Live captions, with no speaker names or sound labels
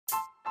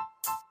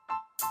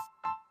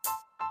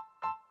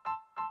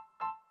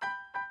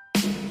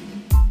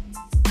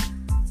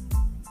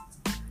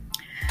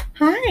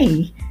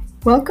Hi,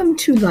 welcome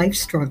to Life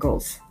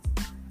Struggles.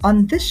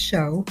 On this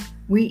show,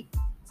 we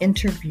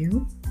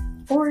interview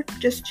or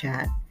just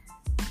chat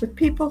with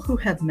people who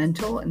have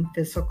mental and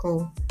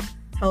physical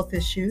health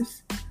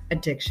issues,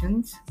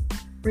 addictions,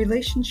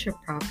 relationship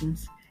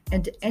problems,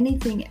 and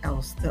anything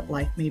else that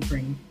life may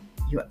bring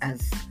you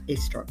as a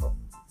struggle.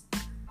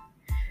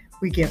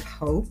 We give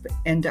hope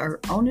and our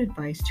own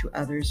advice to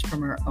others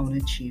from our own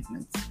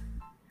achievements.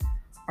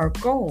 Our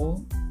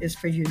goal is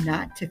for you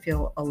not to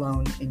feel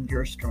alone in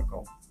your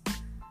struggle.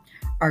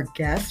 Our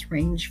guests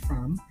range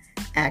from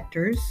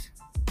actors,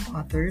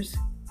 authors,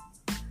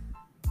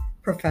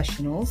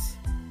 professionals,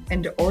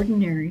 and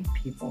ordinary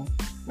people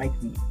like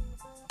me.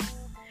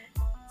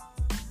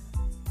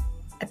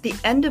 At the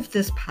end of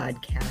this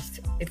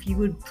podcast, if you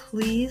would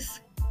please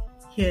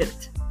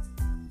hit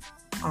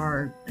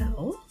our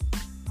bell,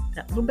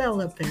 that little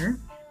bell up there,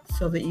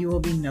 so that you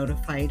will be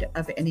notified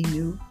of any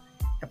new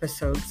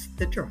episodes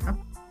that drop.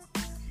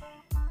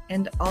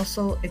 And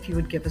also, if you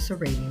would give us a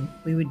rating,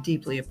 we would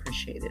deeply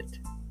appreciate it.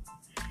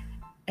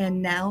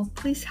 And now,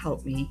 please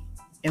help me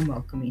in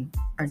welcoming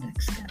our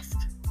next guest.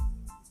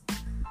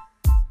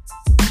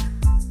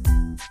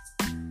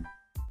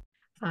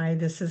 Hi,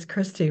 this is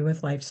Christy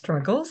with Life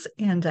Struggles,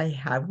 and I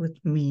have with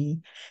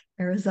me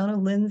Arizona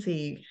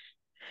Lindsay.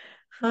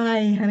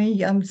 Hi,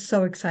 honey. I'm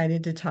so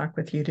excited to talk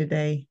with you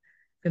today.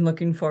 Been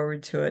looking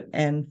forward to it,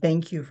 and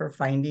thank you for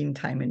finding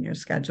time in your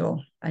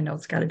schedule. I know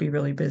it's got to be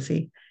really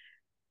busy.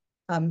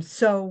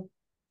 So,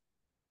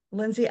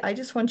 Lindsay, I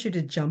just want you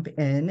to jump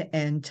in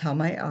and tell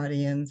my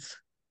audience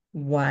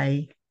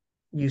why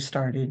you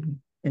started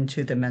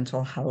into the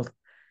mental health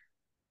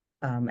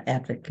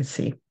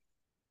advocacy.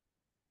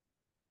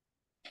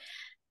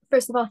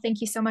 First of all, thank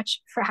you so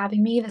much for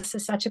having me. This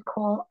is such a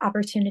cool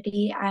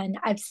opportunity, and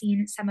I've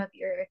seen some of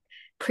your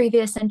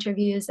previous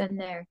interviews, and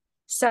they're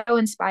so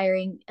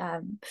inspiring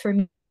for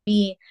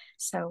me.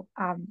 So,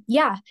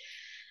 yeah,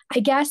 I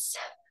guess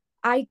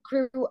I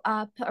grew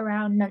up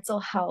around mental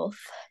health,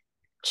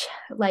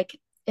 like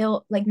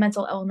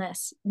mental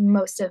illness,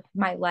 most of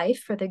my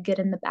life, for the good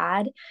and the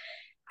bad.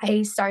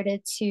 I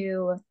started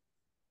to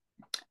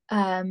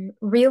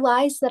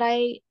realize that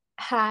I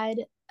had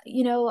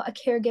a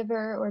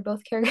caregiver or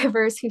both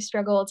caregivers who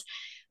struggled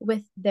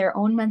with their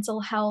own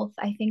mental health,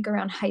 I think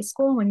around high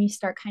school, when you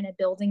start kind of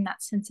building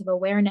that sense of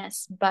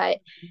awareness. But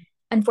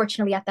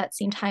unfortunately, at that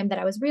same time that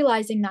I was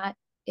realizing that,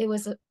 it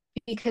was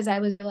because I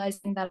was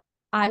realizing that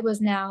I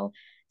was now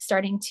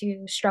starting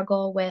to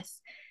struggle with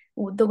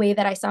the way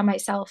that I saw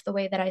myself, the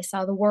way that I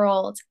saw the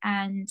world.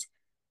 And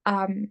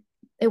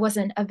it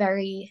wasn't a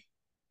very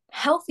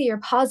healthy or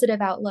positive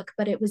outlook,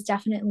 but it was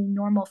definitely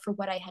normal for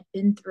what I had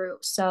been through.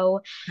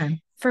 So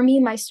for me,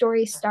 my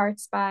story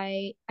starts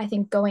by, I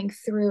think, going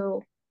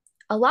through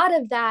a lot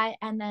of that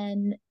and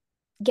then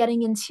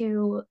getting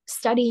into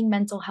studying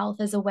mental health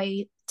as a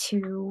way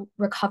to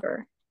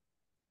recover.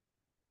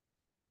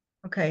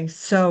 Okay,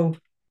 so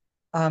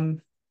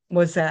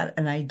was that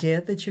an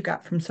idea that you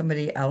got from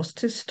somebody else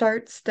to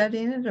start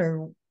studying it,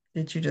 or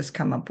did you just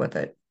come up with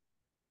it?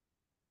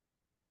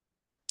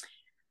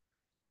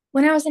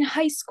 When I was in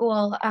high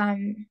school,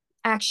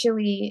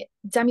 actually,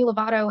 Demi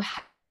Lovato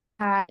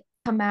had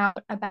come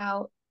out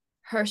about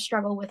her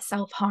struggle with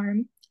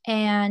self-harm.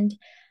 And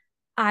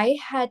I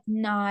had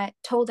not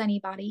told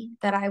anybody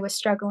that I was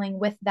struggling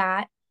with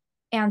that.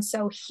 And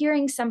so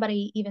hearing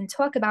somebody even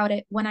talk about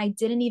it when I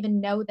didn't even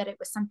know that it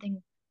was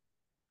something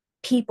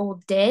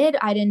people did,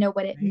 I didn't know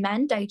what it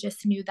meant. I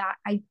just knew that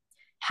I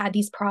had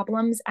these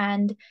problems.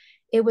 And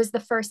it was the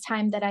first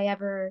time that I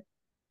ever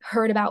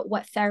heard about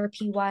what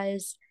therapy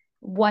was,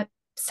 what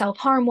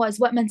self-harm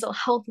was, what mental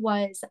health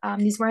was.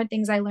 These weren't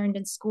things I learned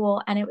in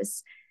school. And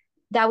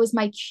that was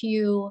my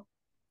cue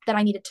that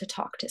I needed to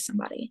talk to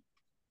somebody.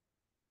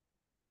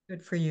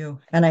 Good for you.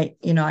 And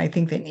I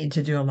think they need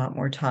to do a lot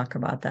more talk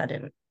about that.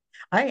 And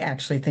I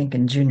actually think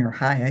in junior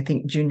high, I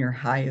think junior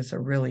high is a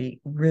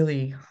really,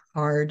 really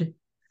hard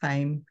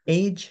time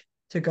age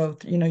to go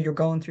through. You're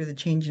going through the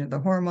changing of the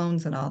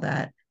hormones and all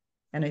that.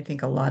 And I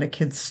think a lot of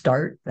kids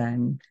start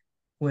then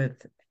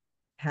with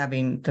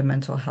having the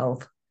mental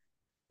health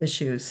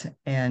issues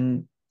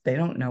and they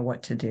don't know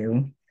what to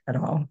do at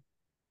all,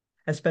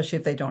 especially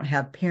if they don't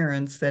have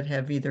parents that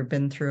have either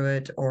been through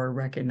it or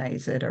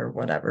recognize it or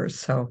whatever.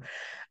 So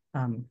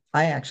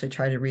I actually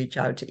try to reach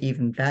out to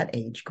even that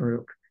age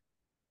group,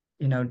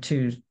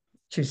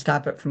 to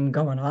stop it from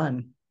going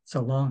on so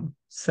long.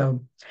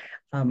 So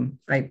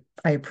I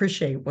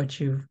appreciate what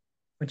you've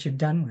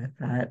done with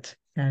that.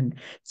 And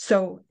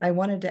so I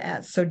wanted to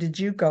ask, so did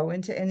you go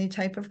into any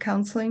type of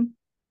counseling?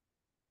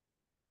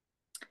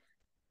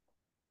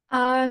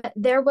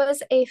 There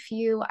was a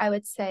few, I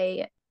would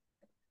say,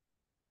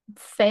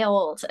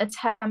 failed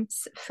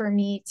attempts for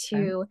me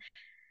to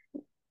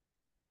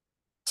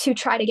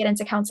try to get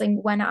into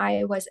counseling when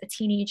I was a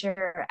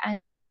teenager. And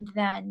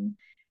then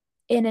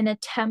in an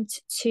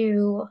attempt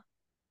to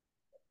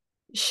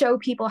show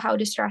people how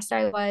distressed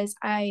I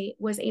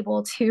was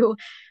able to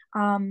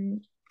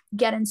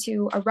get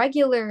into a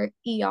regular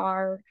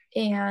ER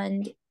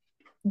and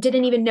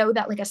didn't even know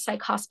that like a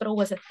psych hospital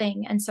was a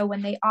thing. And so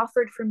when they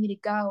offered for me to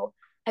go,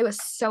 I was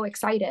so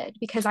excited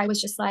because I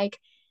was just like,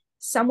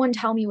 someone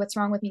tell me what's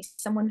wrong with me.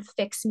 Someone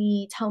fix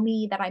me. Tell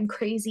me that I'm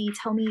crazy.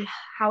 Tell me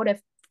how to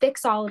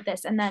fix all of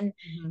this. And then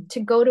Mm-hmm. to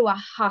go to a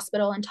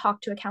hospital and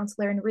talk to a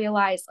counselor and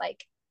realize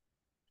like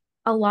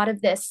a lot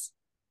of this,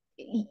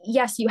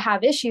 yes, you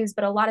have issues,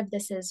 but a lot of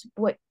this is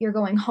what you're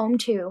going home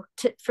to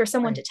for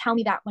someone to Right. tell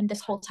me that when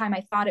this whole time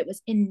I thought it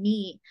was in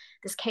me,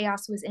 this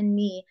chaos was in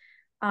me,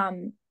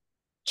 um,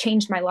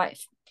 changed my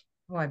life.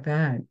 Oh, I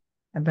bet.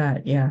 I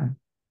bet. Yeah.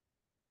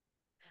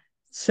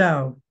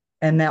 So,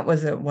 and that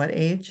was at what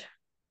age?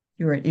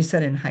 You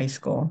said in high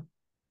school.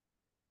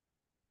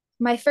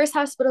 My first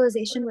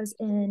hospitalization was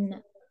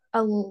in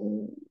a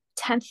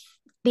 10th,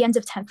 the end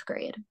of 10th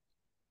grade.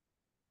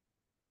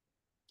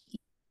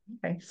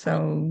 Okay.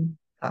 So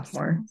So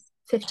sophomore.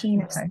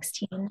 15 or Okay.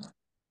 16.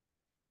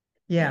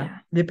 Yeah. Yeah.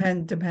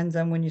 Depends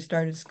on when you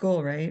started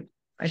school, right?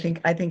 I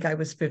think I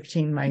was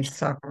 15 my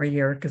sophomore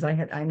year because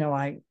I know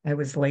I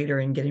was later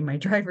in getting my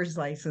driver's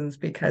license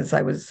because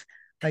I was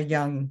a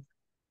young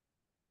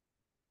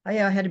I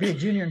had to be a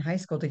junior in high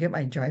school to get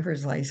my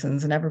driver's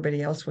license, and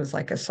everybody else was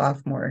like a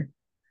sophomore.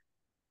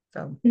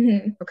 So,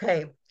 Mm-hmm.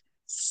 okay.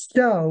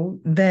 So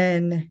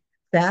then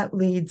that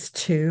leads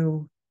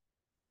to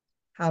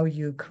how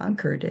you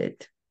conquered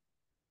it.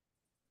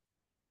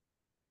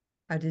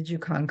 How did you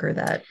conquer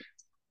that?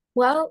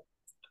 Well,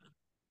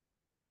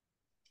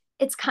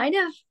 it's kind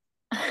of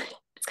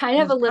it's kind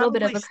And of it's a little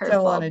bit probably of a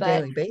still on curveball, a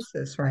but daily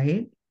basis,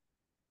 right?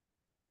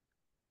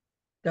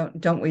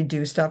 Don't we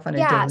do stuff on a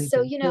yeah, daily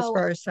so basis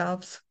for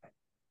ourselves?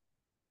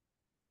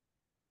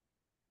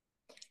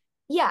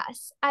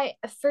 yes, I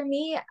for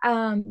me,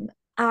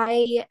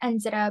 I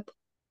ended up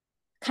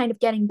kind of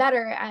getting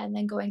better and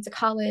then going to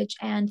college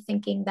and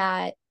thinking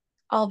that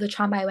all the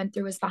trauma I went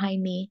through was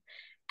behind me.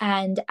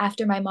 And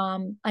after my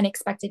mom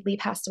unexpectedly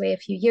passed away a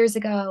few years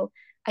ago,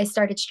 I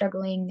started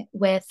struggling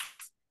with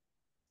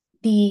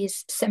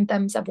these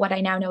symptoms of what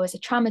I now know as a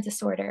trauma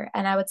disorder.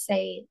 And I would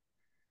say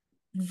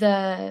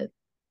the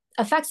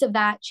effects of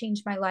that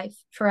changed my life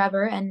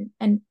forever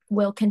and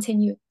will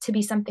continue to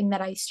be something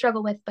that I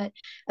struggle with. But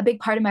a big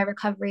part of my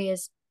recovery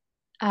is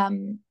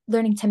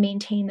learning to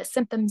maintain the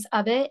symptoms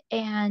of it.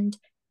 And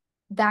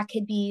that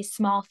could be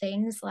small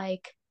things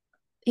like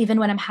even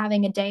when I'm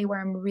having a day where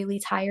I'm really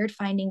tired,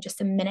 finding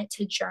just a minute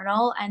to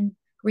journal and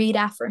read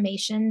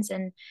affirmations.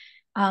 And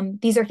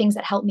these are things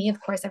that help me. Of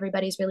course,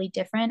 everybody's really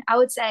different. I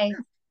would say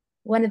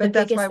one of the But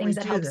that's why biggest we things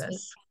that do helps me.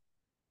 this,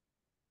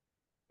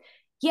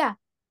 Yeah,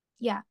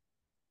 yeah.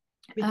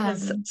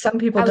 because Um, some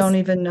people I don't was,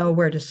 even know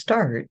where to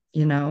start,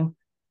 you know?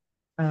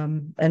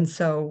 And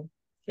so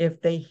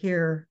if they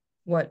hear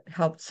what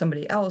helped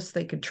somebody else,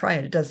 they could try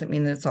it. It doesn't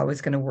mean that it's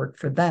always going to work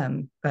for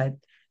them, but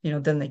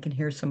then they can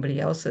hear somebody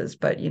else's.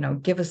 But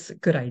give us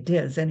good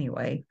ideas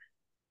anyway.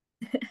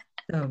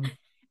 So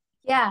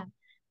yeah.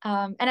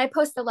 And I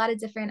post a lot of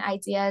different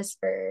ideas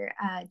for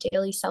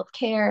daily self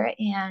care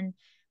and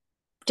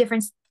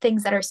different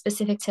things that are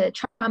specific to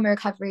trauma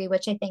recovery,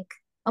 which I think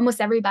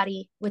almost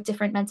everybody with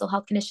different mental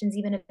health conditions,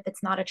 even if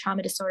it's not a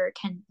trauma disorder,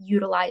 can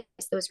utilize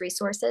those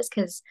resources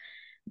because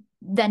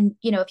then,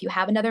 if you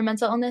have another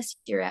mental illness,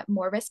 you're at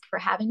more risk for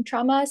having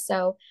trauma.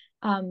 So,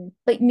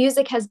 but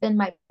music has been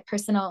my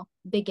personal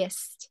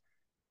biggest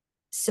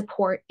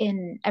support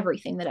in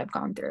everything that I've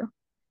gone through.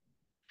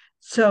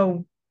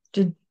 so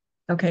did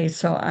okay,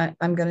 so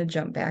I'm going to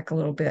jump back a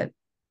little bit.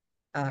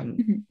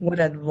 Mhm. What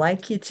I'd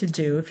like you to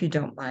do, if you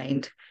don't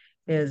mind,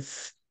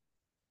 is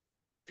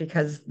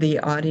because the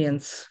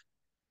audience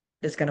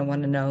is going to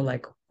want to know,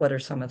 like, what are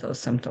some of those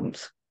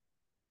symptoms?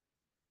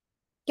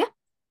 Yeah.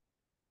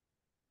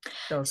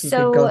 So if you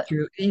could go So,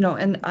 through,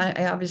 and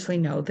I obviously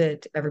know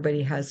that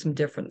everybody has some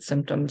different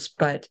symptoms,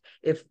 but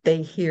if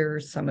they hear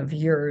some of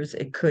yours,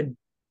 it could,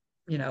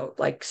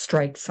 like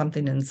strike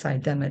something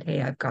inside them that,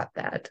 hey, I've got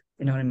that.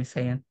 You know what I'm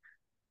saying?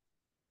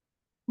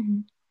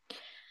 mhm.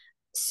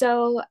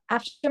 So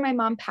after my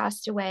mom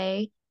passed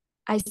away,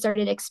 I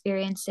started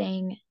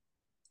experiencing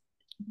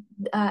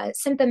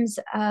symptoms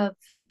of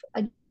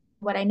a,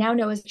 what I now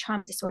know as a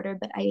trauma disorder,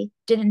 but I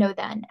didn't know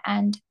then.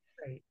 And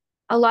Right.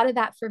 a lot of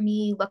that for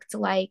me looked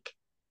like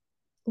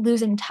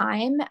losing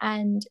time.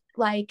 And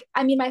like,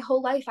 I mean, my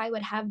whole life I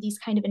would have these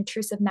kind of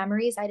intrusive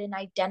memories. I didn't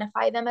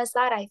identify them as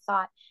that. I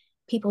thought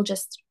people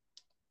just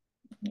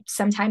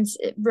sometimes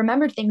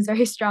remembered things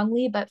very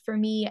strongly. But for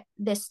me,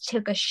 this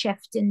took a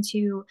shift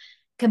into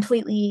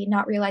completely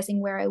not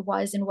realizing where I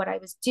was and what I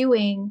was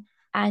doing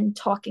and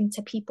talking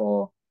to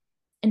people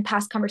in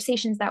past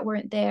conversations that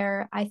weren't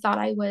there. I thought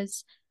I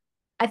was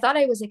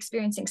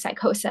experiencing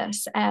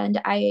psychosis and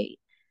I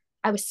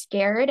was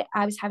scared.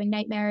 I was having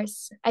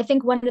nightmares. I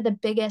think one of the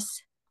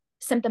biggest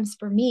symptoms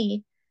for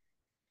me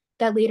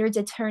that later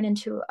did turn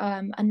into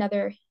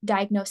another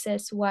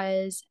diagnosis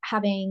was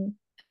having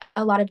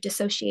a lot of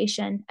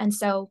dissociation. And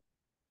so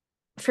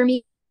for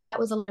me, that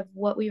was a lot of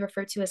what we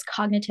refer to as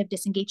cognitive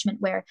disengagement,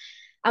 where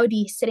I would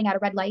be sitting at a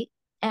red light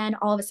and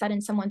all of a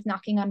sudden someone's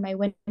knocking on my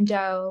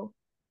window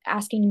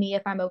asking me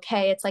if I'm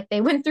okay. It's like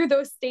they went through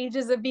those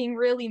stages of being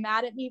really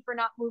mad at me for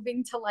not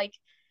moving to like,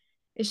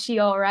 is she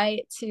all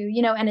right? To,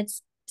 and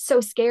it's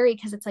so scary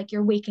because it's like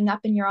you're waking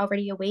up and you're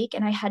already awake.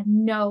 And I had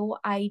no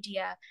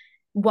idea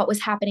what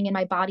was happening in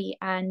my body,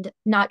 and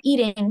not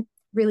eating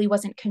really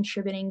wasn't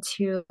contributing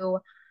to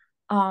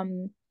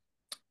um,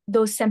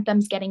 those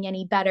symptoms getting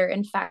any better.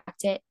 In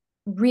fact, it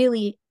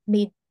really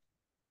made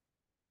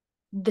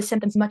the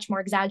symptoms much more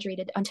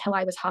exaggerated until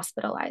I was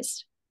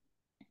hospitalized.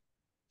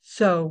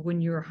 So when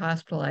you were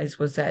hospitalized,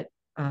 was that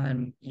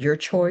your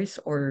choice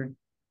or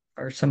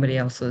somebody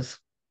else's?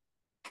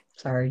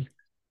 Sorry.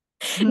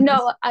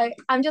 No,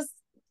 I'm just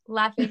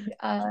laughing.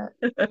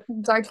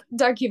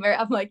 Dark humor.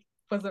 I'm like,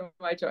 wasn't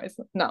my choice.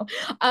 No.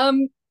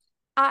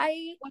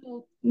 I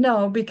Well,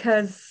 no,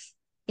 because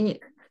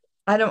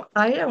I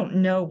don't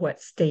know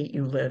what state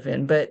you live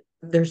in, but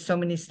there's so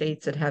many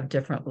states that have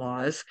different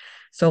laws.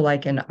 So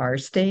like in our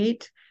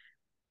state,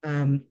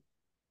 um,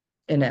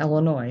 in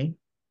Illinois,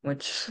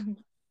 which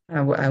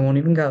I won't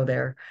even go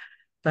there,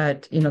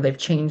 but they've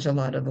changed a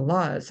lot of the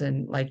laws.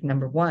 And like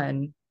number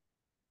one,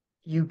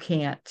 you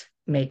can't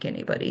make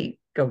anybody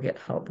go get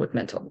help with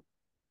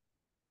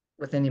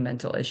any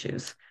mental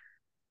issues.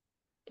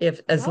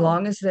 If as oh,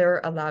 long as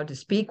they're allowed to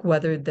speak,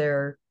 whether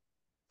they're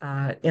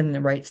in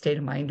the right state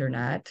of mind or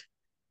not,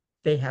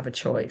 they have a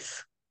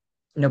choice.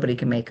 Nobody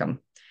can make them.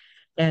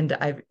 And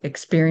I've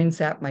experienced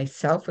that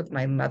myself with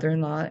my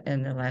mother-in-law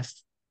in the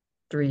last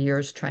 3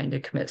 years trying to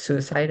commit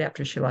suicide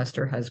after she lost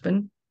her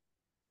husband.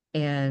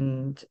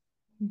 And,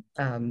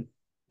 um,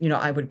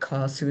 I would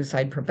call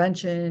suicide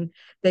prevention.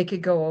 They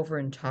could go over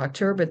and talk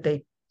to her, but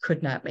they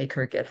could not make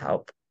her get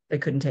help. They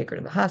couldn't take her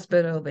to the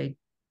hospital.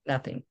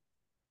 Nothing.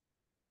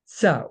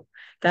 So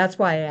that's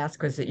why I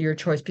asked, was it your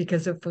choice?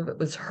 Because if it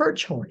was her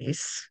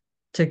choice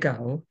to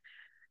go,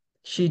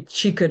 she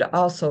could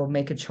also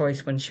make a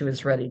choice when she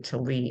was ready to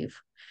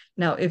leave.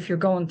 Now, if you're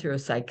going through a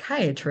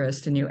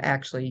psychiatrist and you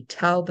actually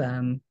tell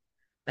them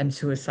I'm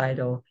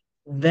suicidal,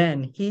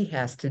 then he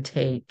has to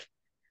take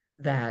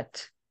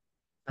that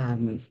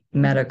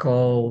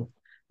medical,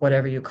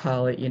 whatever you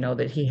call it,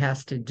 that he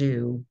has to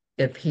do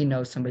if he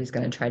knows somebody's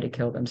going to try to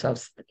kill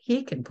themselves,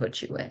 he can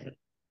put you in.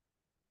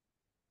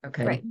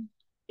 Okay. right.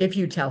 If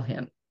you tell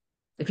him,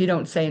 if you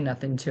don't say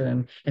nothing to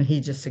him and he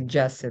just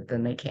suggests it,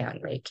 then they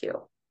can't make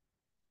you.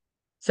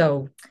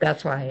 So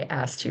that's why I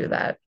asked you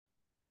that.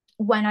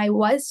 When I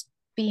was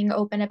being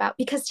open about,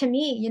 because to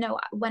me,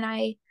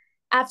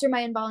 after my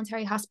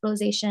involuntary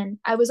hospitalization,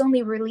 I was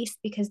only released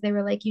because they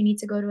were like, you need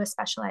to go to a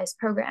specialized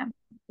program.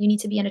 You need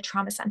to be in a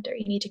trauma center.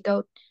 You need to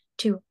go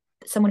to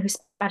someone who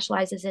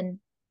specializes in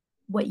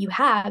what you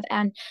have.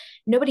 And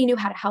nobody knew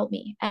how to help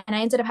me. And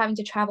I ended up having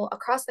to travel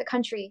across the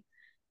country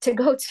to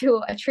go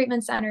to a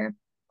treatment center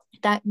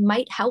that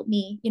might help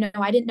me.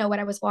 I didn't know what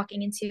I was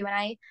walking into. And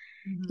I,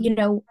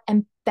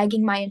 am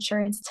begging my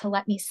insurance to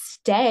let me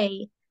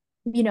stay,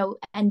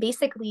 and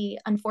basically,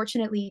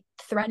 unfortunately,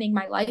 threatening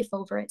my life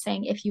over it,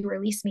 saying, if you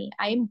release me,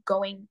 I'm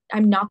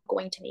not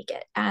going to make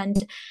it.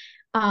 And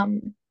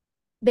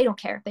they don't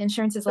care. The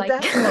insurance is But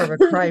like, that's more of a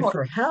cry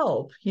for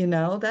help,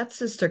 That's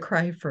just a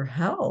cry for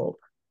help.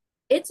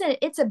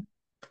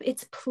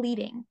 it's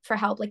pleading for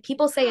help. Like,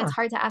 people say Yeah. it's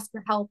hard to ask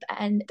for help,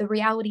 and the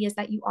reality is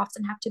that you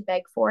often have to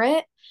beg for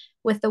it,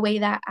 with the way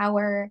that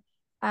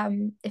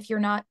if you're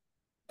not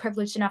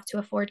privileged enough to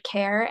afford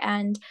care.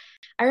 And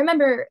I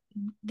remember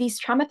these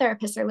trauma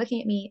therapists are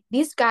looking at me.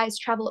 These guys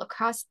travel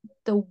across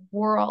the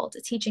world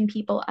teaching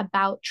people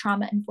about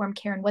trauma informed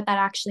care and what that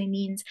actually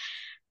means.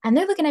 And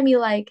they're looking at me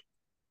like,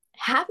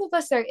 half of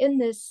us are in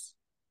this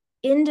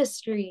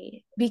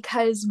industry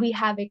because we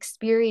have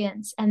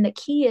experience. And the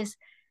key is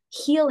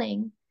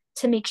healing,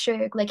 to make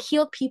sure, like,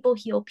 healed people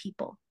heal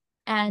people.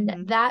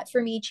 And that for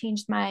me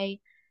changed my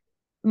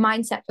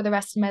mindset for the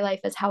rest of my life,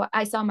 as how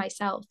I saw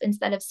myself.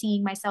 Instead of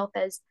seeing myself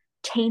as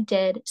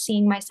tainted,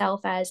 seeing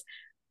myself as,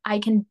 I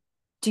can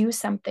do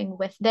something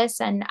with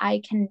this and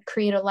I can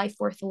create a life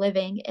worth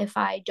living if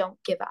I don't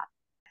give up.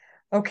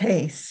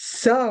 Okay,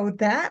 so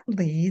that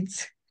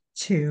leads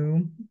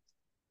to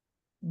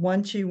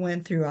once you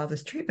went through all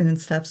this treatment and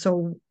stuff,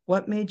 so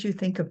what made you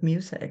think of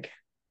music?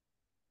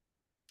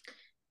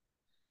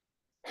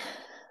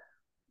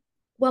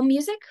 Well,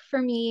 music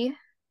for me,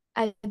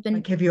 I've been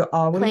Like, have you playing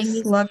always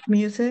music. loved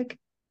music?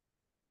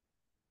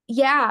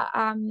 Yeah,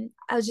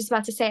 I was just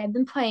about to say, I've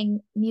been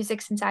playing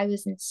music since I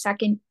was in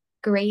second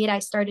grade. I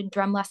started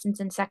drum lessons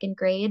in second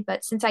grade,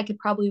 but since I could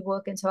probably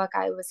walk and talk,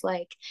 I was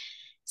like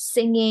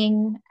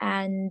singing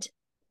and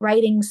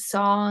writing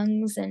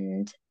songs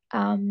and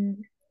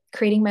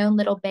creating my own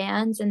little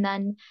bands. And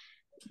then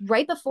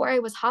right before I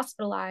was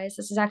hospitalized,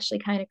 this is actually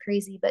kind of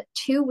crazy, but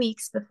 2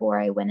 weeks before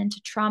I went into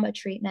trauma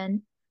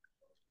treatment,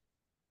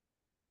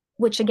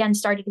 which again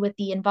started with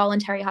the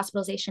involuntary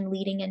hospitalization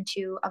leading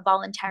into a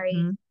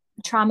voluntary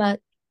trauma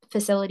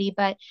facility.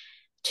 But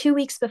 2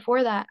 weeks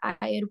before that, I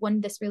had won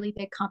this really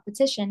big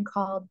competition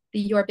called the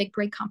Your Big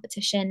Break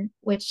competition,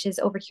 which is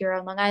over here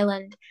on Long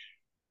Island.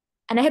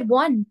 And I had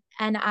won,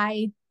 and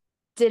I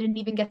didn't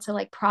even get to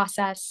like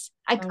process.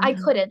 I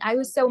couldn't. I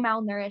was so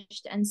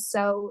malnourished and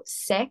so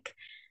sick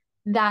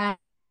that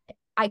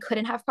I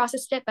couldn't have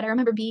processed it. But I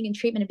remember being in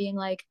treatment and being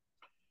like,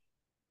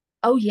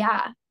 oh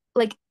yeah,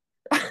 like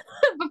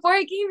before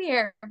I came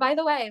here, by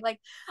the way, like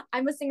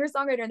I'm a singer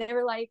songwriter, and they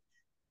were like,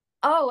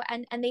 oh,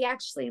 and they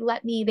actually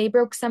let me. They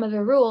broke some of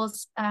the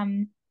rules,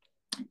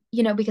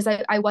 because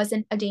I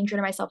wasn't a danger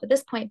to myself at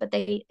this point, but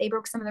they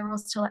broke some of the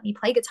rules to let me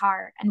play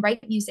guitar and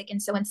write music.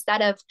 And so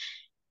instead of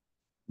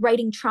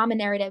writing trauma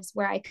narratives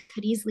where I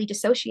could easily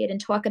dissociate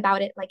and talk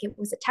about it like it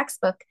was a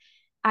textbook,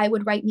 I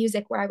would write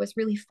music where I was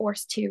really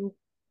forced to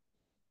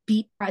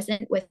be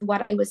present with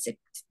what I was,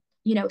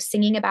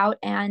 singing about.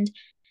 And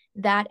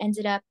that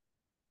ended up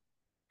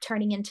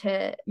turning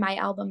into my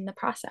album, The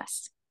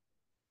Process.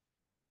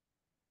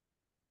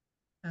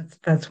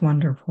 That's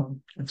wonderful.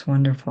 That's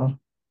wonderful.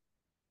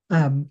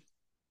 Um,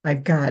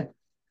 I've got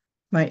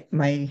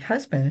my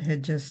husband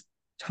had just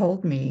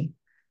told me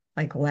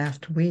like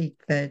last week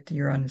that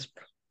you're on his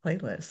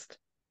playlist.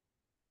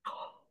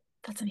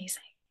 That's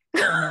amazing.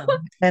 I know.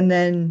 And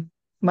then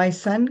my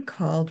son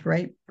called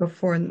right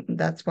before, and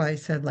that's why I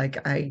said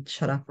like I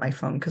shut off my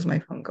phone because my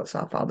phone goes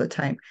off all the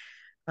time.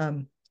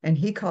 And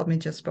he called me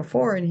just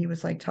before and he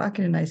was like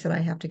talking, and I said, I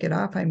have to get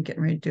off. I'm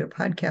getting ready to do a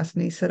podcast.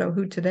 And he said, oh,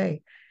 who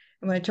today?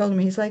 And when I told him,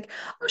 he's like,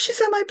 oh,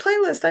 she's on my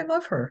playlist. I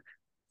love her.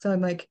 So I'm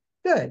like,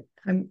 good.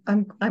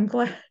 I'm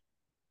glad.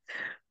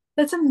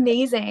 That's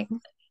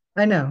amazing.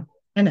 I know.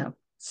 I know.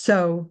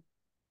 So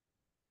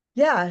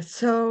yeah.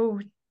 So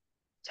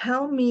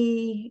tell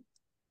me,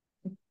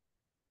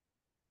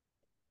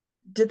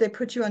 did they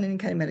put you on any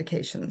kind of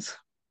medications?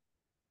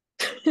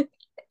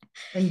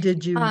 And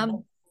did you,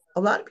 a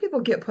lot of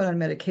people get put on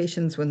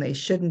medications when they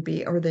shouldn't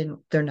be, or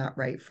they're not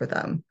right for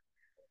them.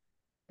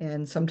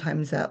 And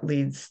sometimes that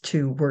leads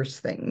to worse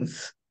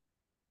things.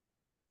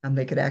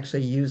 They could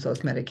actually use those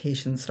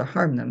medications to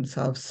harm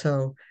themselves.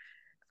 So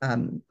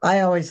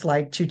I always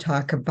like to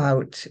talk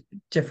about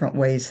different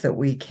ways that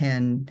we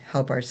can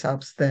help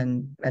ourselves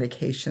than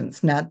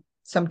medications. Not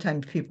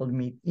sometimes people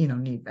need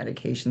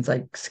medications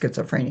like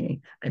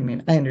schizophrenia. I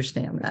mean, I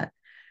understand that,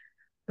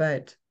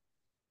 but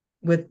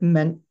with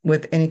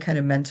any kind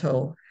of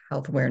mental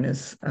health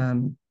awareness,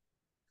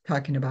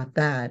 talking about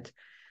that,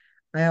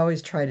 I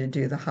always try to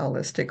do the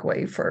holistic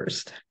way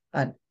first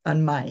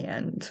on my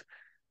end.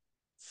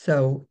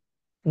 So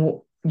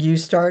you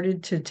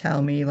started to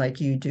tell me like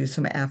you do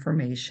some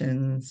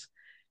affirmations.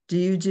 Do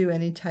you do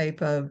any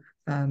type of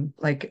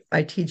like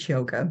I teach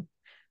yoga?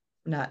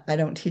 Not I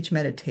don't teach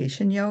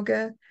meditation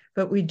yoga,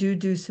 but we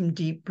do some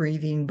deep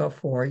breathing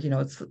before.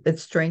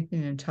 It's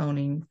strengthening and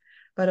toning.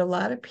 But a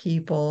lot of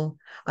people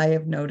I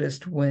have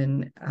noticed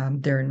when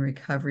they're in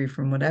recovery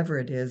from whatever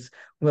it is,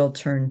 will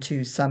turn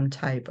to some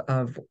type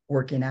of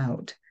working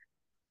out,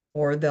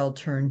 or they'll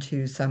turn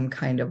to some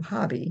kind of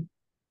hobby,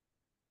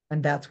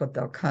 and that's what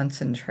they'll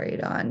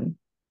concentrate on.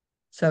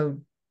 So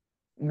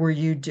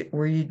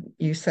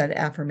you said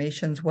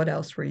affirmations. What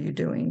else were you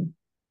doing?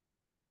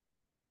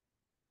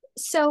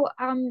 So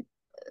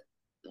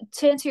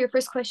to answer your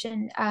first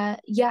question,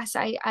 yes,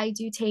 I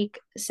do take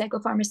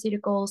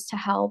psychopharmaceuticals to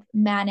help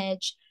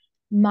manage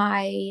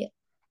my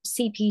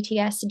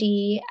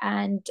CPTSD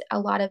and a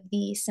lot of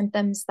the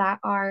symptoms that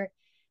are,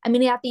 I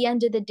mean, at the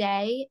end of the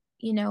day,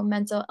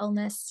 mental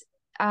illness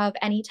of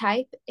any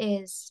type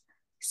is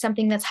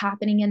something that's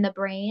happening in the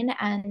brain.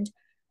 And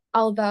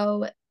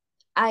although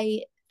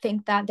I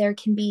think that there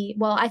can be,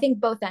 well, I think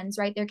both ends,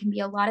 right? There can be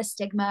a lot of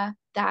stigma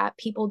that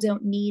people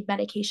don't need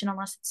medication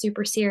unless it's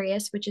super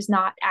serious, which is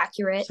not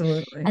accurate.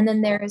 Absolutely. And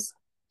then there's,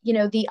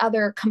 the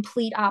other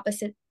complete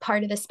opposite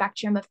part of the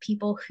spectrum of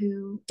people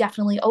who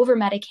definitely over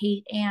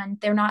medicate, and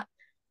they're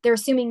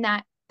assuming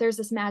that there's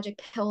this magic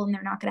pill and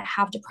they're not going to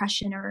have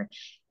depression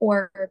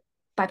or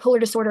bipolar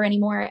disorder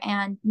anymore.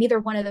 And neither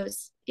one of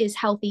those is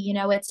healthy.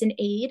 It's an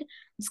aid.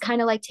 It's kind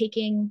of like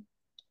taking,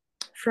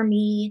 for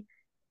me,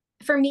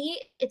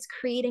 it's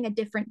creating a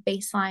different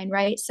baseline,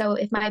 right? So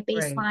if my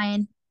baseline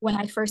right. when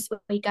I first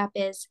wake up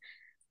is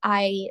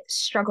I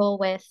struggle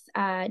with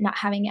not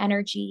having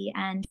energy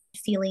and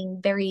feeling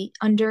very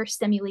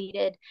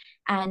understimulated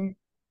and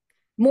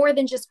more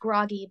than just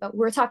groggy, but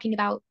we're talking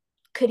about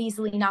could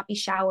easily not be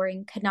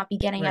showering, could not be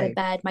getting right. out of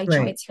bed, my right.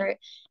 joints hurt.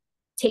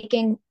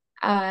 Taking,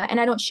 and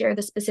I don't share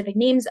the specific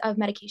names of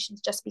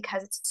medications just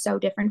because it's so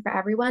different for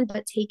everyone,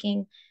 but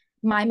taking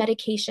my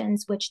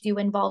medications, which do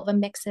involve a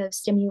mix of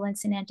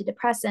stimulants and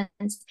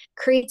antidepressants,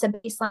 creates a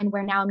baseline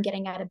where now I'm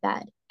getting out of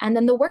bed. And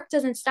then the work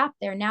doesn't stop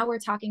there. Now we're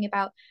talking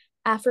about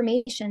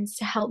affirmations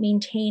to help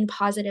maintain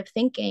positive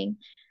thinking,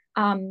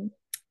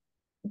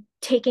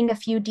 taking a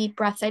few deep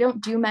breaths. I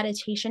don't do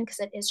meditation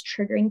because it is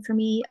triggering for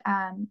me,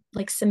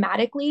 like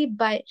somatically,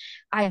 but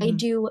I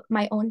do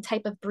my own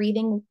type of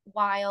breathing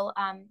while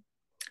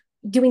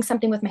doing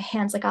something with my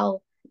hands. Like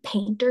I'll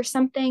paint or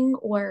something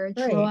or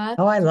draw. Right.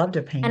 Oh, I love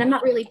to paint. And I'm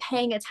not really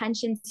paying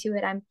attention to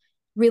it. I'm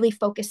really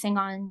focusing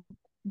on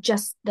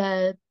just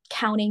the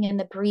counting and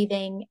the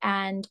breathing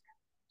and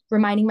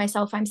reminding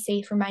myself I'm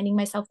safe, reminding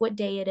myself what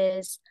day it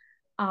is,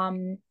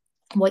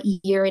 what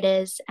year it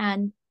is.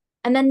 And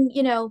then,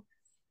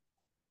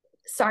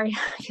 sorry,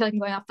 I feel like I'm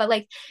going off, but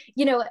like,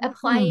 Mm.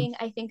 applying,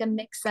 I think, a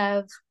mix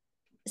of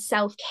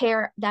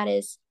self-care that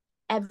is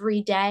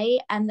every day,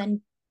 and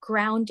then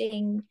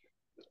grounding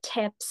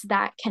tips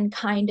that can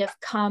kind of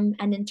come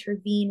and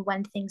intervene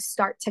when things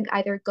start to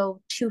either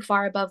go too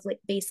far above like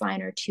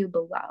baseline or too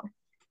below.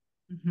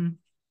 Mhm.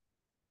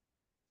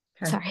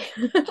 Okay.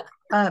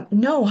 Sorry.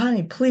 No,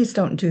 honey, please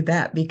don't do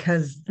that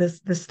because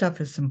this stuff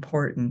is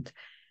important.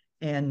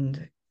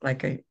 And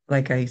like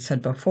I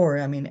said before,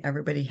 I mean,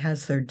 everybody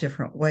has their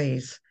different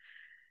ways.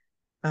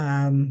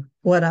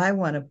 What I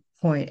want to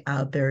point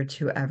out there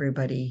to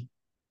everybody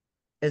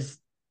is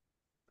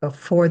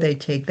before they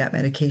take that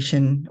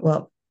medication,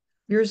 well,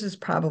 yours is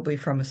probably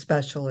from a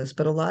specialist,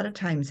 but a lot of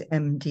times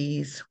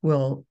MDs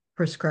will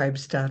prescribe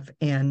stuff,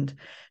 and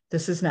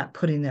this is not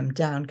putting them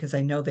down because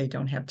I know they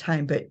don't have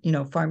time, but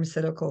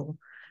pharmaceutical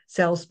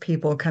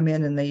salespeople come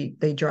in and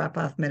they drop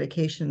off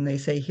medication and they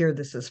say, here,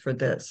 this is for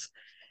this.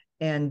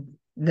 And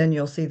then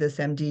you'll see this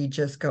MD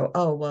just go,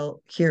 oh,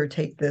 well, here,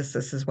 take this.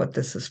 This is what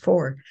this is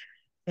for.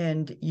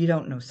 And you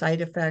don't know side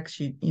effects.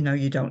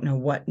 You don't know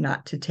what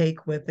not to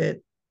take with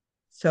it.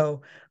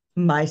 So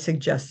my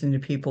suggestion to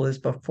people is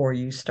before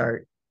you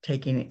start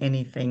taking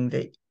anything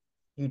that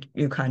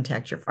you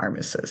contact your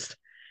pharmacist,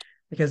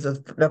 because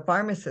the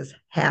pharmacist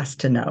has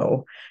to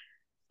know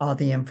all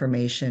the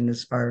information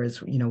as far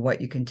as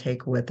what you can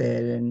take with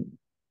it. And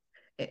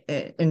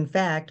in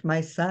fact, my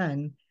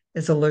son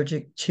is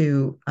allergic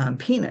to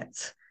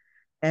peanuts,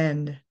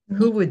 and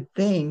who would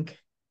think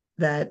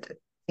that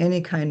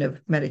any kind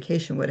of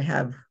medication would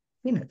have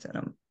peanuts in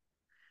them?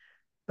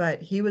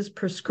 But he was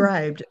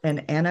prescribed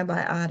an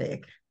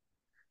antibiotic,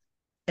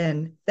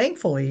 and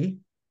thankfully,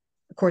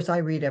 of course, I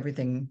read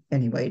everything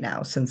anyway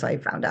now since I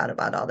found out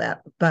about all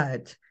that.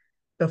 But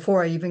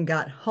before I even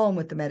got home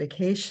with the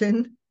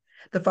medication,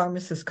 the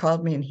pharmacist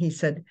called me and he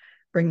said,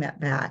 "Bring that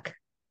back.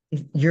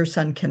 Your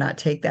son cannot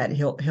take that.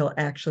 He'll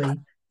actually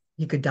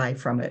he could die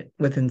from it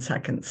within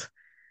seconds."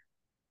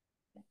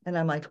 And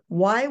I'm like,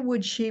 "Why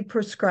would she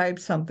prescribe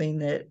something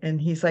that?" And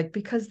he's like,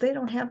 "Because they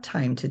don't have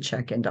time to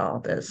check into all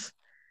this."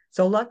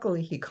 So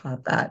luckily he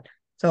caught that.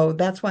 So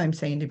that's why I'm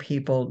saying to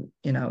people,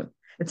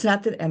 it's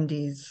not that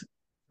MDs,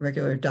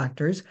 regular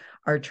doctors,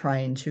 are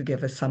trying to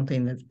give us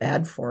something that's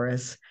bad for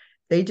us.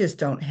 They just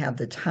don't have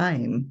the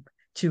time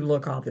to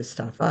look all this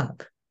stuff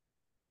up.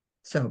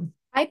 So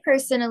I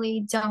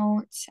personally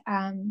don't,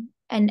 and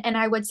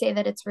I would say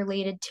that it's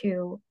related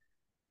to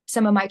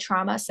some of my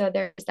trauma. So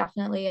there's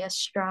definitely a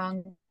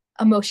strong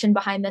emotion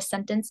behind this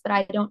sentence, but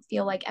I don't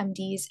feel like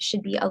MDs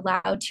should be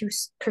allowed to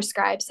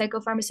prescribe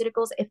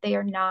psychopharmaceuticals if they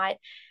are not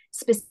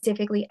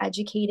specifically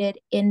educated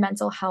in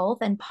mental health.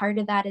 And part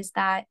of that is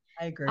that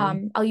I agree.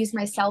 I'll use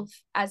myself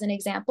as an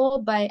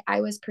example, but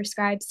I was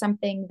prescribed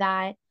something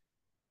that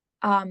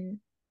um,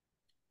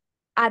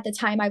 at the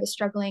time I was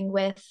struggling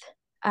with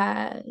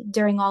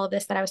during all of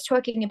this that I was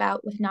talking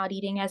about with not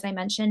eating, as I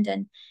mentioned.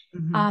 And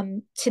Mm-hmm.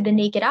 to the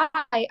naked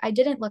eye, I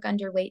didn't look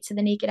underweight. To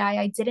the naked eye,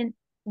 I didn't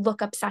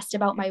look obsessed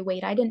about my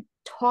weight. I didn't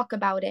talk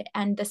about it.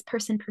 And this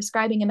person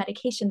prescribing a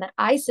medication that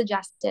I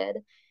suggested,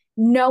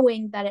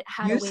 knowing that it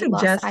had a You weight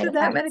loss side suggested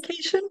that effect.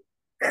 medication?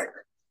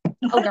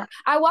 Oh, girl.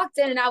 I walked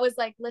in and I was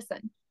like,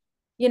 listen,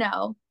 you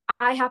know,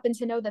 I happen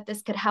to know that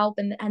this could help.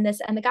 And this,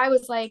 and the guy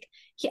was like,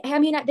 I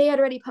mean, they had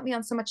already put me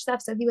on so much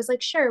stuff. So he was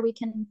like, sure, we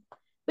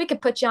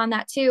could put you on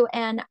that too.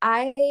 And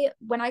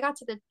when I got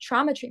to the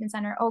trauma treatment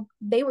center, oh,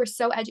 they were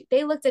so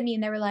they looked at me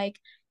and they were like,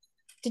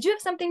 did you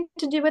have something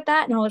to do with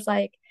that? And I was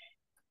like,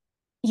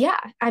 yeah,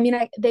 I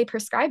mean, they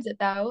prescribed it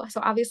though.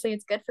 So obviously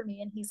it's good for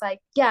me. And he's like,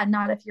 yeah,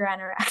 not if you're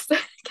anorexic.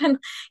 And,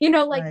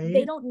 like they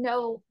Right. don't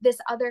know this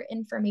other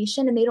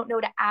information and they don't know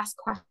to ask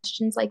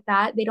questions like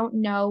that. They don't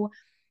know,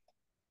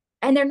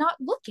 and they're not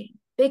looking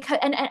because,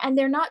 and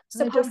they're not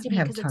And they supposed to don't be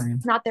have because it's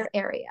time. not their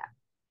area.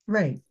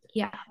 Right.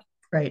 Yeah.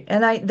 Right.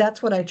 And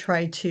that's what I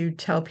try to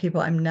tell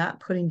people. I'm not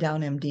putting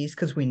down MDs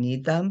because we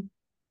need them,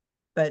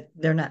 but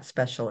they're not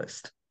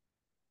specialists.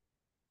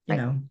 You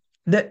Right. know,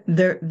 that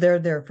they're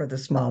there for the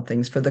small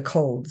things, for the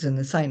colds and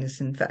the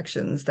sinus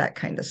infections, that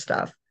kind of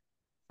stuff.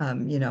 You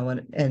And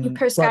blood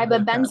prescribe a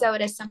workup. benzo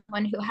to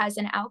someone who has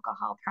an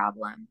alcohol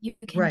problem, you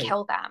can Right.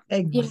 kill them.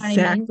 You know what I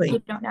mean? You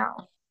Exactly. don't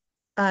know.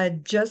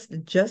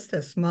 Just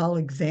a small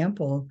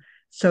example.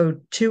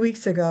 So 2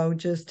 weeks ago,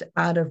 just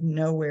out of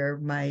nowhere,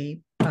 my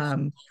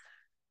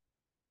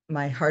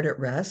heart at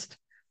rest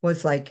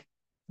was like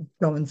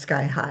going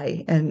sky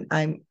high, and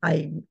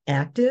I'm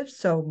active,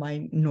 so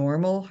my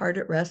normal heart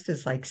at rest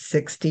is like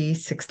 60,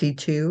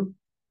 62,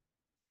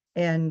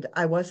 and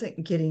I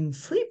wasn't getting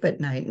sleep at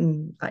night.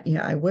 And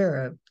I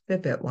wear a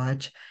Fitbit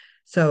watch,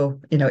 so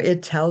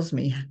it tells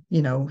me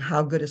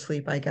how good a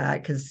sleep I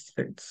got, because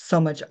there's so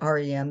much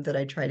REM that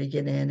I try to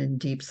get in, and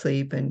deep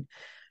sleep and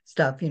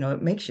stuff.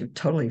 It makes you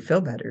totally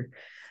feel better.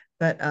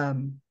 But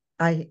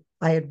I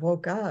had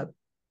woke up,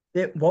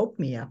 it woke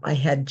me up. I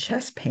had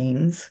chest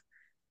pains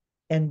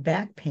and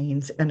back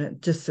pains and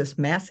just this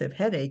massive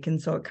headache.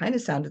 And so it kind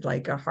of sounded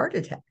like a heart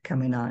attack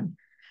coming on.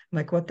 I'm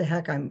like, what the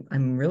heck?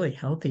 I'm really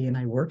healthy and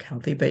I work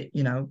healthy, but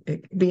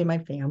it could be in my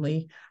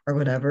family or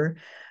whatever.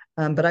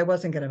 But I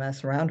wasn't going to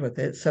mess around with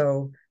it.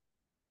 So,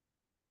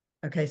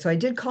 okay, so I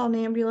did call an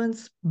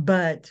ambulance,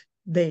 but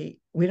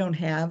we don't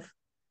have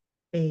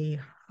a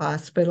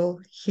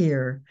hospital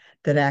here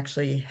that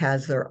actually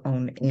has their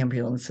own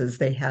ambulances.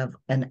 They have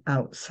an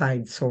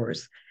outside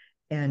source.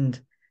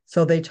 And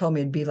so they told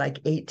me it'd be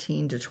like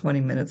 18 to 20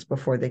 minutes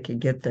before they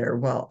could get there.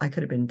 Well, I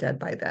could have been dead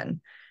by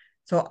then.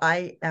 So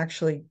I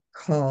actually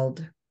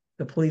called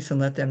the police and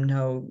let them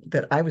know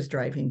that I was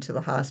driving to the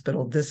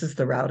hospital. This is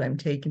the route I'm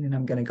taking, and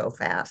I'm going to go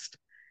fast,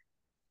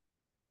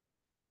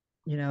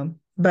 you know.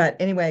 But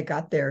anyway, I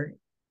got there,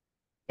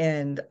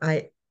 and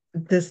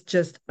this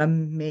just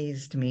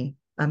amazed me.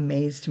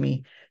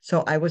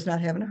 So I was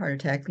not having a heart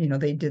attack. You know,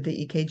 they did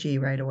the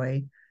EKG right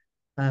away.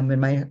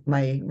 And my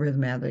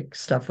rhythmatic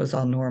stuff was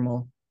all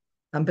normal.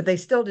 But they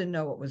still didn't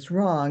know what was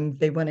wrong.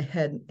 They went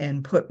ahead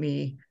and put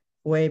me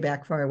way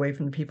back far away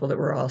from the people that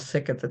were all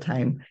sick at the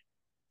time.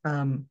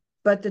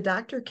 But the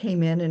doctor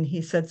came in and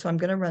he said, "So I'm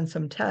going to run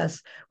some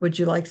tests. Would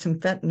you like some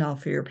fentanyl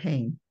for your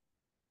pain?"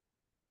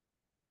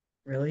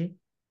 Really?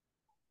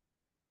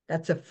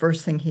 That's the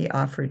first thing he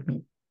offered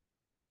me,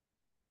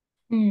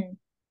 Mm.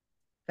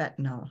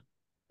 fentanyl.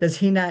 Does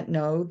he not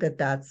know that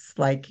that's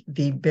like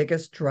the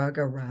biggest drug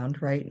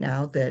around right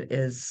now that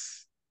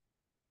is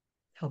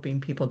helping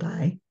people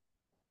die?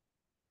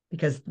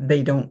 Because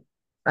they don't,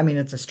 I mean,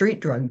 it's a street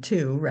drug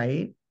too,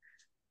 right?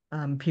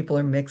 People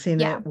are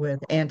mixing Yeah. it with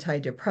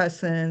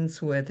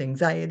antidepressants, with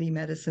anxiety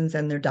medicines,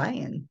 and they're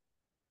dying.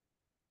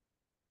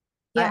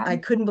 I Yeah.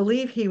 couldn't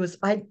believe he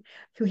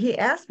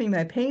asked me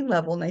my pain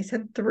level and I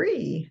said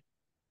 3.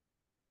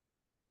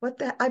 What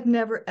the, I've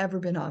never ever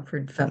been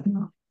offered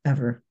fentanyl,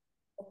 ever.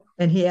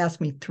 And he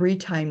asked me 3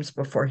 times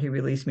before he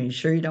released me, "You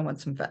sure you don't want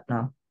some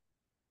fentanyl?"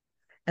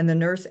 And the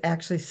nurse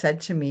actually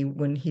said to me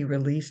when he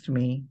released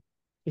me,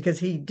 because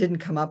he didn't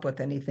come up with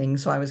anything,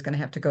 so I was going to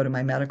have to go to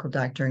my medical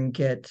doctor and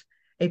get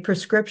a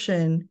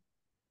prescription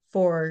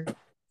for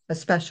a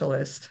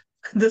specialist.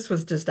 This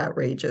was just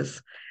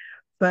outrageous.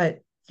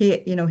 But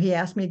he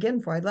asked me again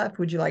before I left,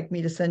 "Would you like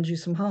me to send you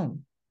some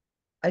home?"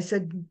 I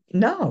said,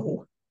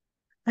 "No,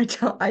 I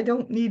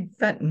don't need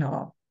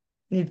fentanyl.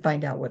 I need to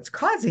find out what's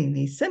causing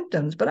these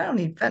symptoms, but I don't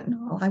need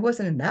fentanyl. I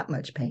wasn't in that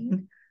much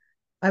pain.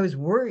 I was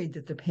worried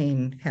that the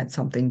pain had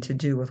something to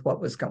do with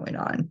what was going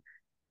on,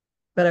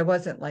 but I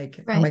wasn't like,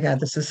 oh my Right. God,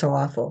 this is so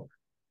awful."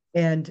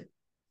 And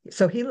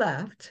so he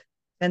left,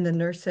 and the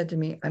nurse said to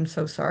me, "I'm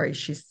so sorry."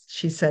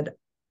 She said,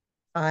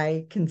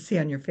 "I can see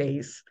on your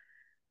face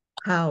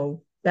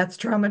how that's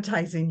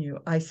traumatizing you."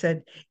 I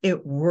said,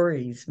 "It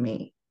worries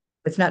me.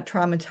 It's not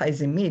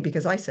traumatizing me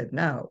because I said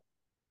no,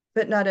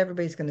 but not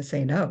everybody's going to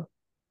say no,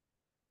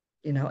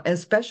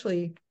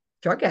 especially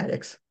drug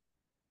addicts,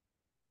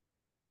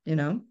 you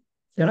know,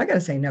 they're not going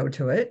to say no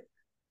to it."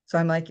 So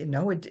I'm like,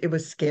 it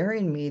was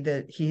scaring me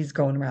that he's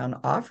going around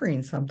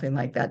offering something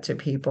like that to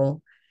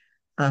people.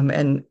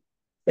 And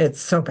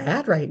it's so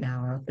bad right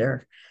now out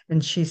there.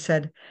 And she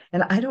said,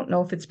 and I don't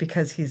know if it's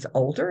because he's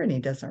older and he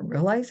doesn't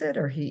realize it,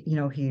 or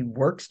he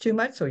works too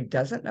much, so he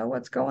doesn't know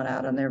what's going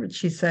out on there. But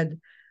she said,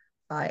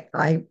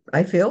 I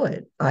feel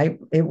it.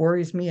 It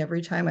worries me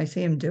every time I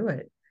see him do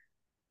it.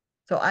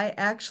 So I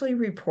actually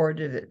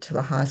reported it to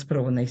the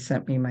hospital when they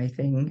sent me my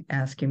thing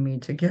asking me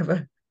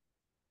to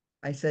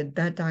I said,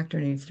 that doctor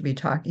needs to be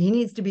talking. He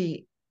needs to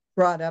be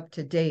brought up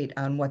to date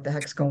on what the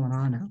heck's going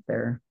on out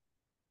there.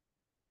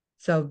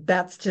 So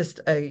that's just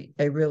a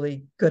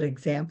really good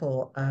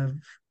example of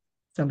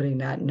somebody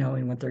not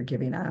knowing what they're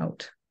giving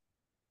out.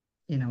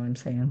 You know what I'm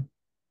saying?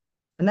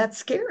 And that's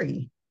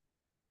scary.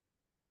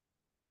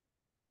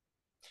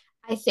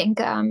 I think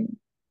to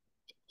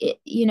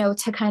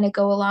kind of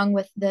go along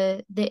with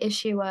the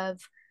issue of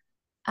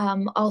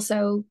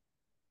also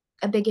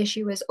a big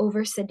issue is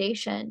over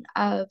sedation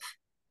of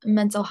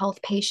mental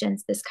health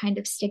patients, this kind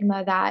of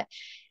stigma that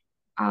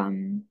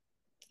um,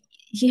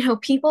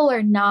 people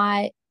are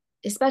not,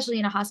 especially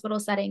in a hospital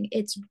setting,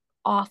 it's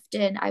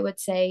often, I would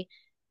say,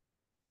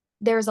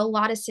 there's a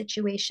lot of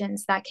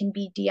situations that can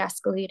be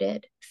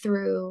de-escalated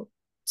through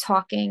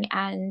talking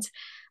and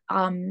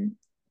um,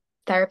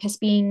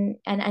 therapists being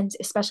and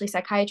especially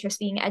psychiatrists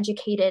being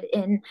educated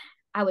in,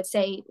 I would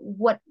say,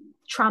 what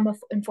trauma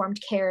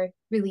informed care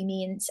really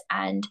means.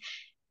 And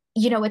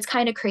it's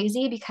kind of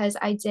crazy because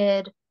I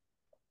did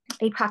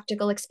a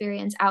practical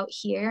experience out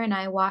here and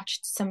I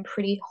watched some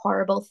pretty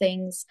horrible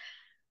things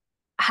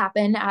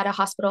happen at a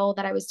hospital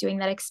that I was doing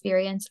that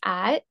experience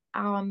at.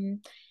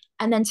 And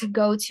then to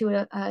go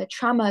to a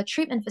trauma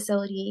treatment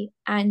facility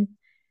and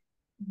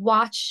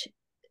watch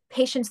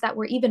patients that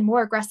were even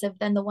more aggressive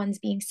than the ones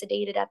being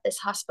sedated at this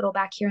hospital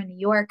back here in New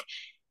York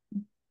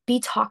be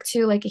talked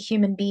to like a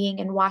human being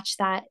and watch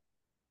that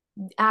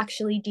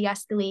actually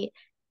de-escalate.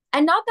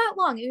 And not that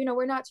long,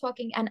 we're not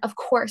talking, and of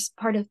course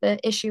part of the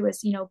issue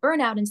is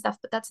burnout and stuff,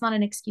 but that's not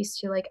an excuse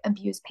to like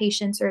abuse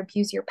patients or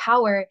abuse your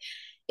power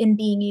in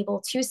being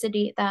able to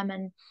sedate them.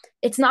 And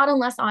it's not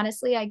unless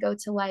honestly I go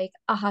to like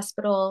a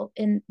hospital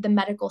in the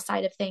medical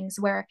side of things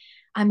where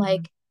I'm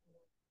like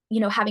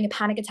having a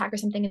panic attack or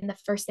something, and the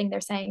first thing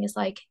they're saying is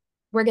like,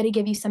 we're going to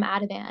give you some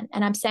Ativan,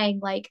 and I'm saying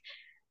like,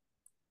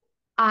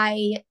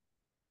 I,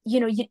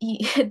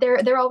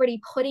 they're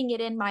already putting it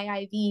in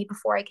my IV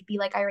before I could be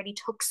like, I already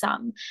took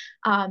some.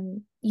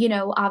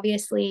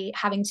 Obviously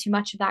having too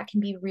much of that can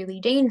be really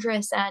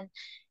dangerous. And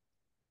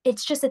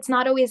it's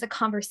not always a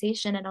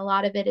conversation, and a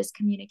lot of it is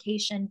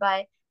communication.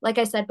 But like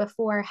I said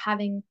before,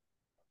 having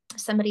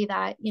somebody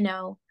that,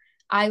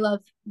 I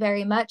love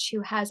very much,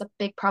 who has a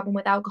big problem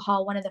with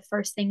alcohol, one of the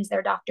first things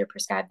their doctor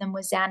prescribed them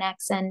was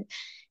Xanax. And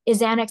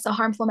is Xanax a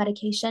harmful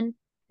medication?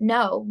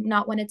 No,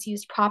 not when it's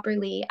used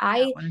properly. Not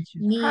I when it's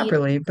used need,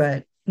 properly,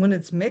 but when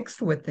it's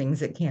mixed with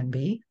things, it can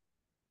be.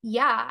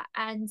 yeah.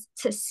 And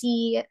to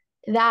see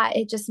that,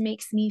 it just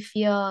makes me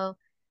feel,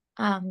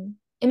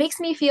 it makes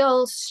me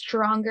feel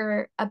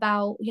stronger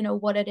about,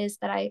 what it is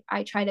that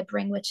I try to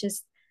bring, which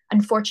is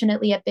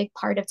unfortunately a big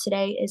part of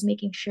today, is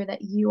making sure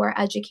that you are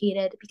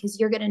educated, because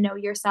you're going to know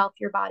yourself,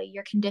 your body,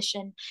 your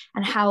condition,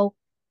 and how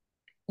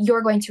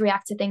you're going to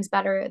react to things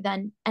better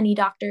than any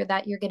doctor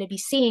that you're going to be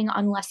seeing,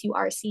 unless you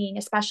are seeing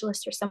a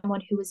specialist or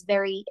someone who is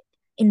very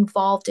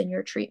involved in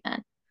your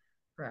treatment.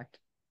 Correct.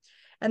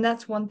 And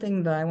that's one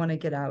thing that I want to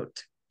get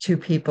out to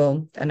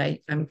people, and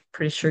I'm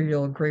pretty sure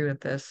you'll agree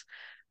with this,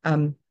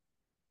 um,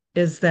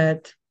 is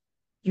that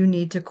you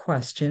need to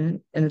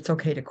question, and it's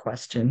okay to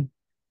question.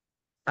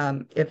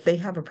 If they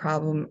have a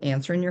problem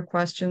answering your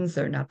questions,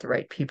 they're not the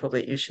right people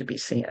that you should be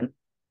seeing.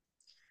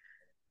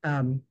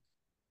 Um,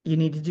 you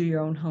need to do your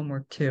own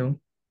homework too.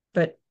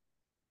 But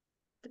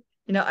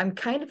I'm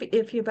kind of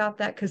iffy about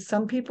that, because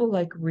some people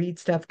like read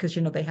stuff because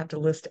they have to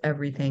list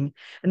everything,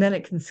 and then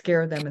it can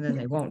scare them, and then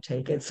they won't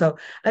take it. So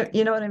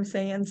you know what I'm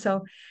saying?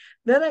 So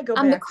then I go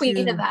I'm the back queen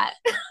of to, that.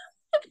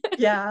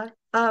 yeah,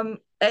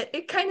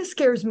 it kind of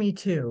scares me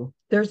too.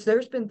 There's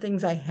been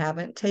things I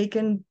haven't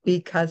taken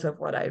because of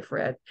what I've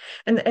read.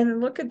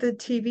 And look at the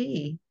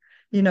TV,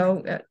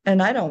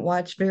 and I don't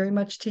watch very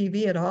much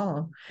TV at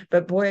all.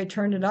 But boy, I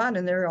turned it on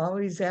and they're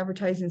always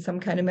advertising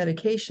some kind of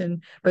medication,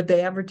 but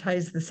they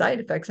advertise the side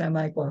effects. I'm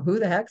like, well, who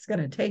the heck's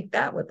going to take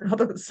that with all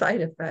those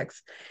side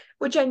effects?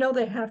 Which I know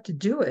they have to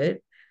do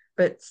it,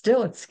 but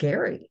still it's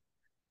scary.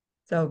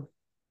 So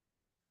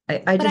I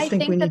But just I think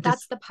we think that need to.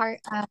 that's the part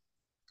of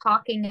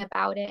talking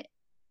about it.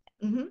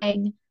 Mhm.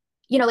 And,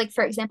 like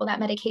for example, that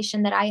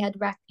medication that I had,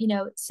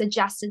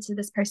 suggested to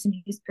this person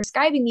who's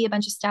prescribing me a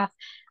bunch of stuff,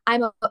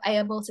 I'm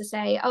able to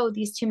say, oh,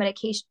 these two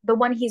medications, the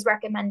one he's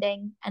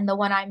recommending and the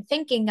one I'm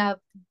thinking of,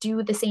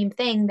 do the same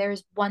thing.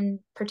 There's one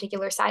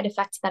particular side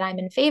effect that I'm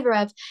in favor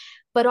of,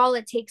 but all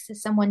it takes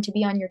is someone to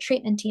be on your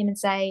treatment team and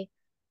say,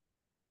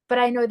 but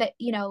I know that,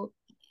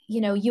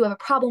 you have a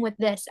problem with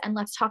this, and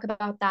let's talk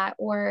about that.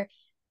 Or,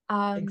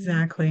 um,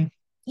 Exactly.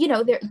 there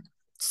are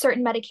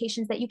certain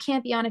medications that you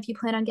can't be on if you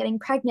plan on getting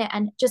pregnant.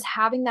 And just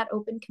having that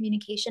open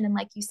communication, and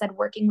like you said,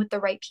 working with the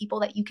right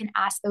people that you can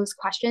ask those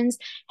questions.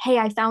 Hey,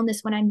 I found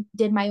this when I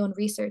did my own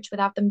research,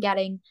 without them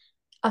getting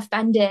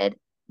offended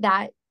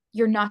that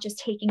you're not just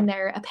taking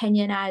their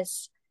opinion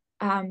as,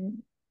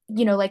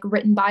 like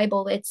written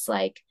Bible. It's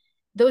like,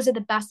 those are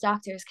the best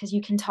doctors, because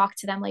you can talk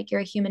to them like you're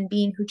a human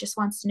being who just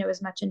wants to know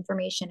as much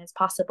information as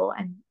possible,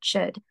 and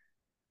should.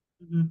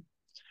 Mhm.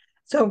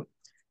 So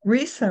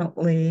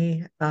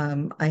recently,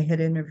 I had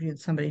interviewed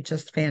somebody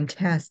just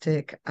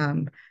fantastic.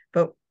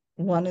 But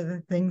one of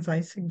the things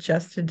I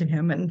suggested to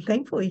him, and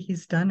thankfully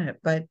he's done it,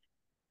 but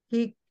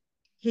he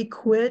he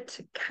quit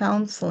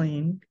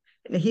counseling.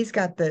 He's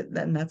got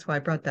and that's why I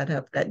brought that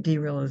up, that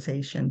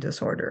derealization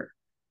disorder,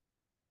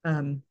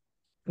 um,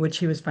 which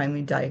he was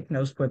finally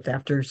diagnosed with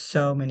after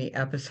so many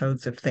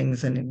episodes of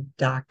things and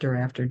doctor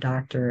after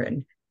doctor.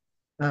 And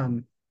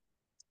um,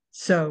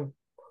 so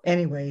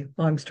anyway,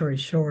 long story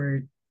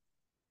short,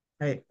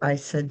 I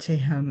said to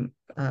him,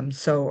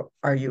 so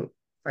are you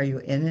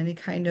in any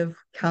kind of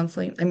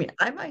counseling? I mean,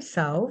 I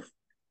myself,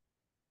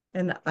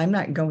 and I'm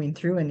not going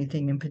through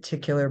anything in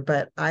particular,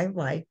 but I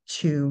like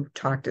to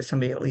talk to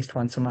somebody at least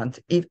once a month,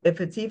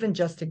 if it's even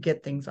just to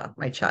get things off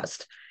my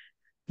chest,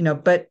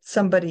 but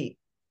somebody,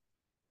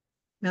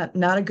 not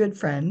a good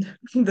friend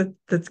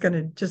that's going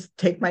to just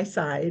take my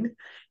side,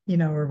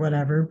 or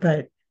whatever,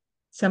 but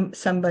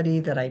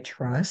somebody that I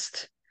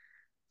trust,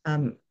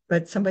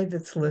 but somebody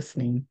that's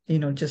listening,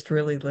 just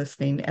really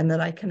listening, and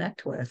that I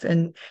connect with.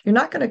 And you're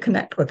not going to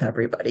connect with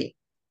everybody.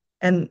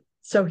 And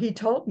so he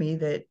told me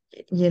that,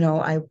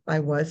 I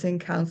was in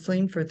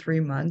counseling for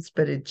 3 months,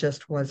 but it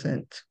just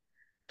wasn't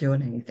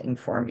doing anything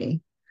for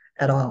me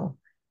at all.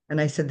 And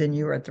I said, then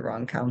you were at the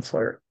wrong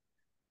counselor.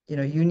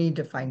 You need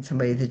to find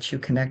somebody that you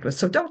connect with.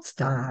 So don't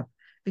stop,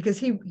 because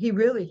he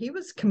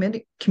was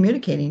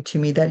communicating to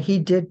me that he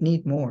did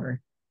need more,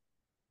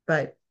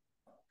 but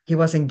he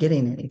wasn't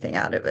getting anything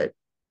out of it.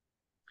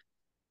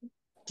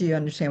 Do you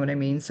understand what I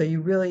mean? So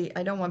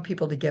I don't want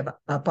people to give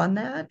up on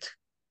that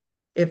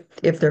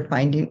if they're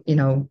finding,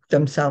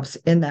 themselves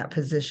in that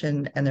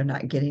position and they're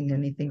not getting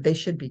anything. They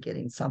should be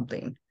getting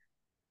something.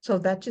 So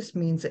that just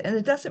means, and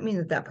it doesn't mean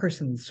that that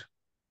person's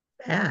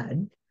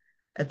bad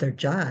at their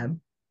job.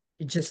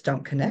 You just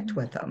don't connect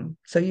with them.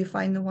 So you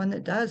find the one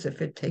that does,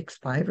 if it takes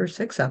 5 or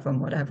 6 of them,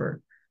 whatever.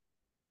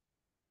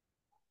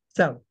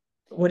 So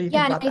what do you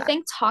Yeah, think and about I that?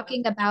 think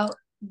talking about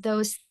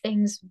those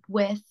things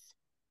with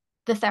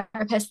the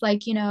therapist.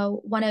 Like,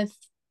 one of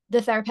the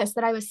therapists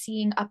that I was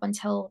seeing up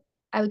until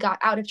I got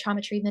out of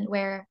trauma treatment,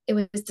 where it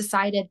was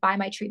decided by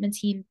my treatment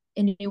team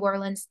in New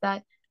Orleans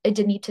that I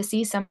did need to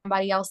see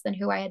somebody else than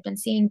who I had been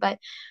seeing. But,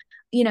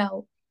 you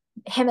know,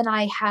 him and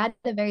I had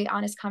a very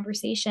honest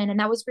conversation. And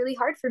that was really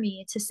hard for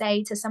me to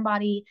say to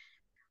somebody,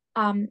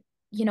 um,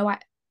 you know, I,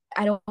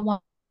 I don't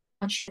want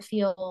you to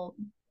feel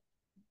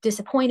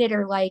disappointed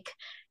or like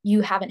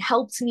you haven't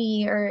helped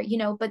me, or,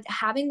 but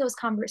having those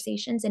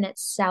conversations in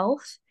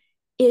itself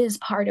is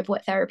part of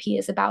what therapy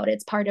is about.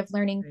 It's part of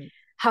learning Right.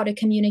 how to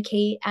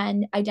communicate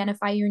and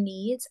identify your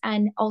needs,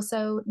 and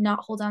also not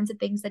hold on to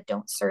things that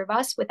don't serve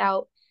us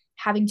without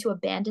having to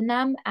abandon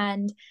them.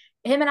 And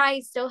him and I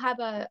still have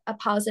a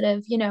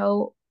positive,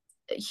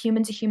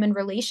 human to human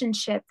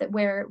relationship, that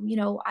where,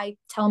 I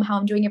tell him how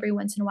I'm doing every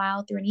once in a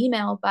while through an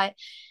email. But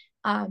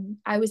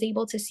I was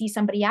able to see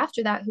somebody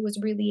after that who was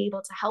really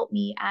able to help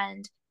me.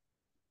 And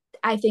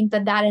I think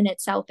that that in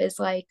itself is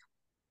like,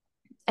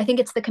 I think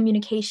it's the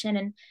communication.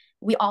 And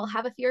we all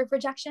have a fear of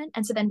rejection.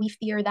 And so then we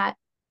fear that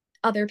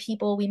other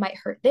people, we might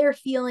hurt their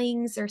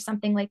feelings or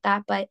something like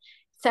that. But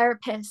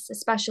therapists,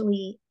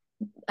 especially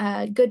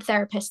good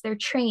therapists, they're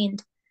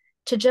trained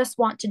to just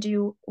want to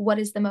do what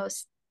is the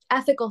most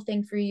ethical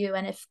thing for you.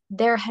 And if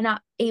they're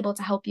not able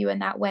to help you in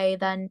that way,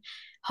 then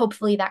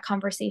hopefully that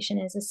conversation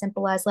is as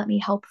simple as, let me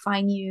help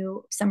find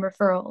you some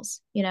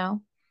referrals.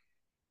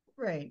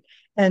 Right.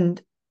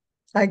 And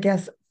I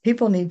guess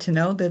people need to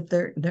know that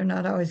they're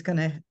not always going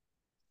to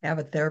have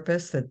a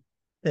therapist that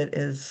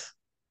is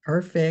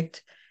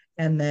perfect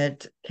and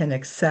that can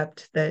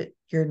accept that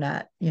you're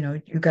not,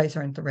 you guys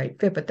aren't the right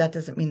fit, but that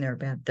doesn't mean they're a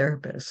bad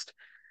therapist.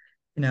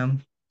 You know,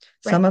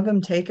 some Right. of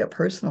them take it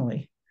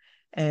personally.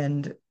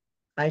 And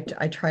I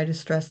try to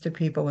stress to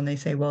people when they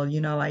say, well,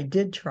 I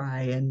did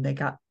try, and they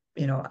got,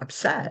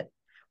 upset.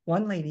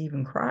 One lady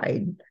even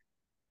cried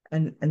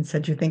and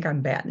said, you think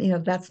I'm bad?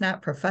 That's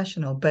not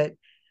professional, but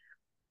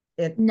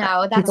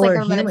No, that's people like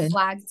are a red human.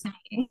 flag to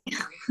me.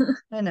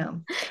 I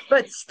know,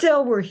 but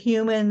still we're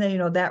human.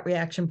 That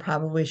reaction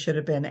probably should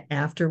have been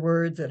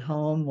afterwards at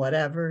home,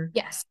 whatever,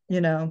 Yes.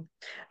 you know,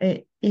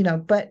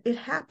 but it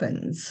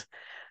happens.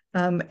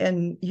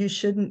 And you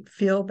shouldn't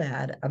feel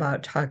bad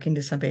about talking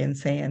to somebody and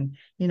saying,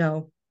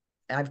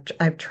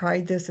 I've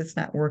tried this, it's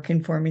not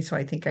working for me, so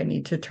I think I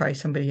need to try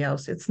somebody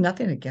else. It's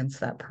nothing against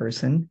that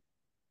person,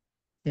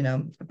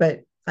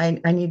 but I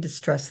need to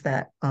stress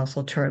that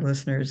also to our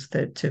listeners,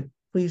 that to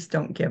please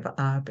don't give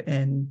up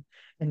and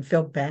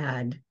feel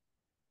bad,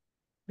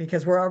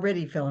 because we're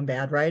already feeling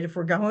bad, right? If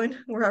we're going,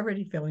 we're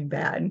already feeling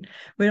bad.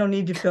 We don't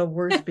need to feel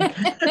worse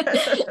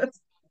because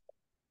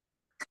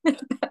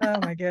oh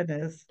my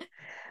goodness.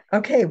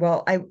 Okay,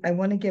 well, I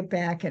want to get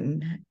back,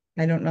 and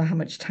I don't know how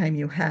much time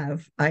you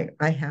have. I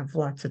have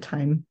lots of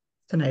time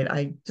tonight.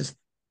 I just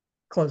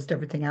closed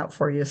everything out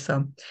for you.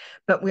 So,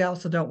 but we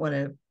also don't want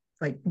to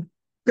like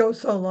go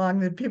so long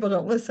that people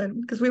don't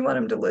listen, because we want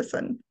them to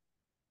listen.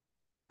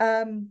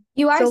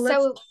 You are So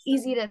let's so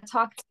easy to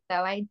talk to,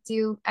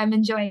 though. I'm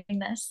enjoying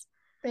this.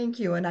 thank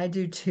you, and I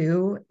do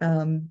too.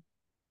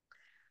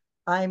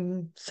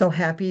 I'm so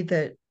happy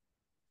that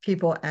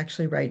people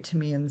actually write to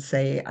me and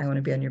say, I want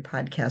to be on your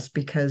podcast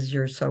because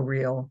you're so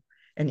real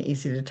and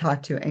easy to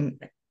talk to.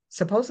 And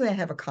supposedly I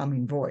have a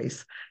calming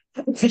voice.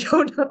 I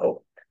don't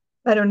know.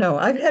 I don't know.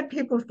 I've had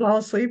people fall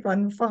asleep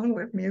on the phone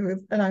with me,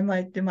 and I'm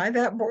like, am I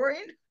that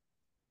boring?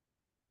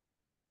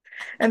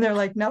 And they're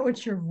like, no,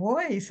 it's your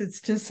voice.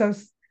 It's just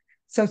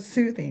so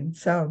soothing.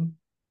 So,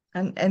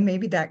 and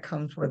maybe that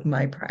comes with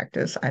my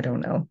practice. I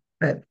don't know.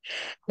 But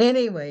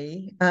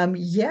anyway,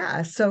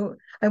 yeah. So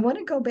I want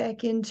to go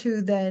back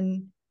into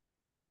then.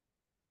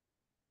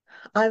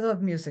 I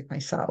love music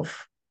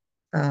myself.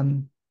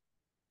 Um,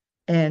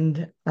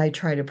 and I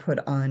try to put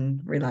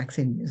on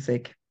relaxing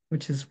music,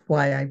 which is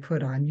why I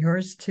put on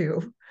yours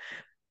too,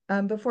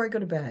 before I go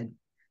to bed.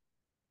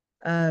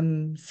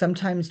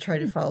 Sometimes try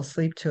to fall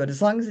asleep to it,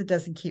 as long as it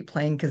doesn't keep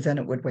playing, because then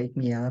it would wake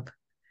me up.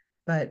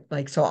 But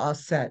like, so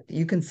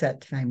you can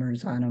set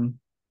timers on them,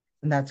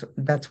 and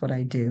that's what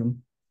I do.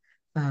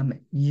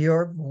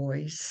 Your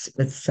voice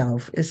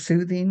itself is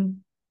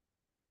soothing.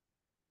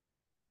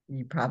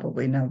 You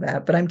probably know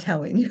that, but I'm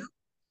telling you,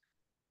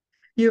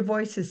 your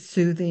voice is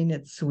soothing,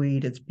 it's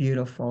sweet, it's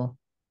beautiful.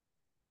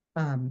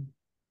 Um,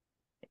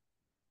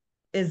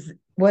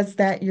 was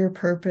that your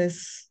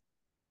purpose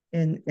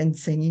in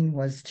singing,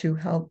 was to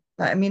help?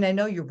 I mean, I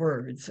know your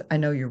words,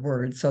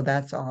 so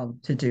that's all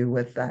to do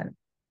with that.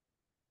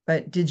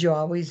 But did you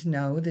always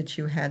know that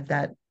you had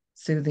that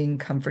soothing,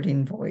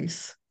 comforting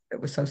voice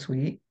that was so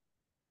sweet?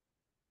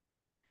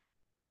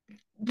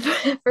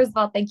 First of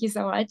all, thank you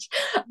so much.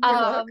 You're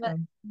Um,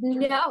 welcome.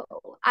 no,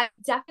 I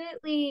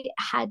definitely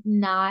had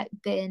not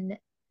been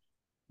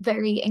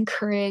very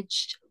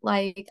encouraged.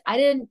 Like, I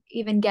didn't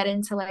even get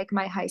into like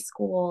my high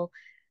school,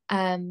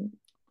 um,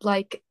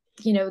 like,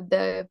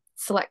 the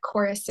select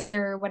chorus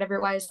or whatever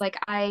it was. Like,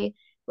 I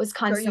was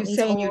So are you constantly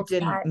saying you told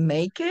didn't that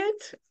make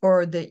it,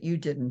 or that you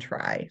didn't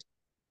try?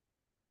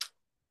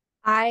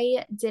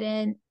 I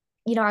didn't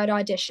I would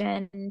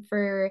audition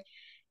for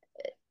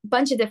a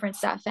bunch of different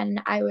stuff.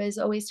 And I was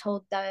always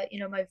told that,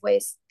 my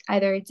voice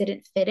either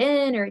didn't fit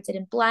in or it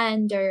didn't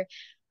blend, or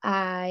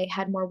I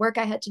had more work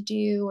I had to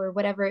do, or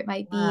whatever it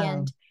might be. Wow.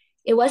 And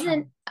it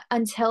wasn't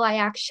until I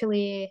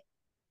actually,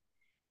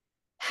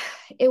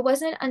 it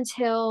wasn't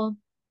until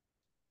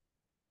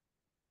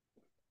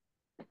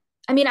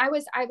I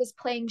was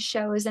playing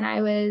shows and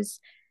I was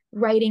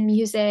writing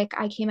music.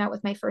 I came out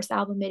with my first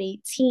album at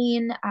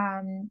 18.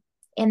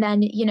 And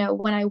then,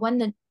 when I won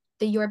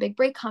the Your Big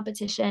Break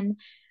competition,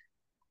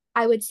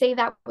 I would say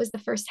that was the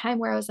first time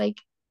where I was like,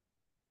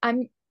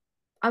 I'm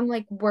I'm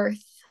like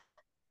worth,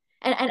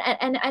 and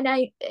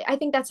I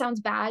think that sounds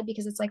bad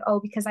because it's like, oh,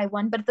 because I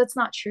won, but that's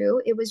not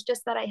true. It was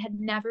just that I had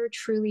never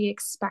truly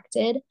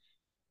expected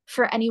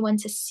for anyone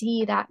to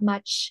see that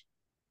much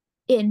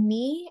in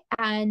me.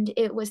 And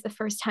it was the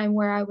first time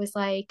where I was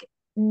like,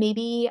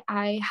 maybe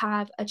I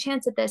have a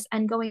chance at this.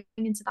 And going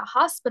into the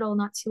hospital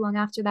not too long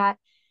after that,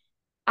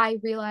 I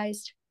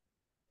realized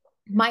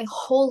my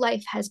whole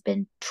life has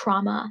been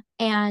trauma.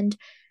 And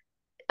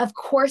of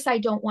course, I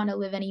don't want to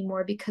live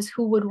anymore, because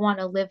who would want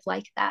to live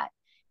like that?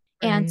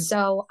 And Right.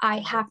 so I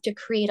have to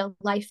create a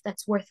life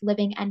that's worth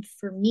living. And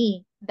for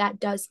me, that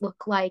does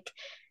look like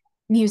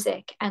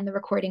music and the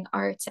recording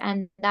arts.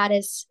 And that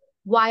is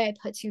why I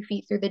put 2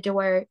 feet through the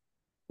door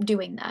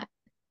doing that.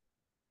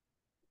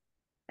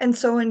 And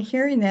so in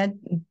hearing that,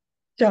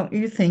 don't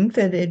you think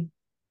that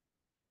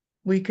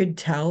we could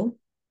tell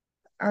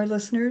our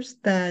listeners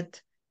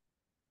that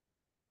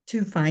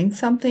to find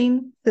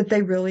something that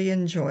they really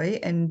enjoy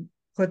and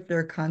put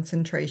their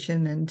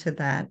concentration into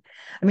that?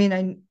 I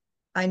mean,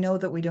 I know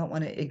that we don't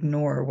want to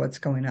ignore what's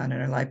going on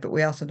in our life, but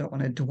we also don't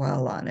want to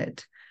dwell on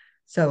it.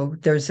 So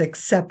there's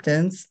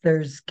acceptance,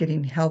 there's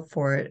getting help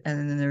for it,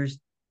 and then there's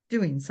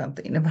doing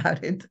something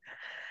about it.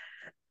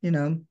 You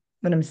know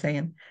what I'm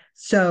saying?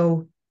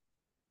 So,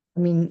 I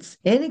mean,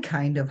 any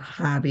kind of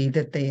hobby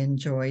that they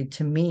enjoy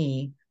to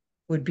me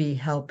would be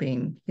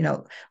helping.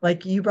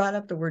 Like you brought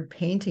up the word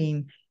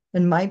painting,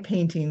 and my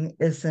painting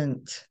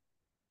isn't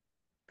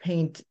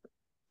paint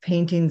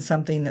painting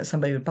something that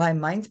somebody would buy.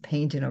 Mine's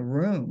painting a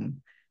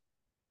room.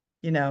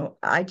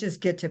 I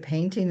just get to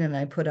painting and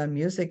I put on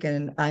music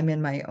and I'm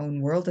in my own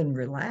world and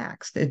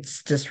relaxed.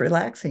 It's just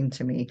relaxing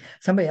to me.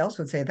 Somebody else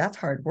would say that's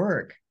hard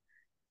work,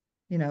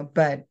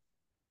 but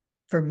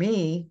for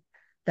me,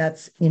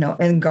 that's,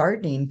 and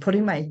gardening,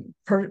 putting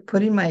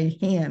my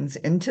hands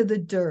into the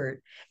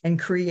dirt and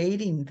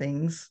creating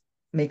things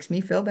makes me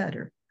feel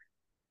better.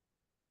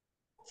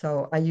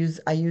 So I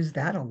use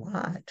that a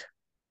lot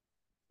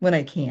when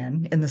I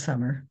can in the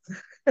summer,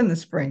 in the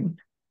spring.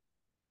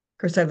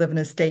 Of course, I live in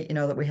a state,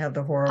 that we have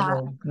the Uh,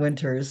 horrible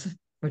winters,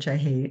 which I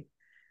hate.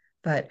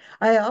 But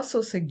I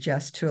also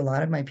suggest to a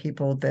lot of my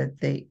people that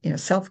they,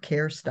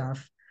 self-care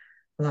stuff,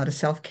 a lot of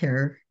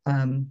self-care.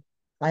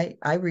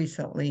 I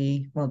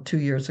recently, well, 2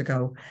 years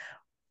ago,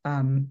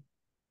 um,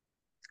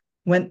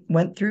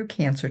 went through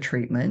cancer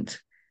treatment,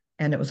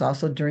 and it was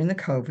also during the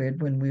COVID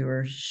when we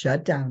were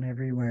shut down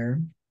everywhere.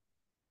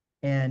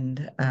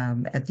 And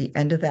at the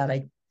end of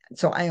that,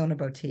 so I own a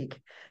boutique.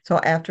 So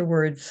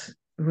afterwards,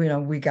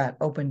 we got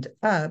opened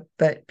up,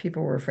 but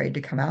people were afraid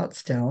to come out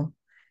still.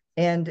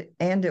 And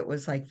it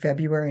was like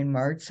February and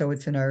March, so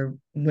it's in our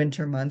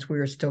winter months. We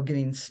were still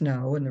getting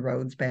snow and the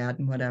roads bad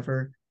and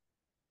whatever.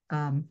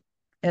 Um,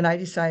 and I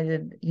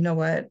decided, you know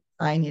what?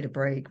 I need a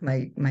break.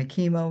 My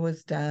chemo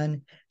was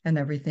done and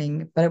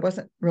everything, but I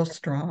wasn't real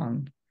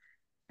strong.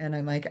 And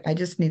I'm like, I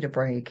just need a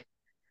break.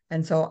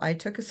 And so I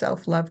took a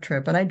self-love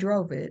trip and I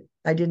drove it.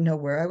 I didn't know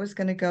where I was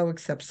going to go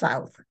except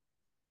south.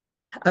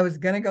 I was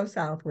going to go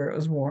south where it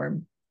was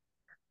warm.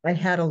 I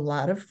had a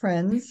lot of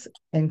friends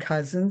and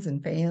cousins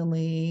and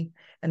family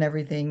and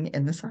everything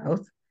in the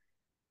south,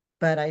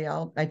 but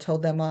I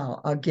told them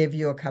I'll give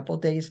you a couple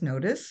days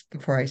notice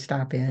before I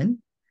stop in.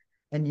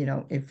 And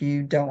if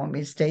you don't want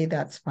me to stay,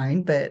 that's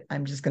fine, but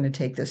I'm just going to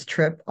take this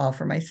trip all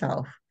for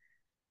myself.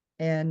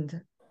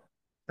 And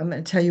I'm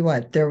going to tell you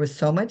what, there was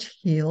so much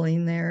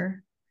healing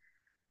there.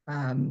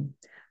 Um,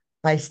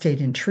 I stayed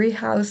in tree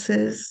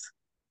houses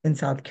in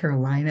South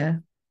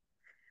Carolina.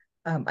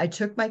 I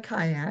took my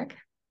kayak.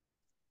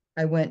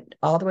 I went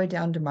all the way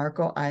down to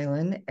Marco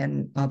Island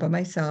and all by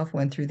myself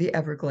went through the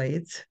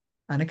Everglades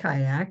on a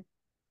kayak.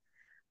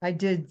 I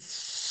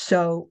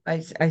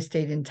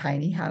stayed in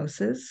tiny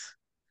houses,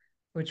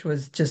 which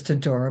was just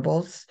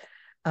adorable,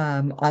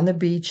 on the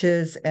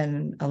beaches,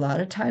 and a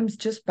lot of times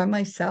just by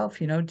myself,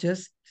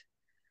 just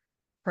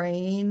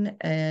praying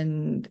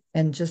and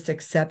just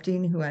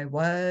accepting who I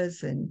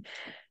was and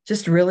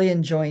just really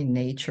enjoying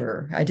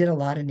nature. I did a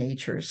lot of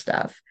nature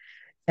stuff,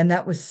 and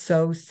that was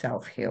so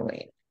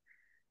self-healing.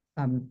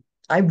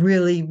 I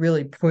really,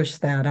 really push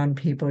that on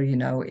people,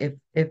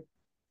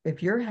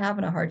 if you're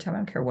having a hard time, I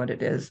don't care what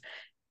it is,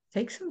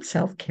 take some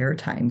self-care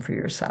time for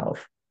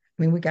yourself.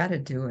 I mean, we got to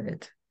do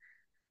it.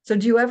 So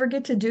do you ever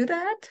get to do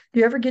that? Do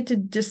you ever get to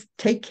just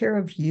take care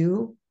of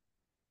you?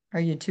 Are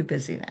you too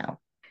busy now?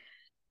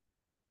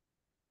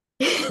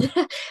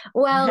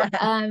 well,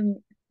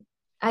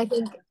 I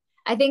think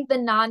I think the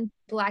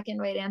non-black and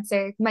white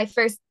answer, my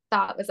first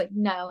thought was like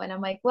no. And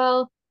I'm like,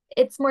 well,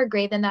 it's more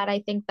gray than that. I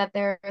think that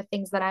there are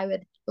things that I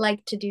would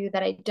like to do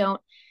that I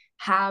don't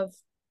have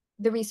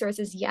the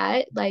resources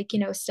yet, like,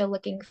 still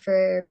looking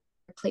for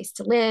a place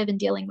to live and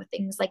dealing with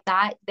things like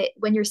that. That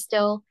when you're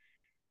still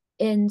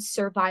in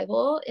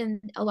survival in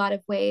a lot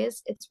of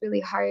ways, it's really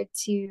hard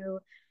to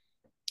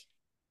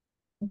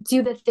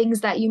do the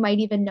things that you might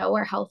even know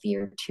are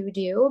healthier to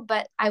do.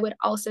 But I would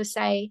also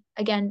say,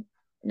 again,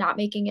 not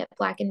making it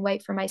black and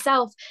white for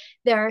myself,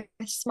 there are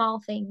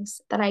small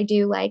things that I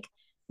do, like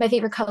my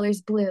favorite color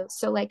is blue.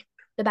 So, like,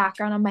 the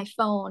background on my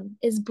phone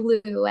is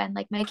blue and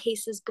like my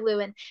case is blue,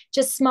 and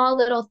just small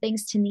little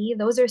things to me,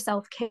 those are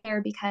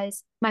self-care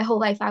because my whole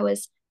life I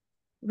was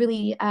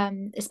really,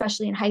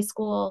 especially in high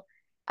school,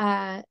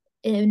 uh,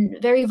 in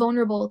very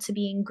vulnerable to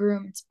being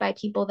groomed by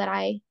people that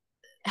I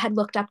had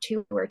looked up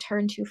to or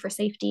turned to for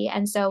safety.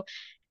 And so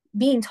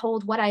being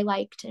told what I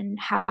liked and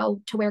how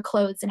to wear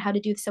clothes and how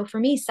to do so, for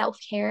me,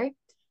 self-care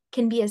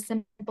can be as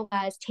simple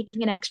as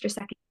taking an extra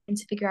second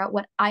to figure out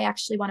what I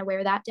actually want to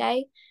wear that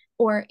day,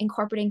 or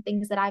incorporating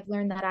things that I've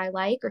learned that I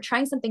like, or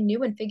trying something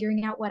new and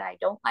figuring out what I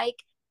don't like.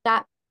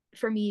 That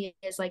for me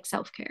is like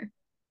self-care.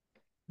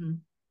 And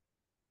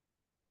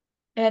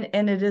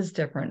it is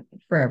different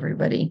for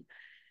everybody.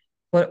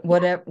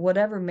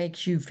 Whatever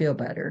makes you feel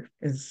better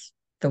is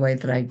the way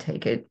that I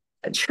take it.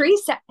 Tree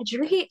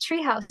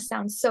house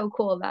sounds so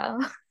cool though.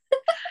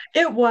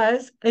 It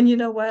was. And you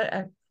know what?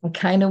 I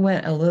kind of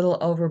went a little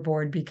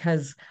overboard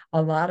because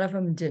a lot of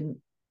them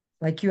didn't,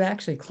 like, you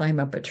actually climb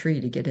up a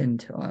tree to get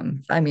into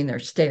them. I mean,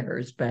 there's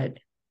stairs, but,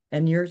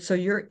 and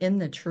you're in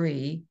the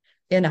tree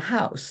in a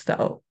house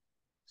though.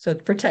 So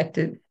it's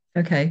protected,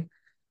 okay,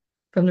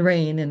 from the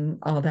rain and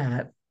all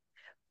that.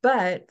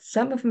 But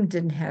some of them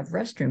didn't have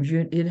restrooms.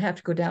 You'd have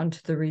to go down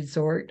to the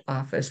resort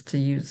office to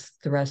use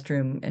the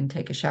restroom and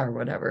take a shower,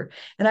 whatever.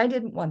 And I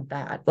didn't want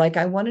that. Like,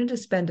 I wanted to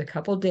spend a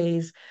couple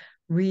days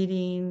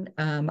reading.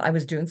 I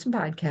was doing some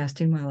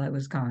podcasting while I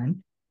was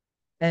gone.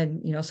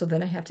 And, so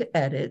then I have to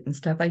edit and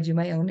stuff. I do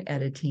my own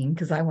editing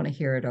because I want to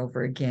hear it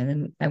over again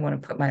and I want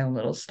to put my own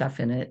little stuff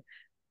in it.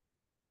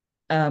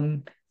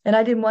 And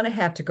I didn't want to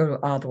have to go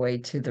all the way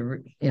to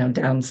the,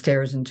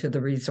 downstairs into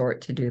the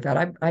resort to do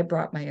that. I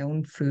brought my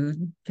own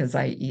food because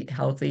I eat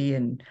healthy.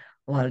 And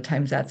a lot of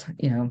times that's,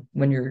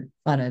 when you're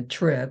on a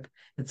trip,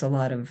 it's a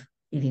lot of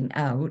eating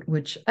out,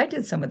 which I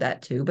did some of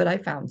that too, but I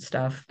found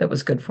stuff that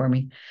was good for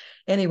me.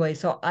 Anyway,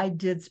 so I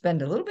did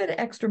spend a little bit of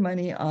extra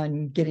money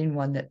on getting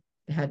one that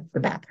had the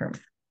bathroom.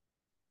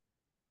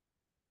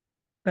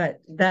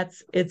 But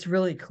it's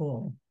really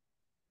cool.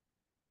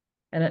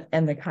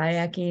 And the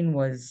kayaking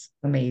was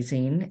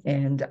amazing.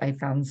 And I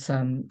found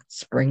some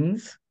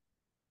springs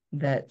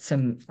that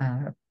some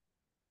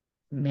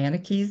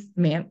mantiques.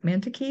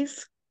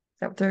 Is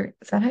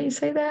that how you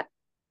say that?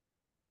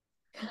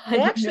 I They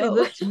don't actually know.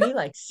 look to me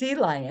like sea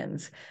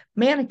lions.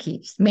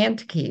 Manatees.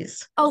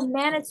 Oh,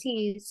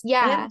 manatees.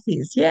 Yeah.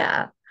 Manatees,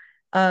 yeah.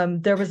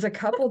 There was a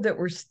couple that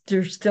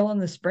they're still in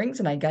the springs,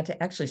 and I got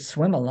to actually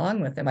swim along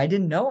with them. I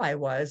didn't know I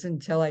was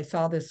until I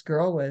saw this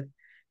girl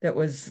that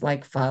was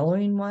like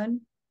following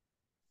one.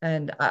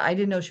 And I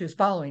didn't know she was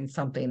following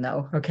something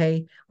though.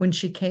 Okay. When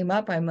she came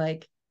up, I'm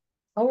like,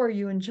 "Oh, are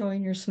you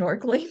enjoying your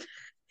snorkeling?"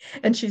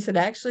 And she said,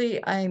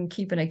 "Actually, I'm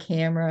keeping a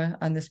camera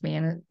on this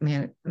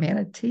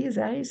manatee. Is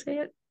that how you say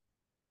it?"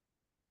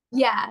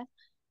 Yeah.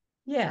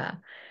 Yeah.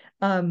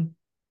 Um,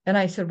 and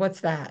I said,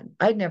 "What's that?"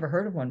 I'd never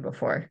heard of one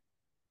before.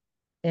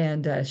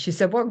 And she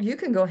said, "Well, you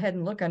can go ahead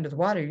and look under the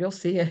water. You'll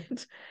see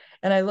it."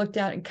 And I looked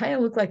down, and kind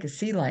of looked like a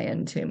sea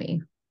lion to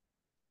me.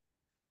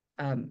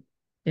 Um,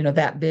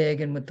 that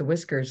big and with the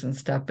whiskers and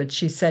stuff. But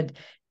she said,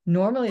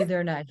 normally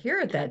they're not here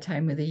at that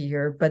time of the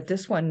year, but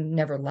this one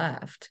never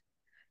left.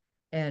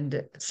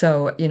 And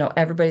so,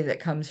 everybody that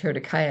comes here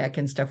to kayak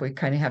and stuff, we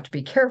kind of have to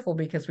be careful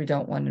because we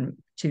don't want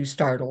to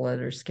startle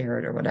it or scare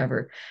it or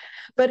whatever.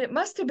 But it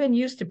must have been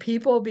used to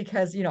people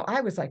because,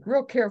 I was like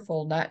real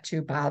careful not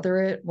to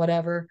bother it,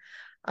 whatever.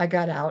 I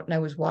got out and I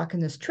was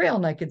walking this trail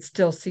and I could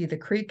still see the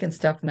creek and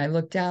stuff. And I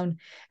looked down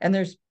and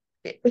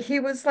he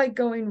was like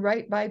going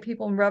right by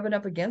people and rubbing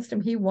up against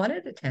him. He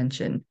wanted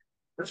attention.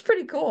 It was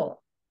pretty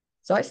cool.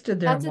 So I stood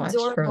there and That's watched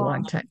for a adorable.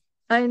 long time.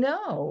 I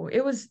know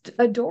it was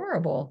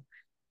adorable.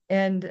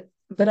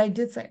 But I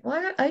did say,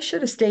 well, I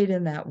should have stayed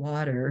in that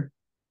water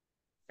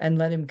and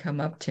let him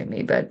come up to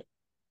me. But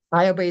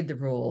I obeyed the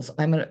rules.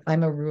 I'm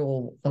a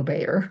rule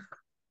obeyer.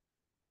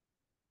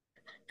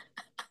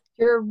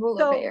 You're a rule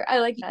So obeyer. I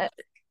like that.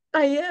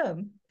 I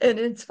am. And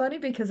it's funny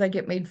because I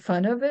get made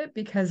fun of it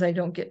because I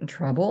don't get in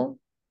trouble.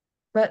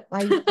 But I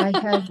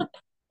had,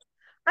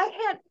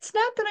 it's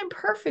not that I'm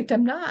perfect,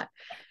 I'm not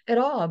at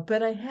all,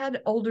 but I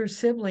had older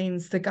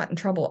siblings that got in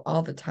trouble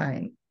all the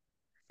time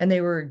and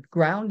they were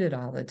grounded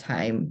all the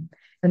time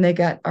and they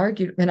got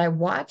argued. And I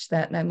watched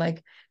that and I'm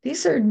like,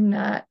 these are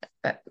not,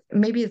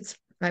 maybe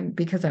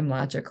because I'm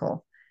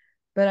logical,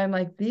 but I'm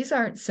like, these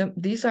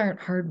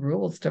aren't hard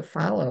rules to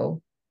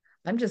follow.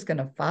 I'm just going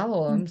to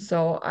follow them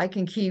so I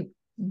can keep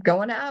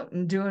going out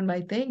and doing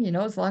my thing,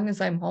 as long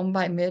as I'm home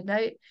by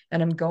midnight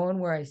and I'm going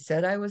where I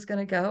said I was going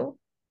to go,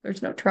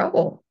 there's no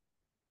trouble.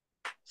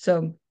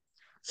 So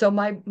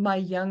my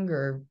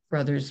younger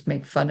brothers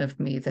make fun of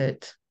me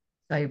that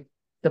I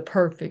the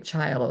perfect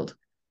child.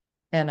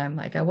 And I'm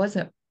like, I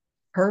wasn't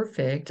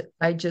perfect.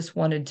 I just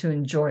wanted to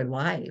enjoy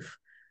life,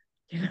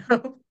 you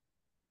know?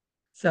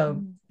 So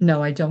Mm.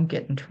 no, I don't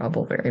get in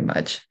trouble very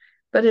much.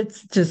 But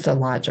it's just a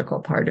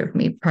logical part of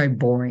me, probably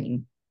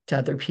boring to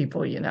other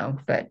people,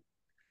 but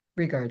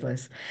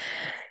regardless.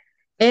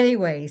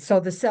 Anyway, so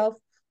the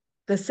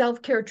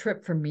self-care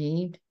trip for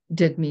me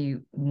did me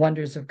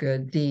wonders of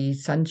good. The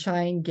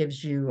sunshine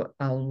gives you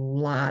a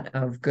lot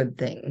of good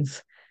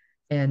things.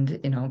 And,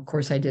 of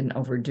course I didn't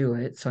overdo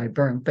it, so I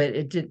burned, but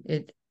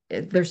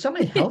there's so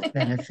many health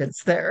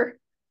benefits there.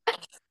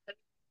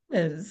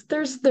 There's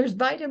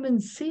vitamin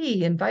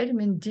C and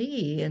vitamin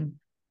D and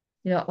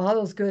all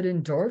those good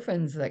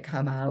endorphins that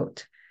come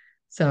out.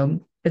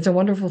 So it's a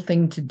wonderful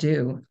thing to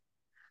do.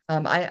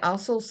 I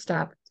also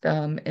stopped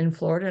in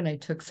Florida and I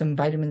took some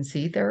vitamin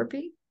C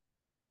therapy,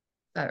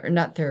 or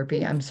not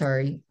therapy, I'm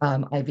sorry,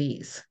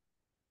 IVs.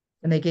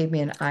 And they gave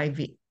me an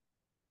IV.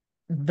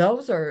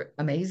 Those are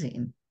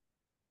amazing.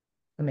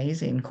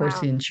 Amazing. Of course,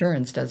 Wow. the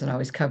insurance doesn't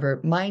always cover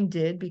it. Mine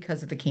did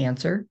because of the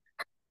cancer.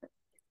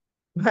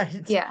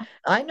 But Yeah.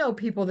 I know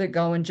people that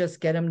go and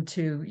just get them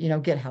to,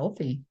 get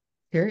healthy,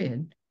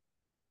 period.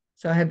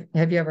 So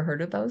have you ever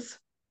heard of those?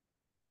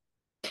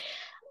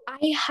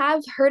 I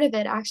have heard of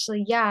it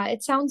actually. Yeah,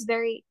 it sounds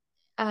very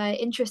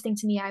interesting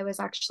to me. I was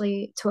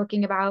actually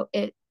talking about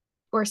it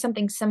or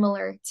something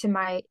similar to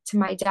my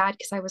dad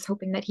because I was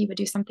hoping that he would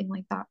do something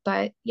like that.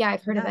 But yeah,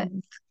 I've heard of Yeah, it.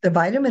 the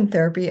vitamin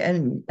therapy,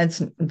 and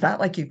it's not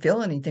like you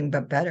feel anything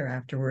but better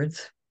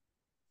afterwards.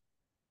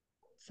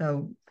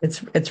 So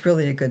it's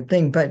really a good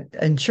thing, but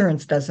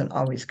insurance doesn't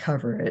always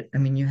cover it. I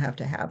mean, you have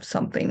to have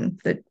something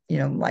that,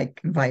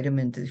 like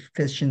vitamin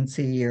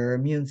deficiency or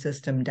immune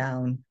system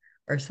down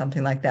or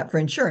something like that for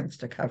insurance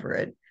to cover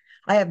it.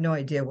 I have no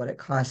idea what it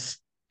costs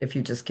if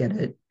you just get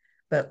it,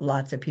 but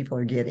lots of people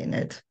are getting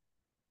it.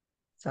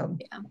 So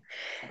Yeah.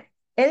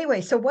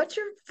 anyway, so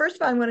first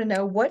of all, I want to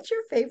know what's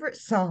your favorite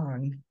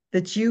song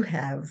that you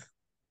have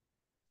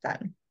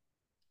done?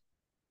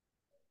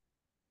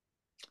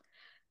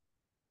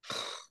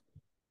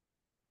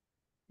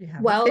 You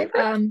have a Well,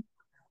 favorite?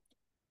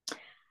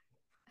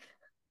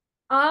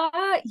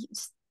 uh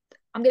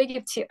I'm gonna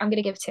give two. I'm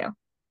gonna give two.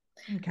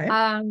 Okay.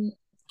 Um,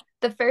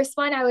 the first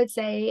one I would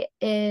say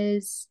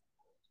is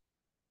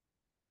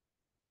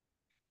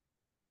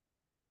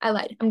I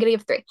lied. I'm gonna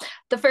give three.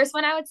 The first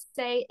one I would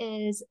say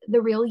is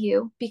The Real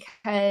You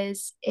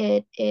because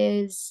it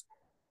is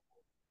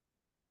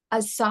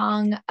a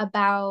song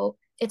about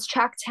it's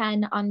track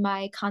 10 on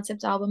my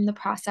concept album The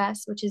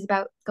Process, which is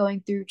about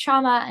going through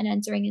trauma and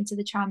entering into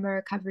the trauma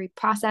recovery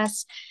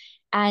process.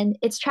 And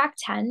it's track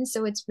 10,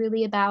 so it's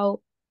really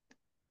about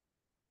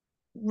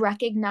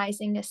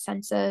recognizing a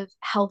sense of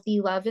healthy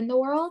love in the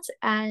world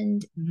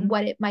and Mhm.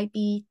 what it might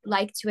be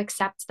like to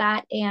accept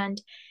that. And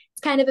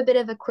it's kind of a bit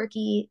of a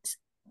quirky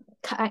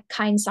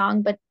kind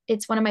song, but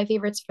it's one of my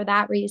favorites for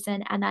that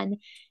reason. And then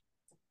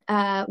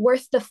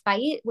Worth the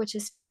Fight, which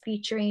is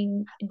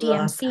featuring Love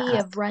DMC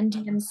that. of Run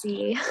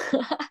DMC.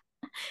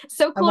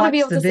 So I cool to be watched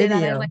able the to say that.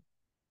 I'm video.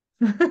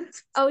 like,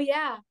 oh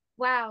yeah,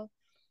 wow.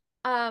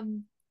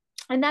 Um,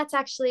 and that's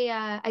actually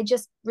I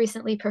just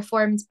recently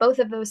performed both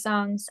of those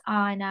songs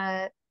on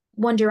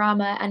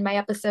Wonderama, and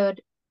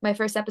my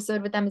first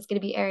episode with them is going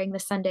to be airing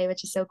this Sunday,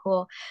 which is so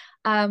cool.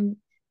 Um,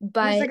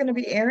 Where's it but going to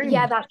be yeah, airing?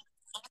 that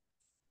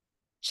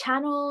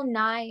Channel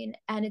 9,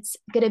 and it's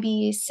going to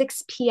be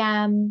 6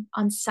 p.m.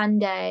 on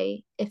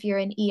Sunday if you're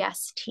in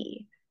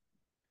EST.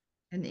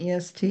 An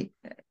EST,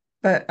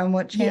 but on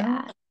what channel?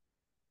 Yeah,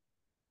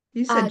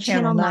 You said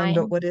Channel Channel 9,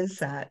 but 9. what is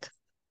that?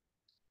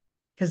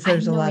 Because I have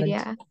there's a no lot of.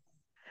 idea.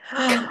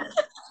 I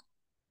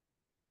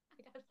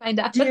gotta find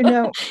out. Do you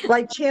know,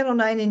 like Channel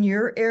 9 in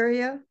your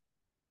area?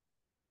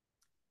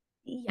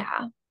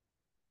 Yeah.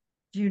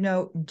 Do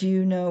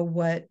you know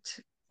what,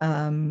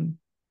 um,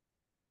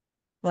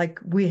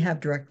 like we have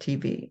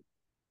DirecTV.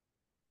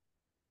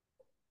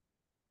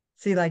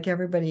 See, like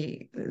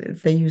everybody,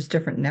 if they use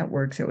different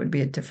networks, it would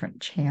be a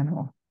different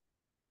channel.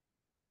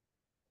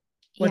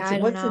 Yeah, I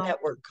don't What's the know.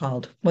 network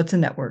called? What's a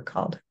network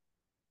called?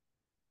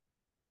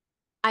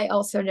 I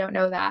also don't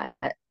know that.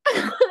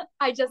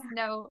 I just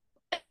know.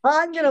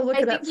 I'm gonna look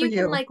I it up think for you can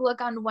you. like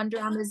look on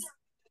Wonderama's.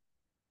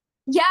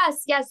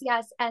 Yes, yes,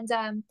 yes. And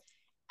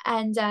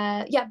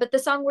yeah, but the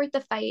song Worth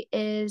the Fight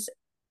is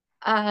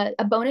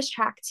a bonus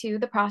track to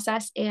The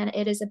Process, and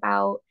it is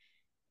about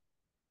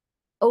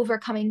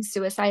overcoming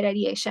suicide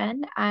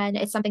ideation. And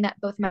it's something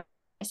that both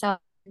myself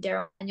and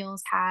Daryl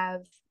Daniels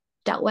have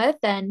dealt with.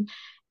 And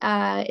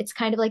it's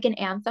kind of like an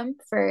anthem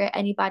for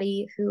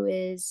anybody who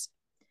is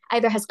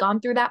either has gone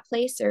through that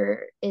place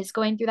or is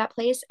going through that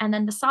place. And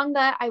then the song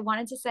that I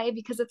wanted to say,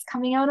 because it's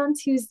coming out on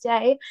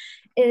Tuesday,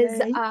 is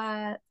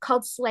Yay.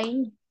 called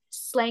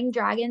Slaying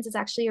Dragons. It's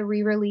actually a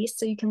re-release,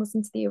 so you can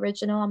listen to the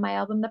original on my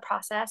album The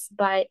Process,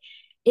 but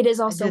It is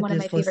I also did one of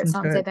my just favorite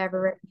listen to songs it. I've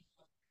ever written.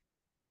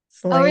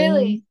 Oh, Slain.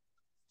 really?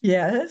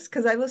 Yes,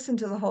 because I listened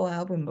to the whole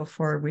album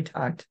before we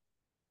talked.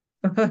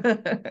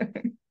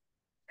 And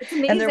It's there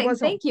amazing.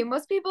 wasn't, Thank you.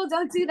 Most people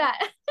don't do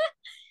that.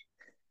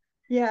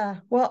 yeah.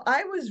 Well,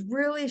 I was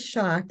really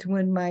shocked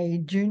when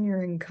my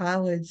junior in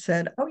college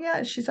said, "Oh,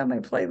 yeah, she's on my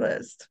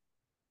playlist."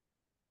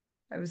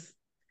 I was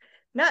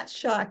not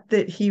shocked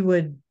that he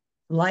would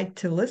like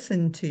to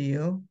listen to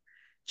you,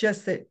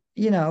 just that,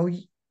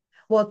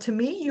 well, to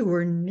me, you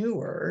were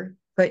newer,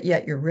 but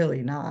yet you're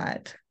really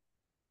not.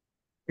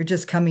 You're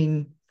just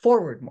coming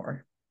forward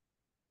more.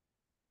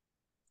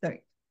 So,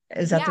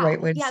 is that the Yeah.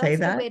 right way to Yeah, say that's a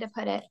good that? way to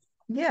put it.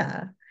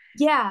 Yeah.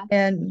 Yeah.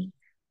 And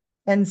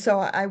and so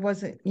I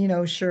wasn't,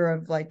 sure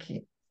of like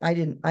I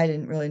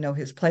didn't really know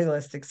his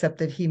playlist except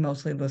that he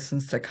mostly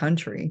listens to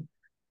country.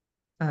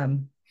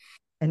 Um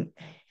and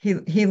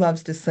he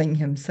loves to sing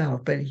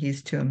himself, but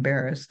he's too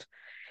embarrassed.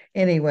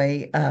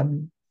 Anyway,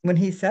 when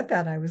he said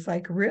that, I was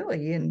like,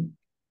 really? And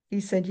he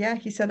said, yeah.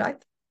 He said, I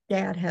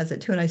dad has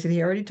it too. And I said,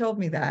 he already told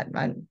me that.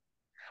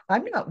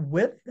 I'm not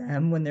with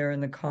them when they're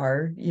in the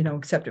car,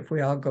 except if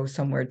we all go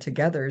somewhere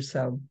together.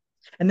 So,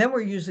 and then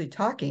we're usually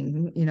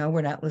talking,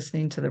 we're not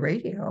listening to the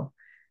radio.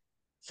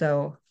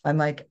 So I'm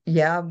like,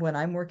 yeah, when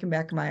I'm working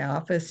back in my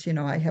office,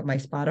 I have my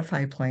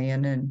Spotify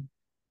playing. And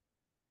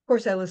of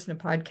course, I listen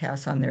to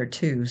podcasts on there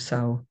too.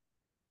 So,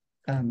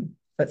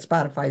 but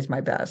Spotify is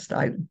my best.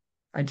 I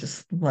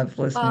just love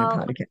listening to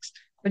Well, podcasts.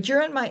 But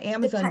you're in my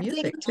Amazon depending.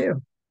 Music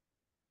too.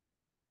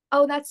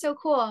 Oh, that's so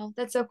cool.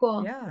 That's so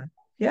cool. Yeah.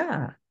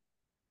 Yeah.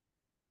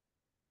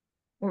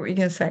 What were you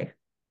going to say?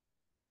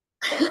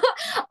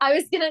 I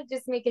was gonna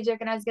just make a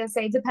joke and I was gonna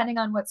say, depending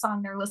on what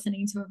song they're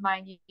listening to of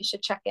mine, you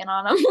should check in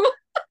on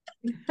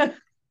them.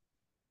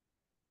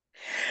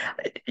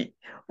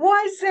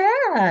 Why is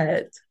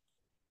that?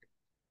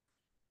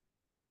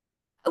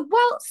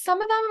 Well,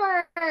 some of them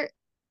are,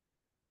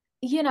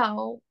 you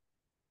know,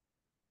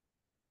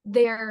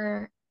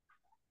 they're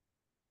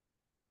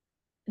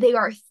they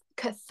are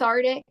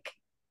cathartic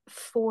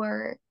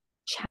for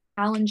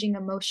challenging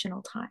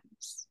emotional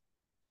times.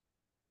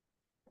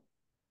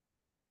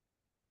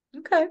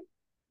 Okay.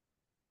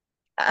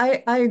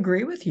 I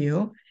agree with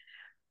you.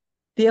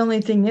 The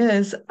only thing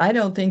is, I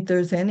don't think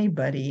there's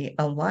anybody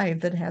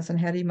alive that hasn't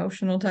had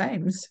emotional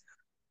times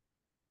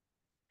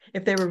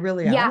if they were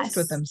really honest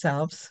with Yes.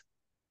 themselves.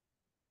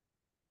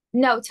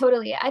 No,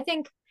 totally. I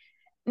think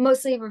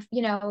mostly,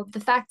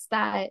 the fact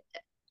that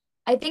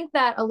I think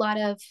that a lot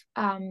of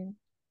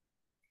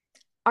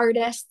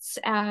artists,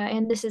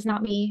 and this is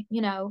not me,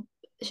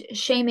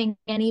 shaming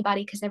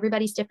anybody because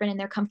everybody's different and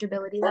their Of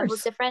comfortability level is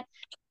course. different.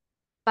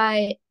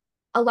 But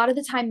a lot of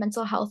the time,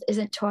 mental health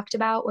isn't talked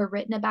about or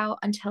written about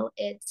until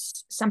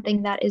it's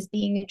something that is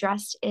being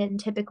addressed in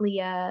typically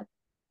a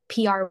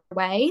PR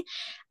way.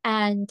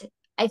 And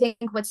I think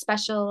what's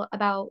special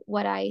about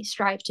what I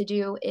strive to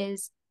do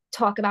is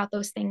talk about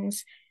those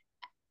things,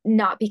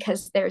 not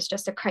because there's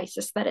just a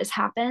crisis that has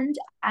happened.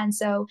 And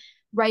so,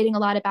 writing a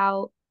lot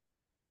about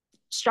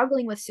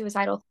struggling with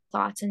suicidal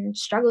thoughts and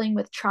struggling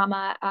with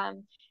trauma,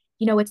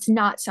 it's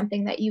not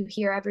something that you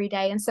hear every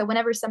day. And so,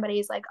 whenever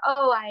somebody's like,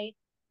 oh, I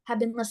have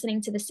been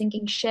listening to The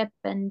Sinking Ship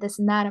and this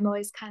and that, I'm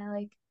always kind of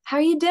like, how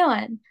are you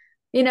doing?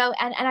 And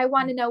I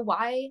want to know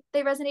why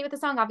they resonate with the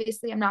song.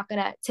 Obviously, I'm not going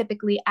to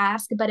typically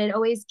ask, but it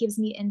always gives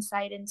me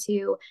insight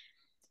into,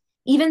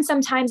 even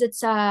sometimes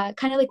it's kind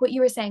of like what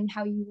you were saying,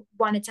 how you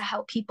wanted to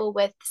help people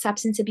with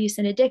substance abuse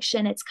and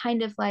addiction. It's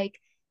kind of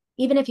like,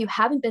 even if you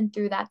haven't been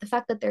through that, the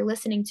fact that they're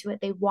listening to it,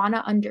 they want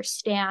to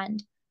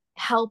understand,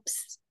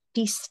 helps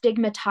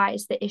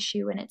destigmatize the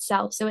issue in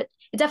itself. So it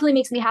definitely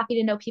makes me happy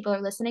to know people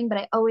are listening, but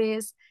I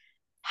always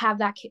have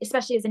that,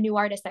 especially as a new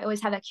artist, I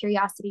always have that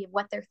curiosity of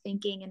what they're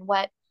thinking and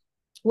what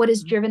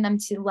has driven them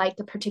to like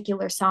a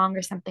particular song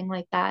or something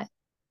like that.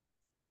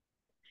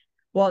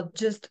 Well,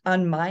 just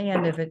on my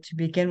end of it to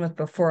begin with,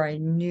 before I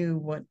knew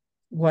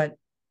what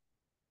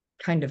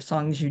kind of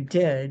songs you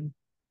did,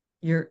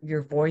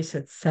 your voice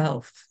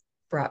itself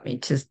brought me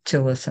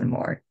to listen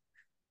more.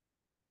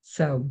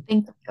 So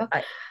Thank you.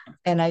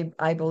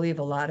 I believe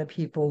a lot of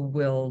people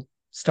will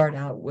start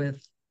out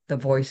with the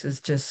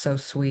voices just so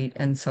sweet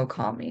and so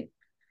calming,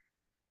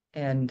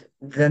 and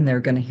then they're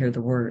going to hear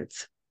the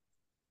words.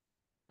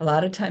 A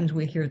lot of times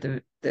we hear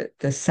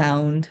the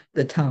sound,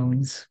 the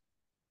tones,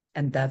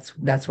 and that's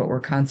what we're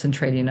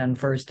concentrating on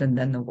first, and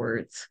then the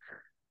words.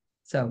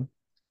 So,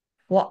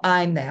 well,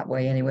 I'm that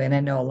way anyway, and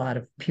I know a lot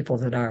of people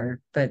that are,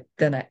 but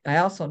then I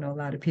also know a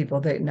lot of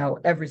people that know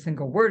every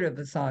single word of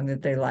the song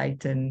that they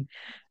liked and,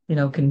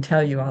 can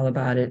tell you all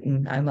about it.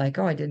 And I'm like,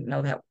 oh, I didn't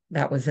know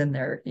that was in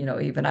there.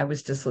 Even I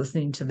was just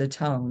listening to the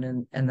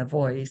tone and the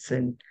voice,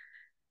 and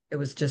it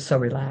was just so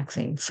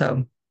relaxing.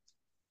 So,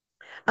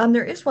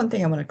 there is one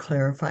thing I want to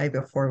clarify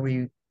before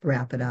we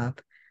wrap it up.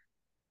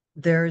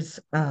 There's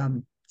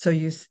so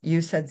you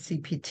said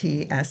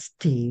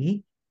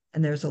CPTSD,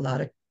 and there's a lot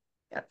of,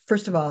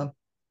 first of all,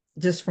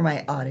 just for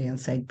my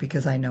audience sake,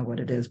 because I know what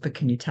it is, but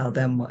can you tell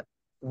them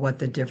what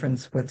the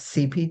difference with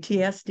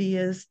CPTSD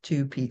is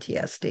to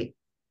PTSD?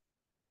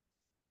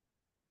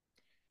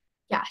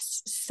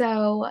 Yes.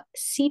 So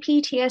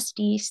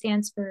CPTSD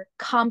stands for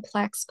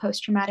complex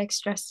post-traumatic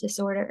stress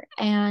disorder.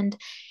 And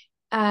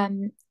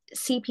um,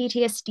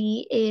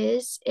 CPTSD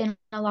is, in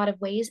a lot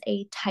of ways,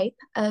 a type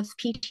of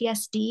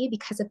PTSD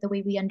because of the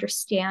way we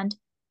understand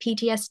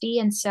PTSD.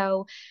 And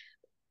so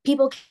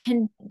people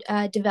can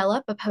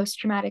develop a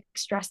post-traumatic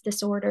stress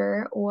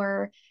disorder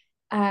or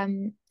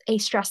a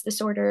stress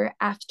disorder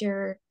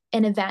after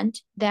an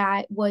event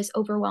that was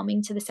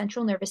overwhelming to the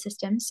central nervous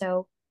system,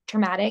 so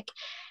traumatic.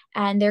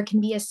 And there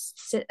can be a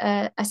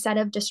set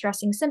of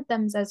distressing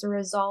symptoms as a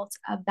result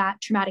of that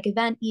traumatic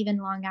event, even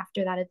long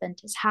after that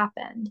event has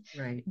happened.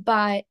 Right.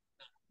 But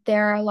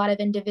there are a lot of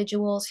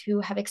individuals who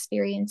have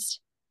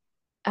experienced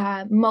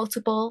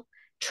multiple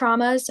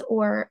traumas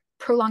or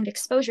prolonged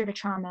exposure to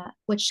trauma,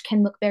 which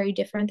can look very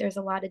different. There's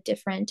a lot of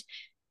different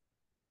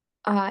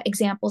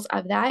examples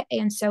of that.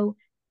 And so,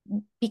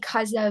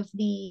 because of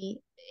the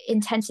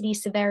intensity,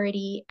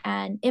 severity,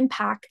 and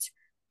impact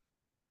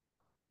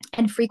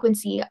and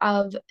frequency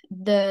of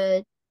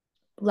the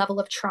level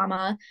of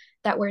trauma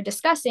that we're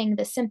discussing,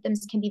 the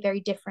symptoms can be very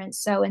different.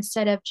 So,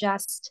 instead of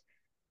just,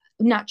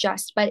 not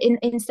just, but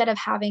instead of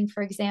having,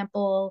 for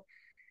example,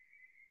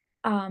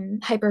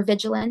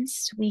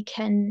 hypervigilance, we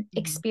can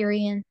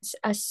experience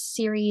a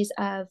series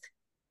of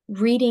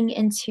reading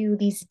into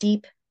these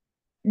deep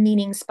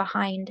meanings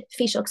behind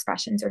facial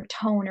expressions or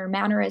tone or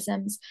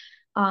mannerisms.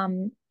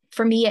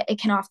 For me, it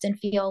can often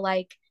feel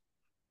like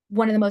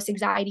one of the most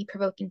anxiety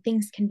provoking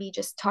things can be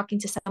just talking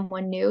to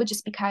someone new,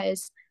 just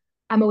because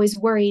I'm always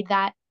worried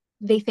that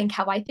they think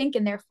how I think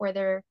and therefore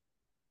they're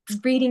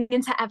reading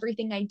into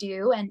everything I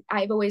do. And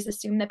I've always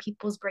assumed that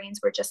people's brains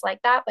were just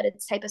like that, but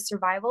it's type of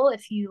survival.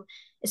 If you,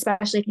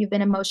 especially if you've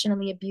been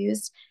emotionally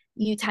abused,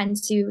 you tend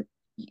to,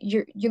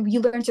 you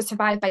learn to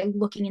survive by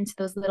looking into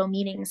those little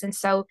meanings. And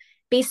so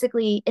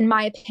basically, in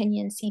my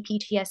opinion,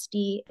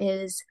 CPTSD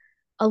is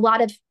a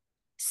lot of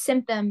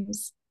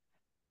symptoms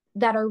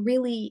that are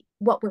really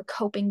what were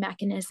coping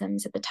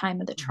mechanisms at the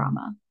time of the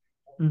trauma.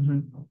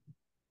 Mm-hmm.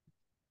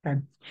 Okay.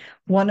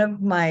 One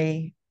of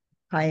my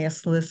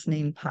highest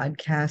listening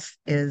podcasts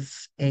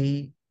is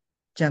a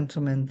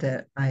gentleman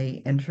that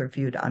I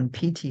interviewed on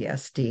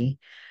PTSD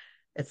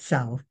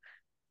itself.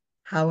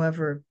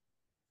 However,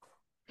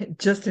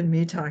 just in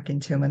me talking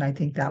to him, and I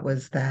think that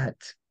was that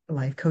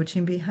life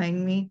coaching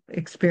behind me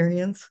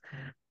experience,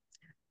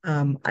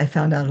 I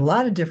found out a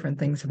lot of different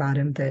things about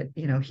him that,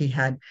 he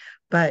had.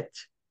 But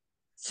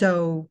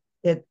so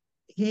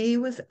he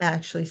was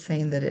actually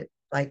saying that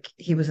like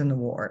he was in the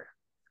war.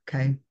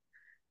 Okay.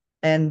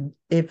 And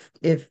if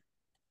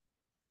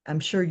I'm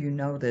sure you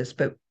know this,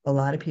 but a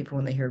lot of people,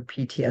 when they hear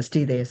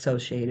PTSD, they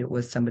associate it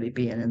with somebody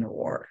being in the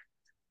war.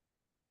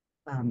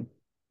 And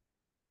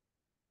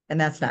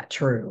that's not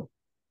true.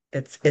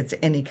 It's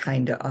any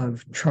kind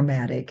of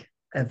traumatic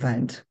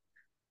event,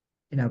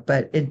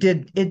 but it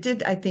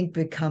did, I think,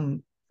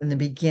 become in the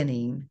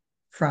beginning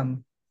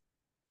from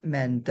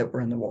men that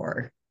were in the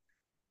war.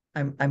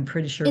 I'm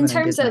pretty sure In when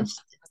I did terms of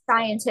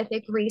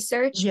scientific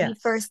research, we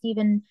first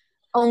even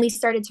only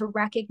started to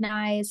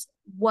recognize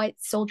what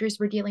soldiers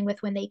were dealing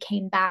with when they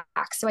came back.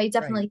 So I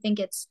definitely think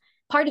it's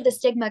part of the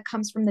stigma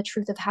comes from the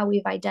truth of how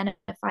we've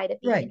identified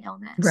it being an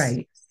illness.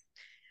 Right.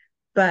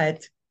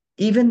 But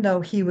even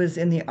though he was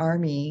in the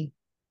Army,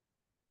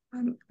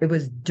 it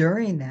was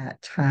during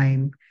that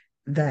time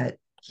that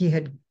he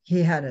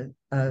had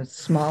a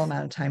small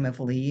amount of time of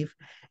leave,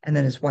 and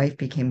then his wife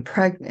became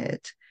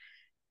pregnant,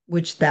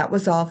 which that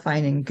was all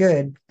fine and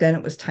good. Then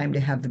it was time to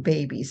have the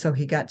baby. So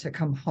he got to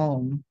come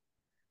home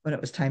when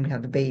it was time to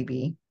have the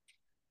baby,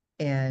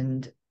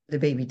 and the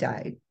baby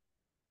died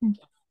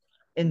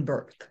in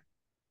birth.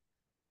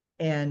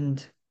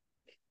 And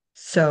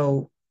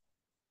so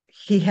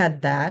he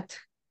had that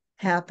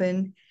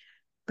happen,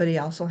 but he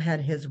also had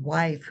his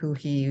wife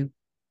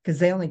because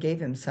they only gave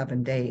him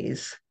 7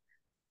 days.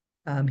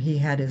 He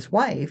had his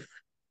wife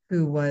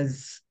who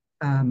was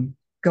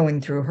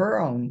going through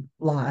her own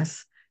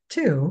loss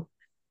too.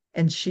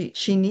 And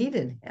she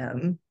needed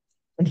him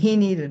and he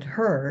needed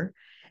her.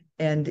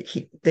 And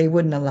they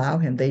wouldn't allow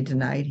him. They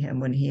denied him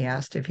when he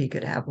asked if he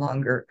could have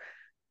longer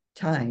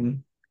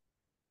time.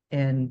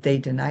 And they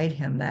denied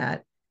him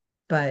that.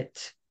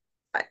 But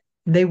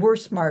they were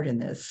smart in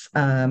this.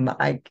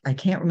 I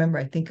can't remember.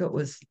 I think it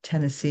was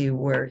Tennessee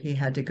where he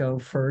had to go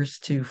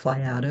first to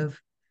fly out of.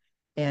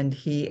 And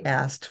he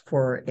asked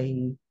for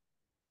a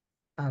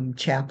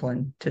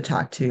chaplain to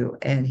talk to.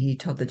 And he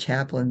told the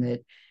chaplain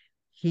that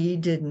he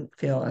didn't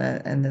feel,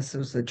 and this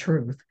was the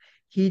truth,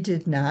 he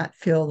did not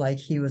feel like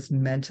he was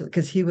mentally,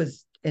 because he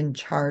was in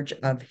charge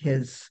of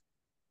his,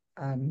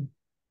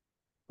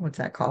 what's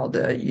that called?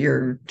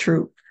 Your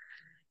troop.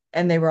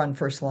 And they were on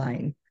first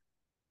line.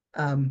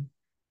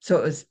 So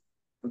it was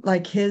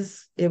like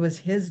it was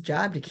his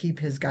job to keep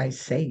his guys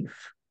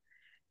safe.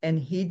 And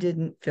he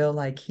didn't feel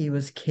like he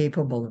was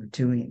capable of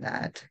doing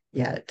that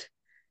yet.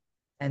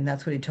 And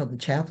that's what he told the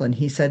chaplain.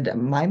 He said,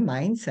 my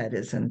mindset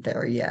isn't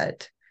there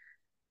yet.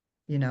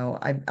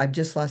 I've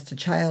just lost a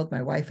child.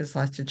 My wife has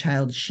lost a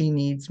child. She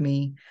needs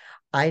me.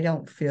 I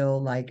don't feel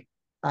like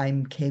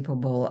I'm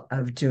capable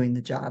of doing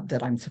the job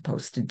that I'm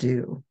supposed to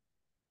do.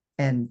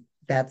 And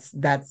that's,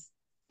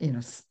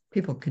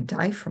 people could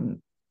die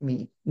from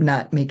me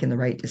not making the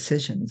right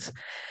decisions.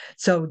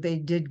 So they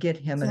did get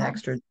him Yeah.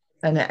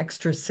 an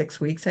extra 6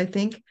 weeks, I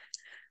think.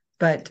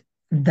 But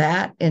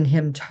that and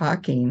him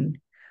talking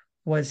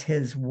was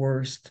his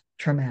worst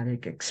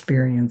traumatic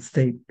experience.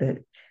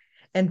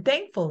 And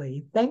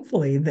thankfully,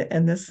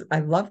 and this, I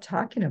love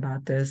talking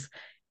about this.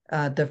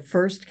 The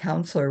first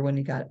counselor, when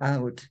he got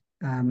out,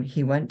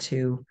 he went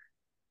to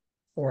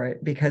for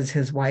it because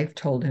his wife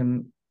told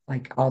him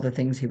like all the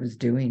things he was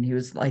doing. He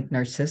was like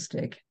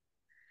narcissistic.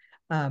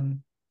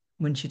 Um,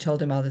 when she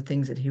told him all the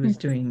things that he was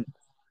doing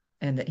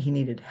and that he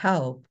needed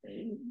help,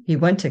 he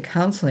went to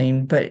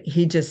counseling, but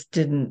he just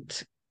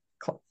didn't,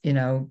 you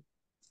know,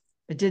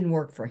 it didn't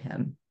work for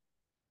him.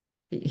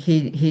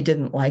 He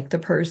didn't like the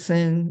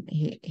person.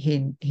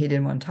 He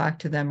didn't want to talk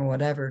to them or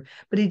whatever,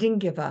 but he didn't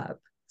give up.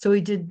 So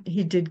he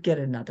did get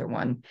another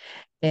one.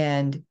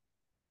 And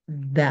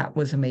that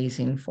was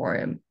amazing for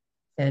him.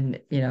 And,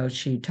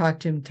 she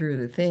talked him through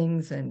the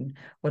things and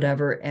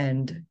whatever.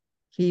 And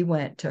he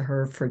went to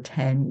her for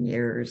 10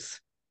 years,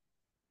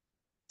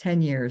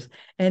 10 years.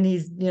 And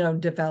he's,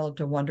 developed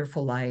a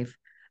wonderful life.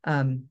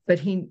 But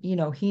he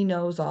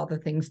knows all the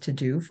things to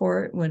do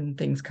for it when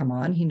things come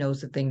on. He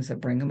knows the things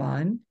that bring him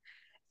on.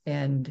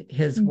 And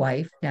his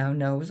wife now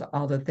knows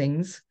all the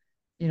things,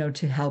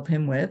 to help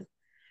him with.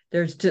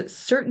 There's just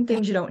certain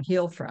things you don't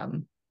heal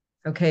from.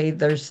 Okay.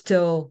 There's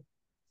still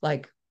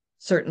like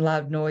certain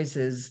loud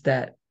noises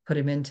that put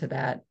him into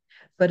that.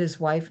 But his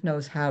wife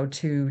knows how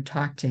to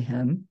talk to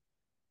him.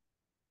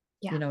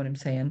 Yeah. You know what I'm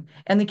saying?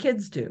 And the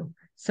kids do.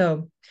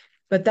 So,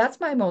 but that's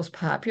my most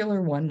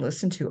popular one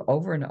listened to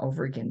over and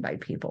over again by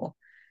people.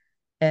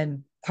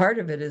 And part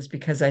of it is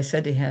because I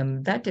said to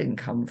him, that didn't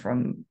come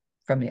from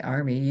the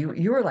army.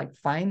 You were like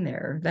fine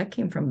there. That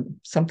came from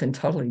something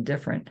totally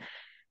different.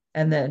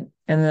 And then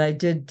I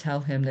did tell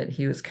him that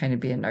he was kind of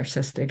being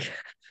narcissistic.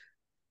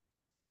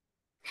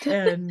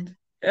 And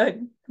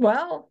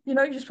well,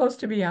 you're supposed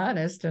to be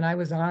honest. And I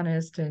was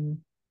honest. And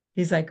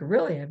he's like,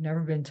 really? I've never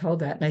been told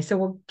that. And I said,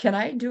 well, can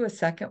I do a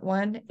second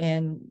one?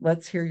 And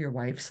let's hear your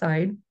wife's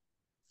side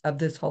of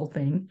this whole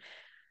thing.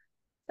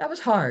 That was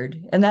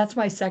hard. And that's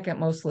my second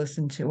most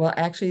listened to. Well,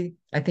 actually,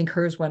 I think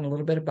hers went a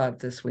little bit above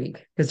this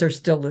week because they're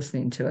still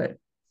listening to it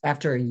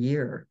after a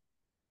year.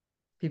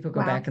 People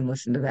go back and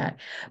listen to that.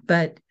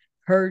 But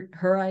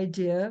her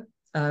idea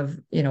of,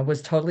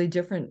 was totally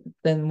different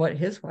than what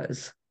his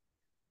was.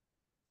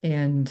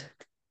 And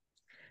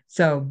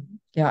so,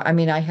 I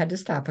mean, I had to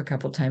stop a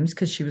couple times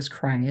because she was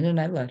crying and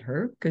I let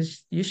her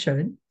because you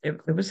should.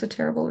 It was a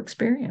terrible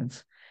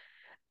experience.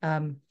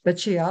 But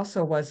she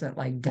also wasn't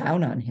like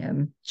down on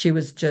him. She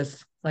was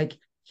just like,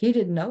 he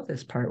didn't know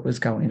this part was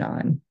going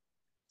on.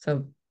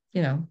 So,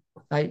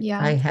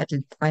 I had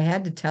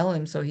to tell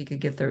him so he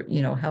could get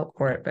the, help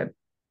for it. But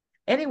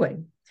anyway,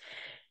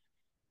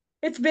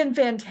 it's been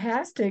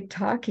fantastic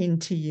talking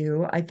to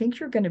you. I think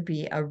you're going to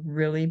be a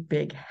really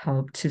big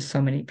help to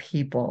so many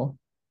people.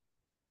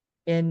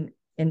 In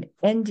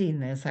ending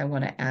this, I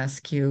want to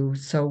ask you,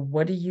 so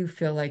what do you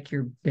feel like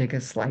your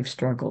biggest life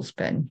struggle's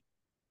been?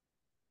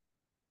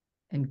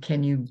 And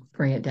can you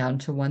bring it down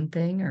to one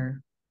thing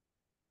or?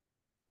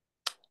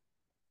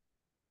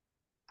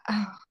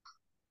 Oh.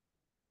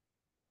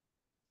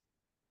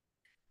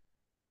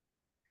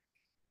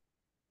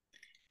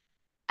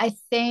 I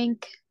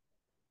think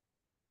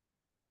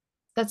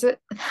that's it.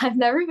 I've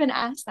never been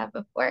asked that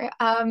before.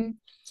 A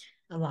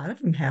lot of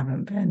them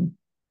haven't been.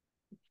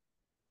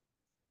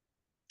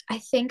 I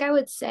think I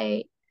would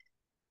say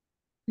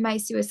my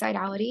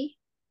suicidality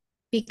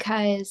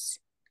because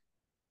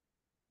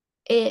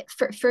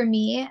for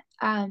me,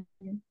 and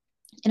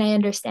I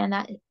understand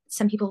that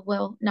some people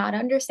will not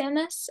understand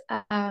this,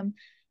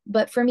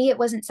 but for me, it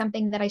wasn't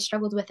something that I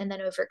struggled with and then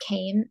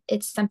overcame.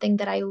 It's something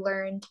that I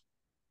learned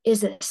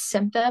is a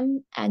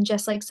symptom. And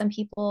just like some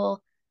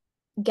people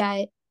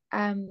get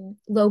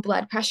low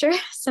blood pressure,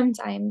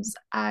 sometimes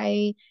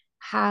I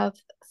have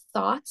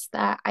thoughts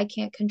that I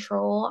can't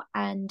control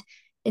and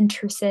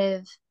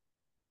intrusive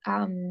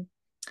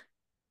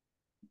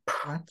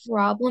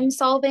problem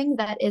solving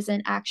that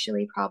isn't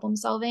actually problem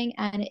solving.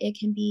 And it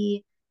can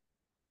be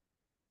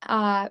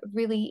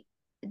really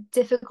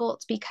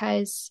difficult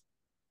because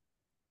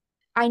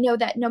I know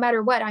that no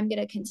matter what, I'm going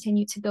to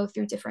continue to go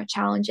through different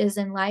challenges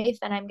in life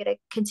and I'm going to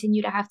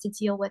continue to have to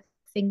deal with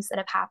things that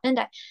have happened.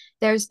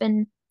 There's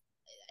been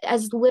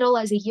as little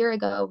as a year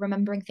ago,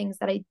 remembering things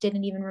that I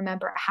didn't even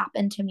remember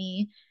happened to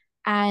me.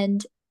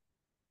 And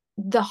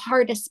the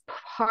hardest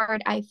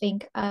part, I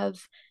think,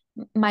 of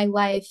my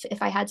life,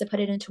 if I had to put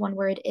it into one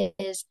word,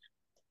 is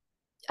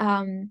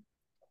I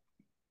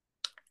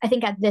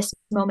think at this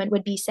moment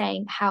would be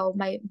saying how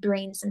my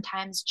brain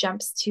sometimes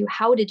jumps to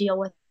how to deal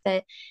with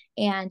it.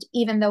 And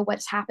even though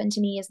what's happened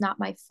to me is not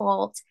my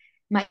fault,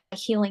 my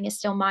healing is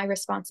still my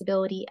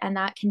responsibility. And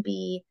that can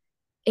be,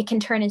 it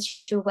can turn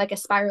into like a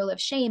spiral of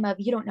shame of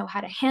you don't know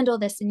how to handle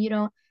this and you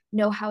don't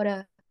know how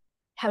to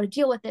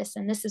deal with this.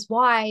 And this is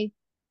why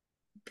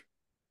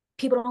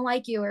people don't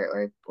like you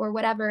or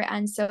whatever.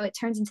 And so it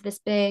turns into this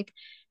big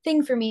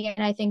thing for me.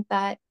 And I think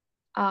that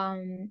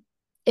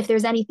if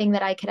there's anything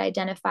that I could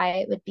identify,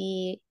 it would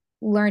be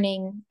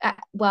learning,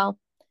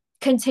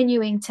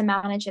 continuing to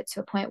manage it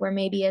to a point where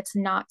maybe it's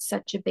not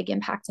such a big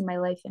impact in my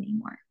life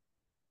anymore.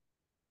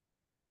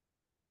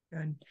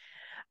 Good.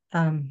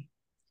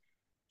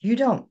 You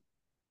don't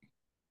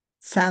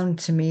sound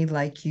to me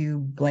like you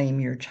blame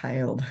your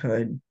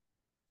childhood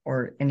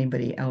or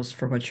anybody else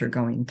for what you're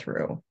going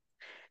through.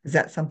 Is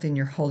that something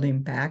you're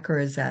holding back, or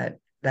is that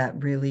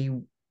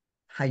really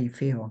how you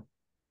feel?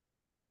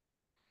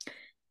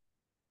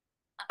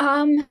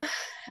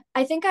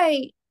 I think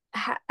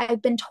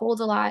I've been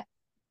told a lot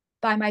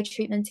by my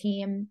treatment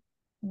team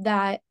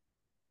that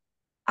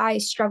I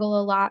struggle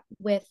a lot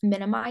with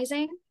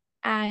minimizing.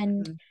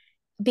 And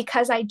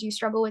because I do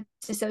struggle with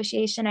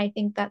dissociation, I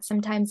think that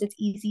sometimes it's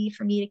easy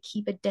for me to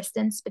keep a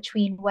distance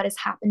between what has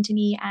happened to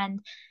me and,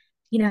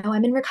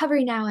 I'm in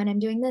recovery now and I'm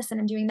doing this and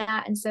I'm doing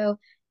that. And so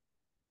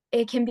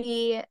it can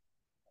be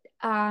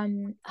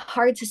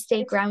hard to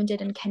stay grounded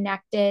and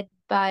connected.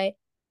 But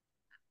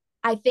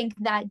I think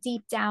that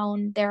deep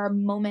down, there are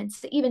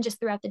moments, even just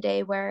throughout the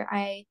day, where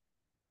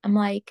I'm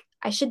like,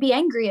 I should be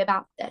angry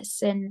about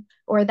this.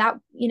 Or that,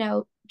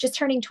 just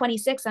turning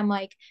 26, I'm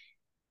like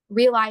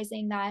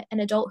realizing that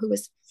an adult who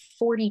was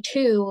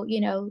 42,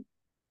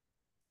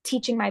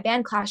 teaching my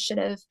band class should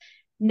have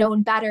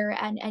known better.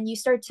 And you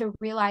start to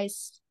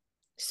realize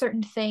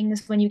certain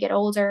things when you get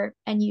older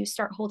and you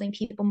start holding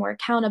people more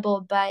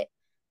accountable. But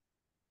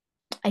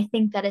I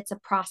think that it's a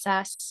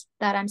process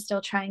that I'm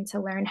still trying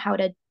to learn how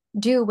to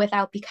do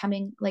without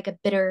becoming like a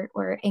bitter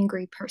or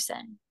angry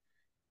person.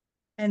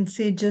 And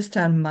see, just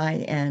on my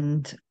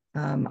end,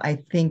 I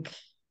think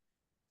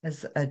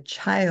as a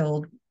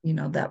child,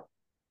 that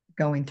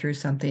going through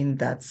something,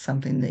 that's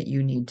something that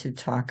you need to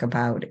talk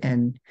about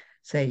and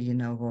say,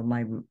 well,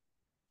 my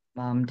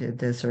mom did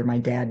this or my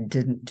dad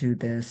didn't do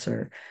this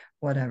or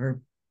whatever.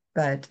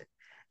 But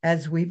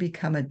as we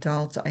become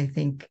adults, I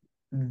think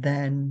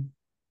then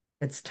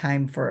it's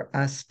time for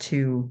us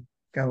to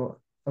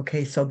go,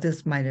 okay, so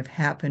this might have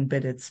happened,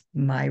 but it's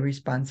my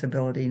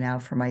responsibility now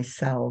for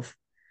myself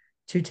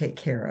to take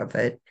care of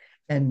it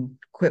and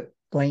quit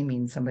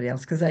blaming somebody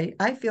else. Because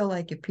I feel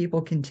like if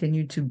people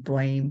continue to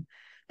blame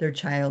their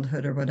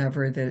childhood or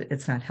whatever, that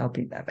it's not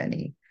helping them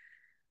any.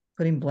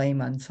 Putting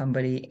blame on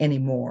somebody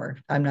anymore.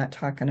 I'm not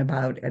talking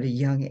about at a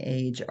young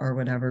age or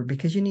whatever,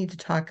 because you need to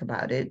talk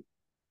about it,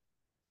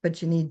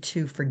 but you need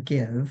to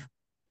forgive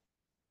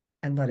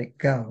and let it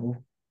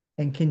go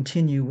and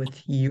continue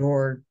with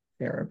your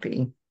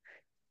therapy,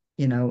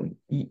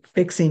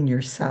 fixing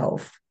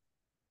yourself.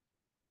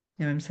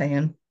 You know what I'm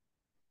saying?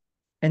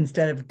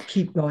 Instead of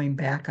keep going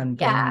back on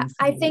Yeah,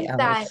 blaming somebody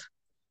else.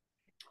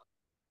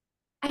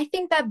 I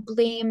think that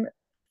blame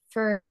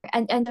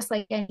and just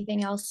like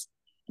anything else,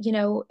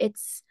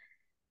 it's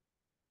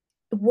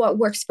what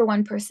works for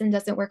one person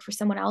doesn't work for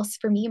someone else.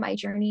 For me, my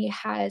journey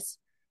has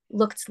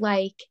looked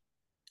like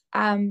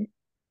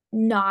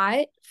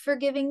not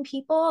forgiving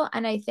people.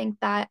 And I think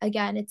that,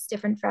 again, it's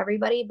different for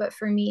everybody. But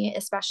for me,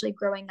 especially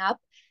growing up,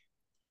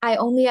 I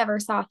only ever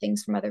saw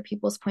things from other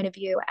people's point of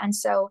view. And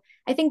so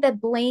I think that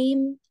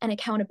blame and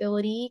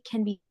accountability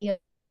can be a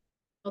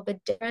little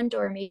bit different,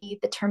 or maybe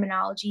the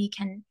terminology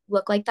can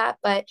look like that.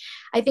 But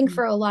I think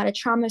for a lot of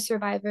trauma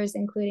survivors,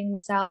 including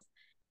myself,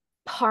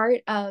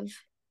 part of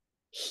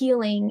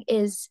healing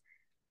is,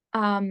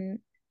 and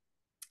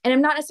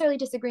I'm not necessarily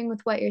disagreeing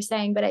with what you're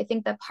saying, but I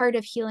think that part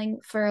of healing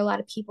for a lot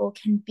of people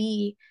can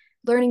be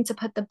learning to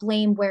put the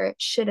blame where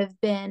it should have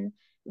been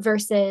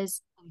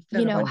versus,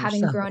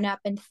 having grown up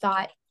and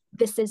thought,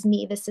 this is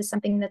me, this is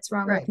something that's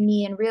wrong with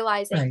me, and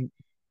realizing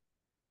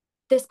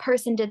this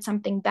person did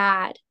something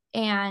bad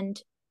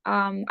and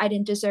I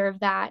didn't deserve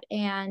that.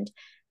 And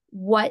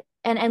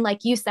like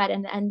you said,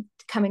 and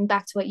coming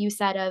back to what you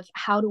said of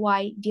how do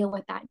I deal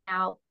with that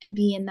now,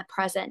 be in the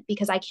present,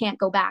 because I can't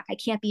go back. I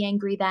can't be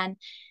angry then,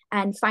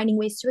 and finding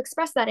ways to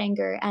express that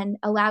anger and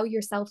allow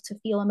yourself to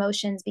feel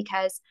emotions,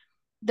 because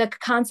the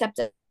concept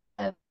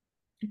of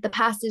the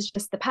past is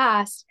just the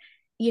past,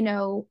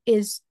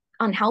 is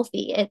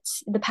unhealthy.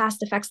 It's the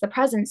past affects the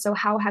present. So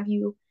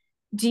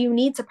do you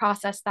need to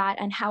process that,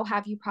 and how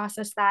have you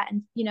processed that?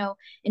 And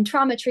in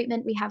trauma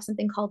treatment, we have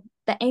something called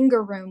the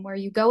anger room, where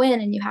you go in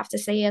and you have to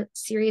say a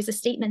series of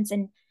statements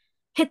and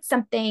hit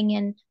something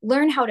and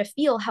learn how to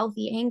feel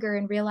healthy anger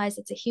and realize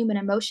it's a human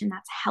emotion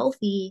that's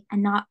healthy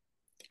and not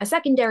a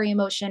secondary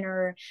emotion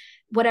or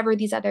whatever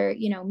these other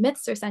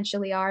myths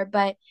essentially are.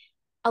 But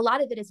a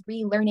lot of it is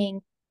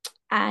relearning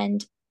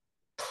and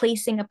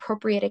placing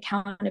appropriate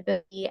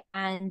accountability,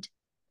 and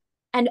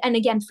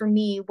again, for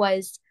me,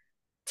 was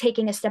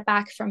taking a step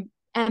back from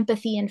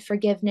empathy and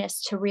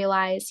forgiveness to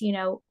realize,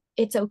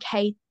 it's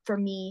okay for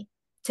me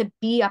to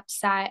be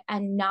upset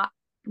and not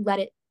let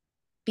it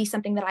be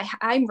something that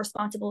I'm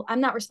responsible.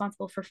 I'm not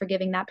responsible for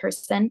forgiving that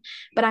person,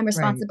 but I'm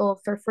responsible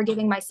for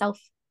forgiving myself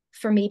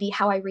for maybe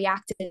how I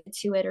reacted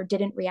to it or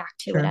didn't react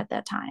to it at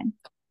that time.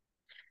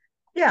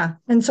 Yeah.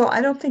 And so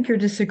I don't think you're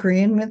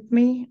disagreeing with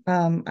me.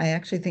 I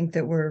actually think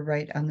that we're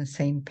right on the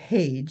same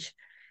page.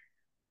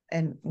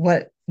 And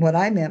what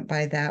I meant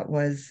by that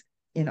was,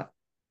 you know,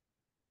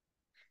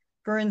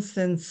 for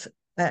instance,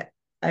 uh,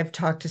 I've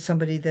talked to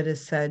somebody that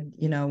has said,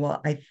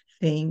 well,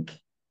 think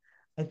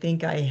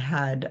think I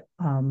had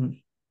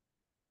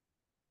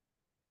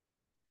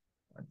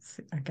let's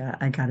see,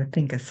 I gotta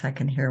think a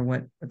second here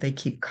what they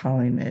keep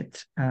calling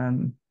it.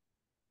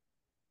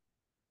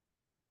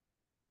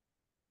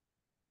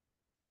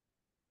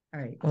 All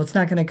right. Well, it's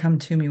not going to come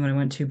to me when I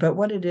want to, but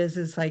what it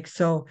is like,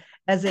 so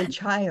as a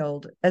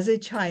child,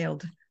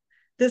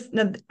 this,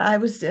 now, I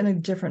was in a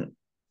different,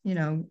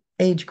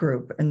 age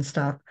group and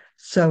stuff.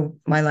 So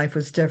my life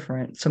was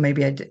different. So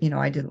maybe I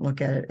didn't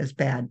look at it as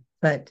bad,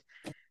 but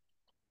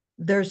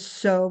there's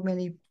so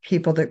many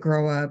people that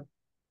grow up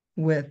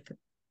with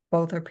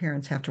both our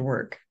parents have to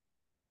work.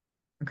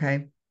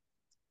 Okay.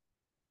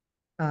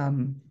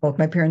 Both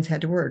my parents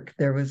had to work.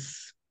 There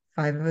was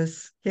five of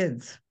us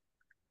kids.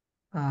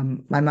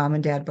 My mom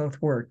and dad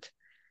both worked.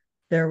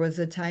 There was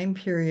a time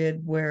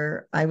period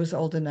where I was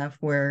old enough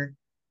where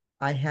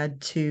I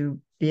had to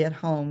be at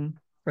home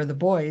for the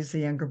boys, the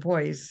younger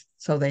boys.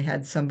 So they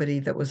had somebody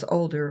that was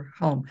older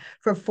home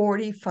for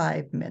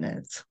 45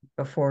 minutes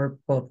before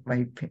one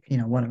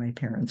of my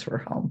parents were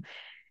home.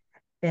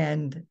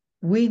 And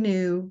we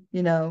knew,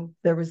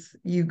 there was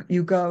you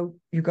go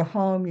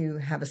home, you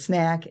have a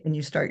snack and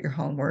you start your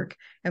homework.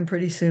 And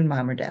pretty soon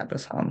mom or dad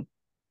was home.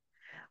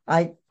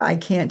 I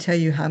can't tell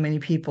you how many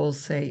people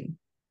say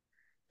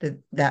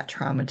that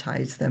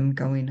traumatized them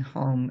going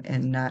home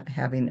and not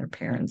having their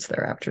parents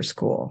there after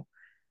school.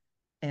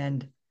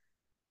 And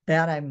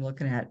that I'm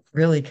looking at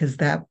really because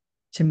that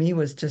to me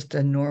was just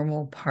a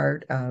normal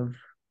part of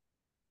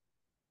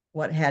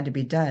what had to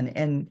be done.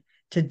 And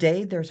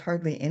today there's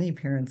hardly any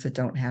parents that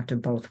don't have to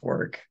both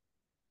work,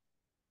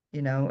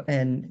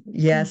 and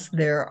yes,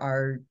 there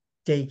are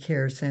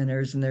daycare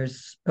centers and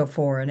there's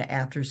before and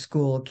after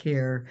school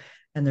care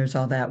and there's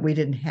all that. We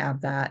didn't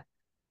have that.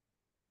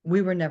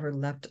 We were never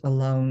left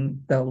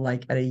alone though,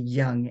 like at a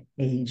young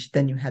age.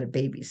 Then you had a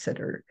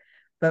babysitter.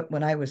 But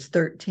when I was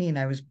 13,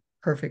 I was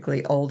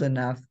perfectly old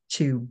enough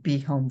to be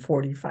home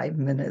 45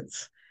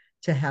 minutes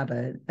to have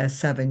a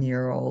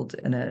 7-year-old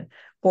and a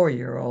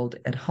 4-year-old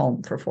at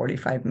home for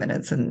 45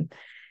 minutes. And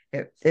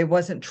it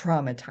wasn't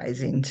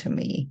traumatizing to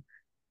me.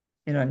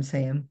 You know what I'm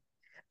saying?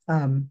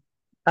 Um,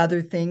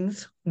 other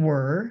things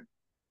were,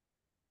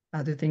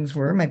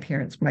 my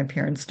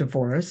parents'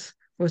 divorce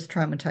was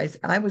traumatized.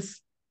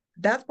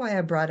 That's why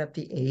I brought up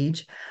the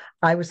age.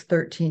 I was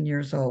 13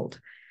 years old.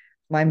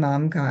 My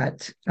mom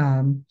got,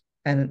 and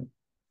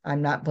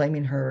I'm not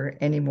blaming her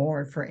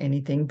anymore for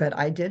anything, but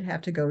I did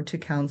have to go to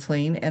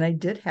counseling and I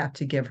did have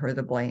to give her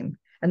the blame.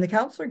 And the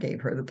counselor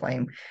gave her the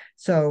blame.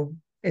 So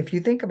if you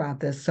think about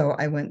this, so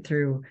I went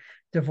through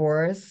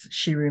divorce.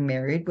 She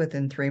remarried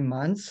within 3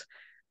 months.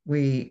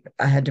 I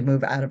had to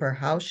move out of our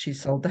house. She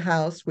sold the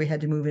house. We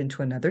had to move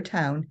into another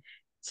town,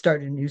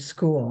 start a new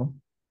school,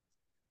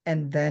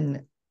 and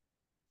then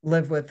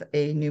live with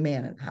a new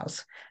man in the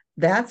house.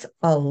 That's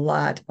a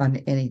lot on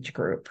any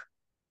group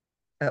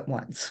at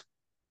once.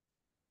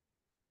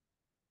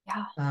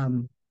 Yeah.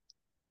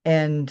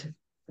 And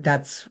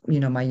that's,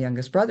 my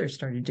youngest brother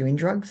started doing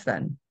drugs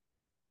then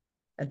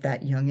at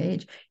that young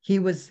age. He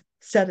was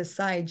set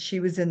aside. She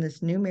was in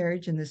this new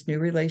marriage and this new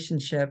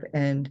relationship.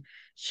 And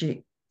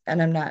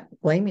I'm not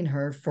blaming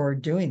her for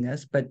doing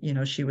this, but,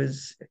 she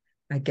was,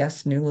 I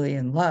guess, newly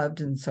in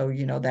loved. And so,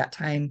 that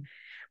time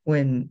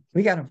when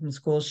we got home from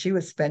school, she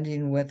was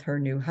spending with her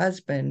new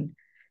husband,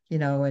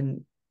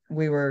 and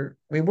we were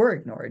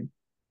ignored.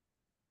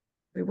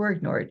 We were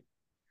ignored.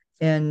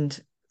 And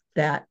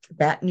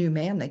that new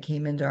man that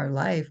came into our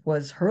life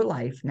was her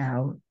life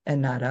now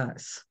and not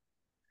us.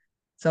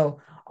 So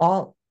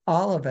all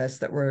of us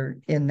that were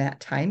in that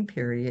time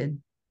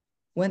period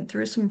went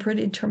through some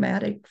pretty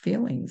traumatic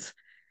feelings.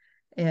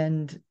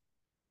 And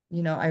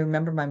I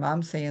remember my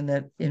mom saying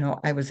that,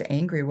 I was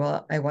angry.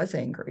 Well, I was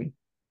angry.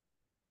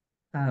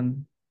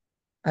 Um,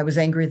 I was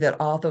angry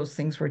that all those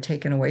things were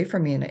taken away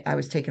from me, and I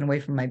was taken away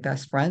from my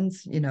best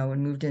friends,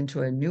 and moved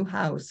into a new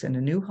house and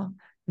a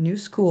new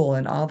school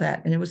and all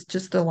that, and it was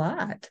just a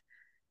lot.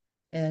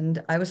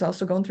 And I was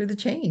also going through the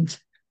change,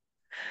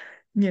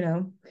 you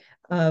know.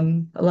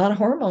 A lot of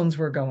hormones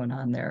were going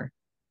on there.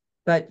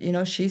 But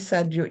she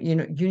said you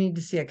need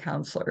to see a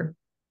counselor.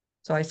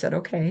 So I said,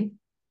 okay.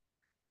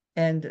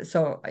 And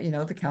so,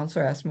 the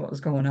counselor asked me what was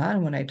going on.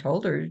 And when I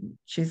told her,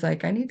 she's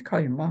like, I need to call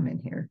your mom in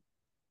here.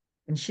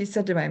 And she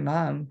said to my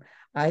mom,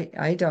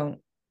 I don't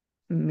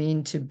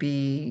mean to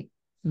be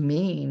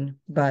mean,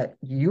 but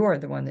you are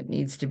the one that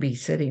needs to be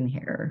sitting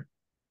here.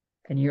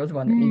 And you're the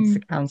one that needs the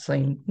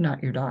counseling,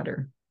 not your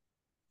daughter.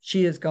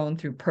 She is going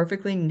through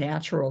perfectly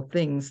natural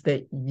things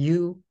that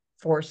you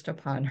forced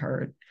upon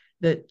her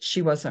that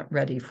she wasn't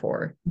ready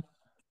for.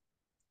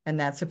 And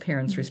that's a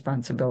parent's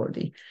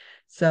responsibility.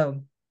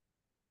 So,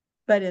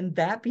 but in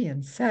that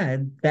being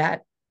said,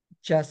 that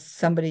just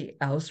somebody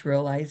else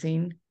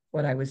realizing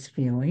what I was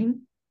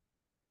feeling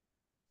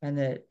and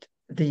that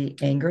the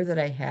anger that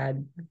I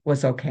had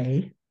was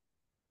okay,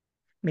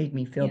 made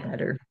me feel Yeah.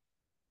 better.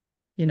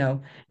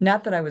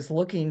 Not that I was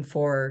looking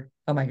for,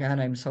 oh my God,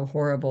 I'm so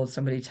horrible.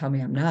 Somebody tell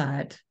me I'm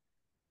not,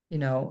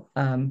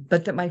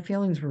 but that my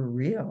feelings were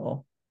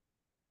real.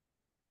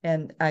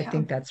 And I Yeah.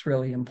 think that's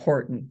really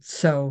important.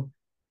 So,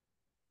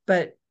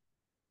 but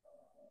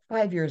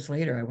 5 years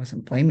later, I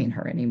wasn't blaming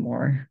her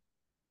anymore,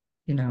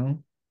 you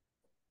know.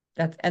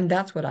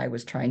 That's what I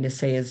was trying to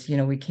say is,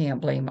 we can't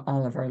blame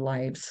all of our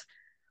lives.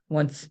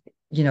 Once,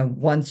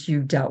 once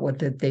you've dealt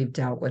with it, they've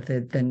dealt with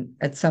it, then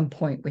at some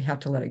point we have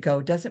to let it go.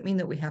 It doesn't mean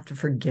that we have to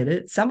forget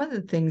it. Some of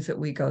the things that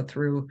we go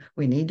through,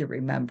 we need to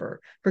remember.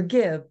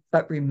 Forgive,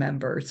 but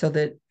remember so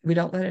that we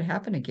don't let it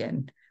happen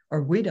again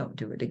or we don't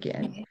do it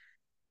again.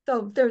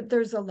 So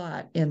there's a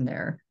lot in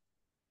there.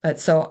 But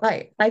so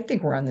I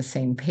think we're on the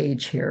same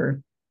page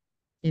here.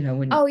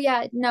 Oh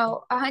yeah,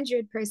 no,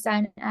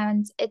 100%.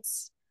 And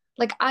it's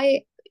like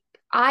I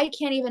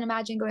can't even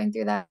imagine going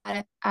through that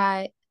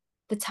at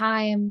the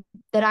time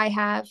that I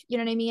have, you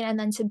know what I mean? And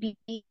then to be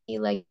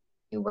like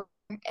you were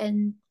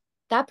in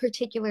that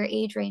particular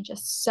age range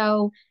is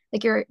so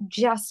like you're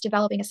just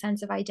developing a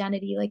sense of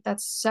identity. Like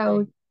that's so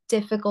Right.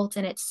 difficult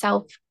in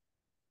itself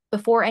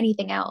before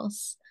anything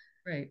else.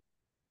 Right.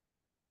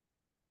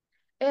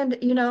 And,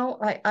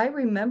 I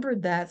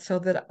remembered that so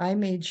that I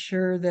made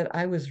sure that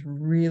I was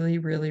really,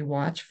 really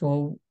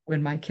watchful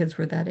when my kids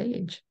were that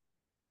age,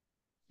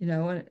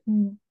 and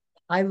Mm.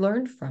 I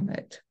learned from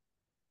it.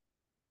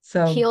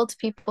 So, Healed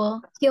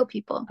people, heal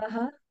people.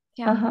 uh-huh,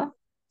 Yeah. uh-huh.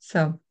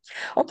 So,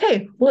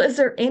 okay. Well, is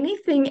there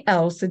anything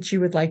else that you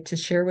would like to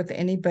share with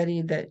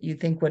anybody that you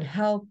think would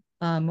help?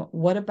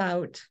 What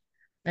about,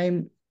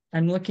 I'm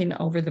I'm looking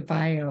over the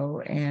bio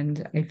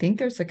and I think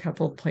there's a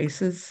couple of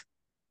places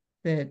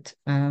that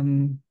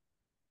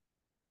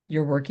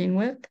you're working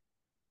with.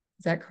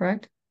 Is that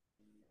correct?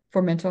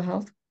 For mental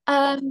health?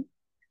 Um,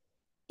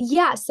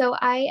 yeah, so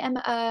I am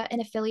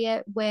an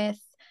affiliate with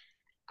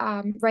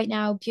right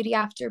now Beauty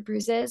After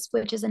Bruises,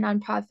 which is a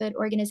nonprofit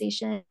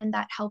organization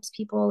that helps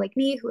people like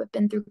me who have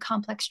been through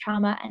complex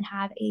trauma and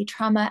have a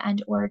trauma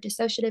and or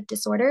dissociative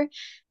disorder.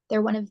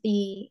 They're one of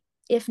the,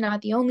 if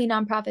not the only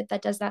nonprofit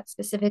that does that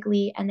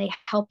specifically, and they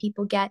help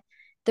people get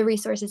the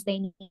resources they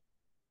need.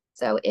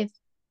 So if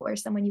or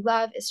someone you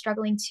love is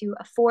struggling to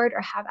afford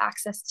or have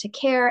access to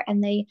care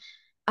and they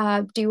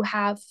do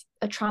have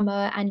a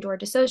trauma and or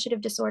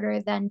dissociative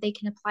disorder, then they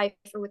can apply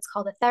for what's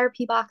called a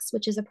therapy box,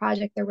 which is a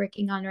project they're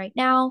working on right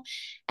now.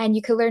 And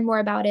you can learn more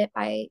about it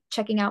by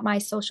checking out my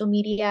social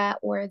media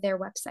or their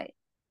website.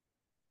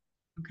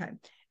 Okay.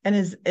 And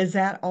is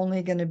that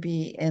only going to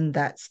be in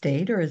that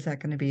state or is that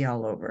going to be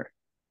all over?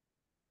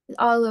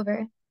 All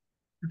over.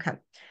 Okay.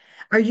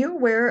 Are you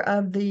aware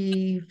of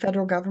the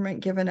federal government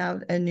giving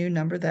out a new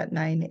number, that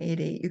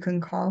 988 you can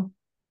call?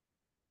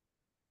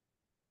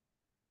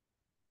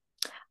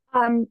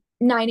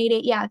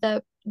 988, yeah,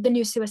 the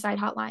new suicide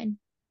hotline.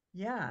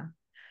 Yeah.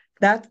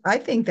 I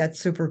think that's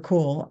super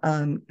cool.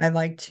 I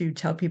like to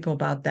tell people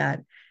about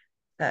that.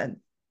 Uh,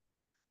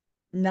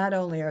 Not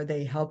only are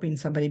they helping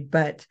somebody,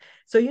 but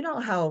so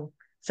how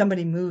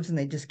somebody moves and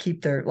they just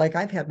keep like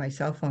I've had my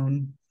cell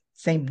phone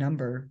same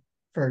number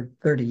for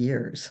 30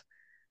 years.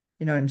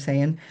 You know what I'm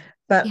saying?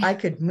 But I Yeah.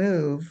 could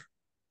move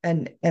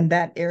and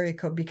that area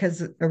code because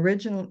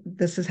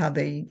this is how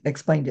they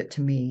explained it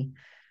to me.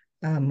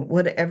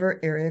 Whatever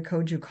area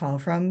code you call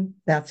from,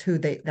 that's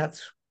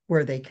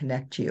where they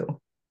connect you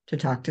to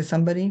talk to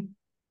somebody.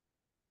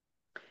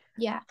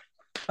 Yeah.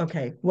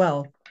 Okay,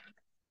 well,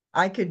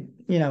 I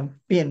could,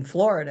 be in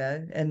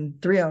Florida and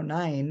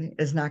 309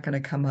 is not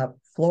going to come up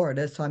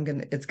Florida, so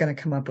it's going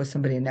to come up with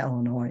somebody in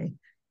Illinois.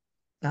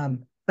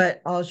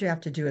 But all you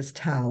have to do is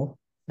tell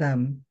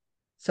them.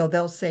 So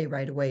they'll say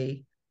right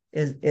away,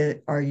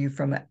 are you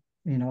from,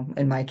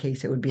 in my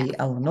case, it would Yeah. be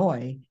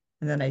Illinois.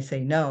 And then I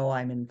say, no,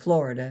 I'm in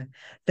Florida.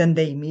 Then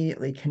they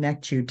immediately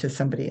connect you to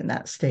somebody in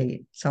that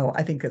state. So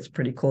I think it's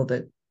pretty cool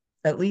that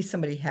at least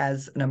somebody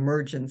has an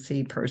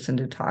emergency person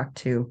to talk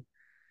to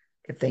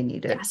if they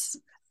need it. Yes.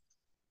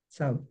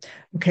 So,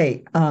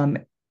 okay.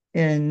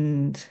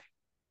 And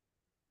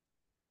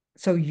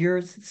so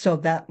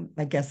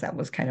I guess that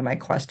was kind of my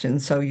question.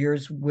 So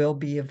yours will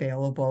be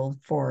available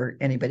for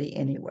anybody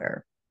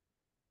anywhere.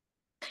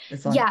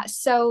 Yeah.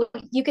 So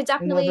you could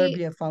And will there definitely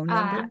be a phone uh,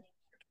 number?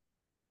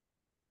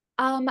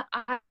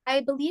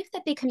 I believe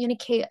that they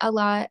communicate a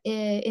lot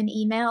in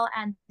email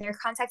and their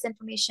contact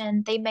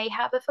information. They may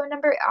have a phone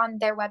number on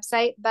their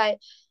website, but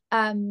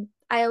I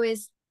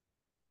always,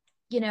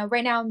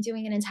 right now I'm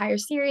doing an entire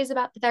series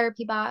about the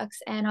therapy box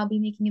and I'll be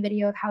making a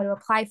video of how to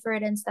apply for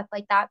it and stuff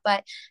like that.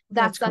 But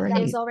that That's stuff is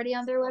great. already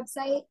on their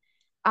website.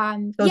 So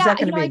is that Yeah,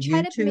 going to be I a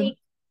try to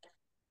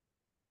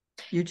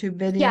YouTube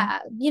video? yeah,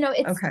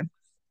 Okay.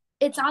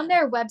 it's on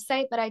their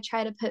website, but I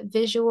try to put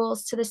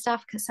visuals to the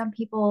stuff because some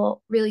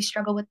people really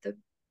struggle with the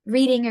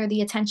reading or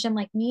the attention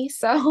like me.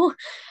 So,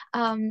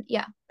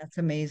 yeah. That's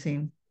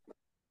amazing.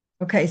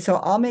 Okay, so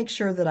I'll make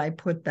sure that I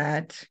put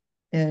that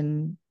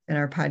in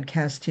our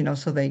podcast,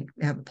 so they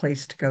have a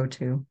place to go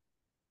to.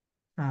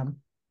 Um,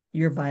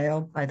 Your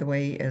bio, by the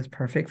way, is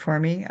perfect for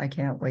me. I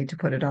can't wait to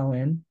put it all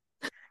in.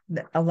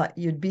 A lot,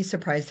 you'd be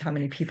surprised how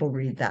many people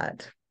read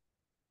that.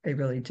 They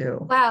really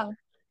do. Wow.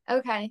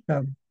 Okay.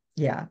 So,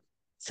 yeah.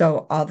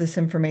 So all this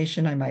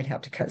information, I might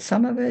have to cut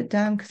some of it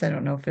down because I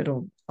don't know if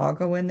it'll all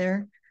go in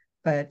there,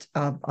 but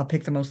I'll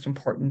pick the most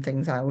important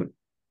things out,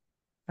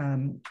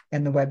 and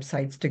the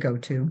websites to go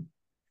to.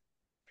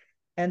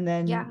 And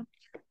Yeah. then,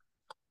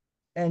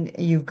 and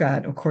you've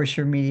got, of course,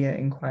 your media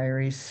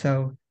inquiries.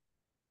 So,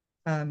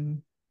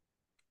 um,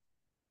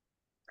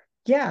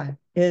 yeah,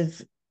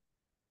 is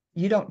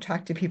you don't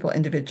talk to people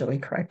individually,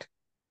 correct?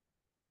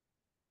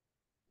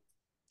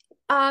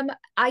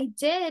 I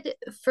did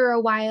for a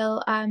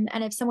while, and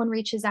if someone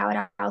reaches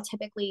out, I'll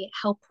typically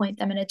help point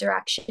them in a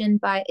direction,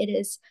 but it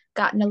has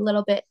gotten a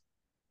little bit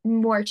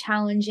more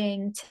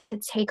challenging to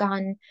take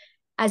on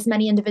as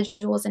many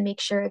individuals and make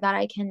sure that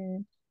I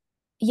can,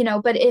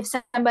 but if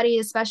somebody,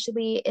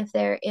 especially if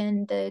they're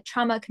in the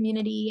trauma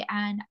community,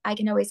 and I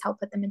can always help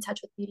put them in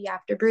touch with Beauty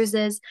After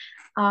Bruises,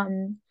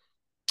 um,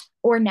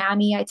 or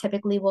NAMI, I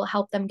typically will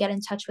help them get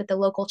in touch with the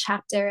local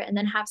chapter and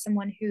then have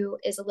someone who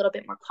is a little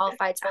bit more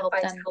qualified to help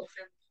them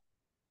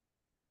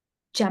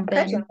jump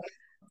Okay. in.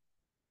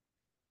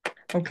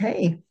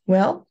 Okay.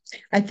 Well,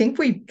 I think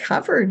we've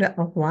covered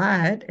a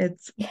lot.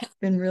 It's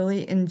been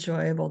really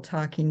enjoyable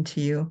talking to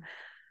you.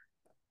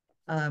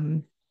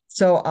 Um,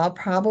 so I'll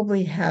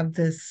probably have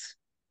this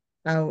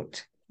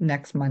out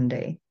next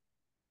Monday.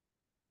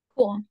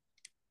 Cool.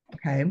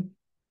 Okay.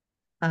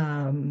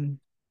 Um,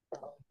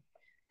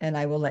 and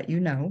I will let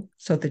you know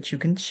so that you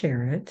can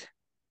share it.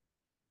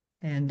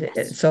 And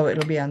so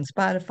it'll be on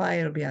Spotify,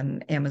 it'll be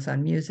on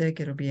Amazon Music,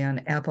 it'll be on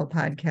Apple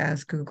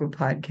Podcasts, Google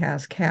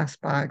Podcasts,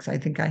 Castbox. I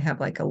think I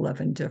have like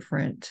 11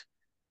 different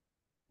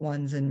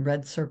ones in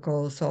Red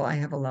Circle. So I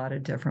have a lot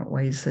of different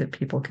ways that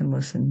people can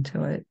listen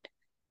to it.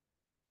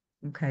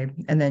 Okay.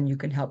 And then you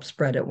can help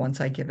spread it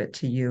once I give it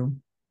to you.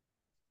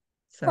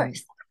 Of So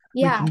course.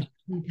 we Yeah. can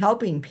keep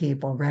helping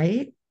people,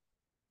 right?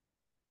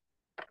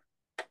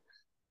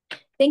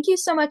 Thank you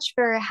so much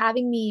for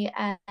having me.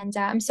 And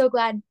I'm so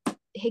glad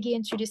Higgy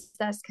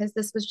introduced us because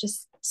this was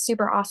just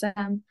super awesome.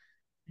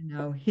 I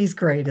know he's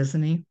great,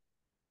 isn't he?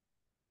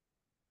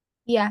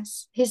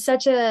 Yes. He's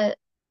such a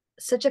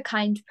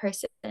kind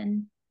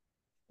person.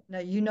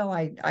 Now,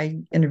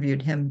 I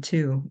interviewed him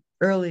too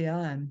early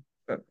on,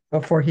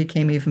 before he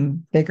came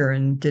even bigger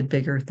and did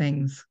bigger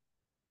things.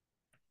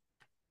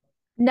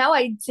 No,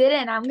 I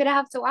didn't. I'm gonna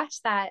have to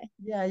watch that.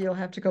 Yeah, you'll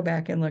have to go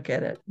back and look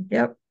at it.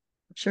 Yep,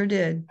 sure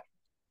did.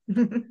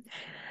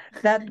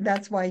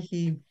 That's why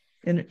he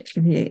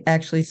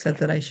actually said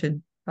that I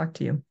should talk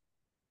to you.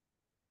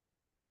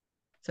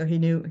 So he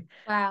knew,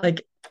 Wow.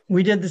 like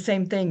we did the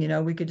same thing,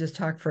 we could just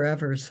talk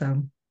forever.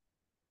 So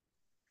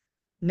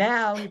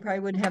now he probably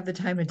wouldn't have the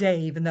time of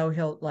day, even though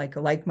he'll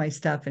like my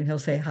stuff and he'll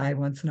say hi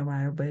once in a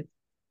while. But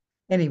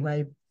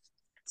anyway,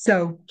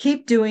 so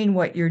keep doing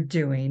what you're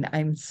doing.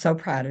 I'm so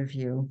proud of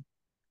you.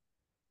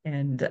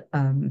 And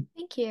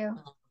Thank you.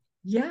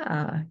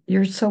 yeah,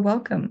 you're so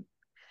welcome.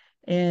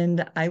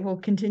 And I will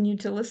continue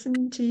to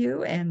listen to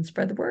you and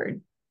spread the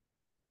word.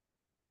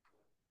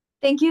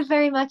 Thank you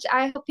very much.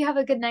 I hope you have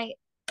a good night.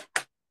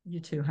 You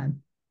too,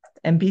 hon.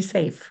 And be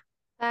safe.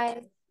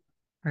 Bye.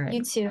 All right.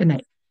 You too. Good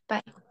night.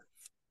 Bye.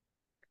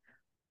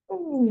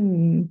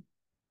 Ooh.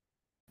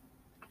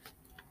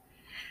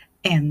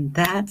 And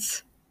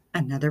that's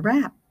another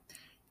wrap.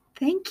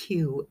 Thank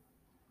you,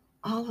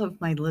 all of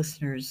my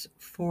listeners,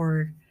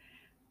 for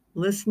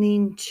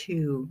listening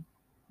to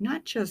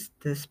not just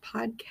this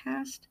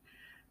podcast,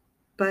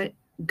 but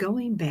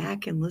going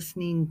back and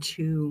listening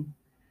to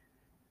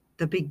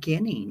the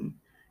beginning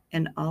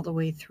and all the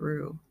way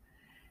through.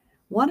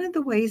 One of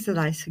the ways that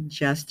I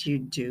suggest you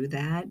do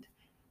that,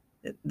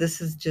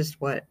 this is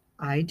just what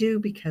I do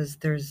because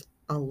there's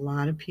a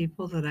lot of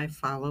people that I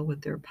follow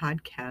with their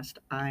podcast.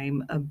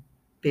 I'm a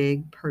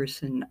big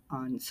person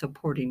on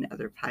supporting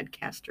other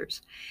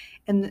podcasters.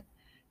 And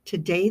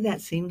today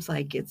that seems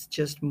like it's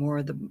just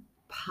more the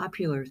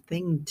popular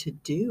thing to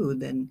do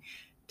than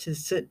to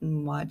sit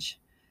and watch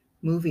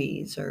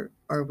movies or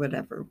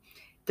whatever.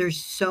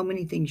 There's so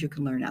many things you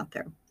can learn out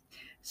there.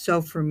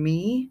 So for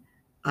me,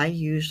 I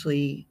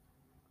usually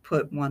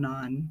put one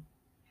on.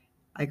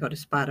 I go to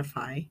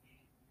Spotify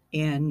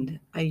and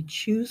I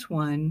choose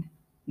one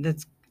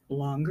that's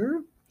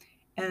longer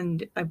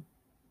and I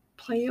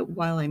play it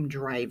while I'm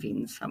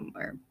driving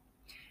somewhere.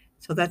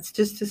 So that's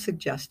just a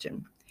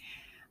suggestion.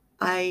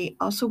 I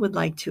also would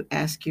like to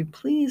ask you,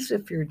 please,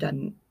 if you're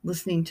done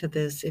listening to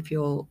this, if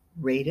you'll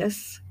rate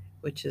us,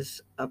 which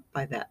is up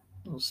by that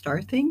little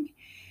star thing.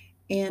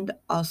 And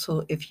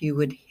also, if you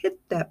would hit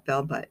that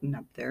bell button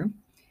up there,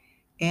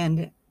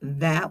 and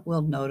that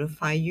will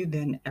notify you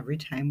then every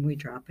time we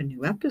drop a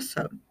new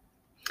episode.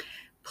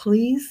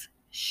 Please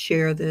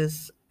share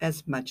this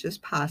as much as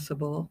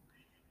possible.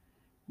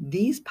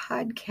 These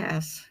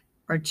podcasts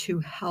are to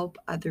help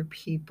other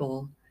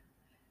people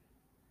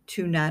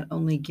to not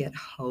only get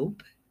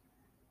hope,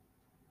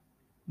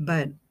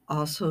 but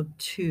also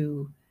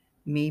to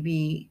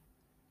maybe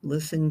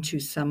listen to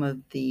some of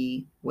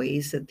the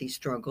ways that these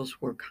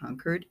struggles were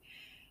conquered,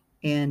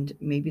 and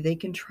maybe they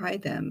can try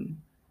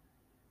them.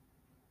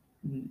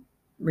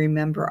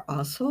 Remember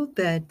also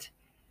that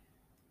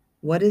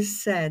what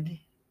is said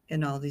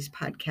in all these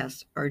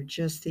podcasts are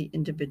just the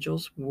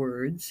individual's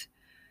words.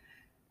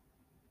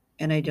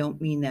 And I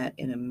don't mean that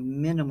in a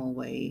minimal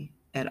way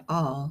at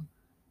all,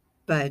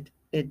 but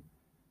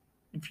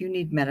if you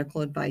need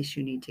medical advice,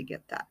 you need to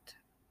get that.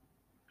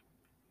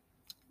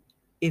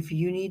 If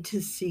you need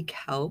to seek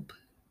help,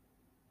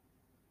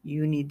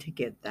 you need to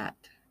get that.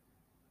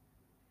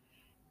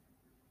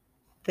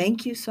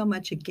 Thank you so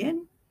much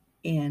again,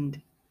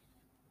 and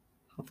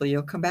hopefully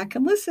you'll come back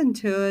and listen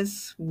to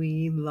us.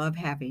 We love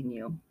having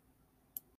you.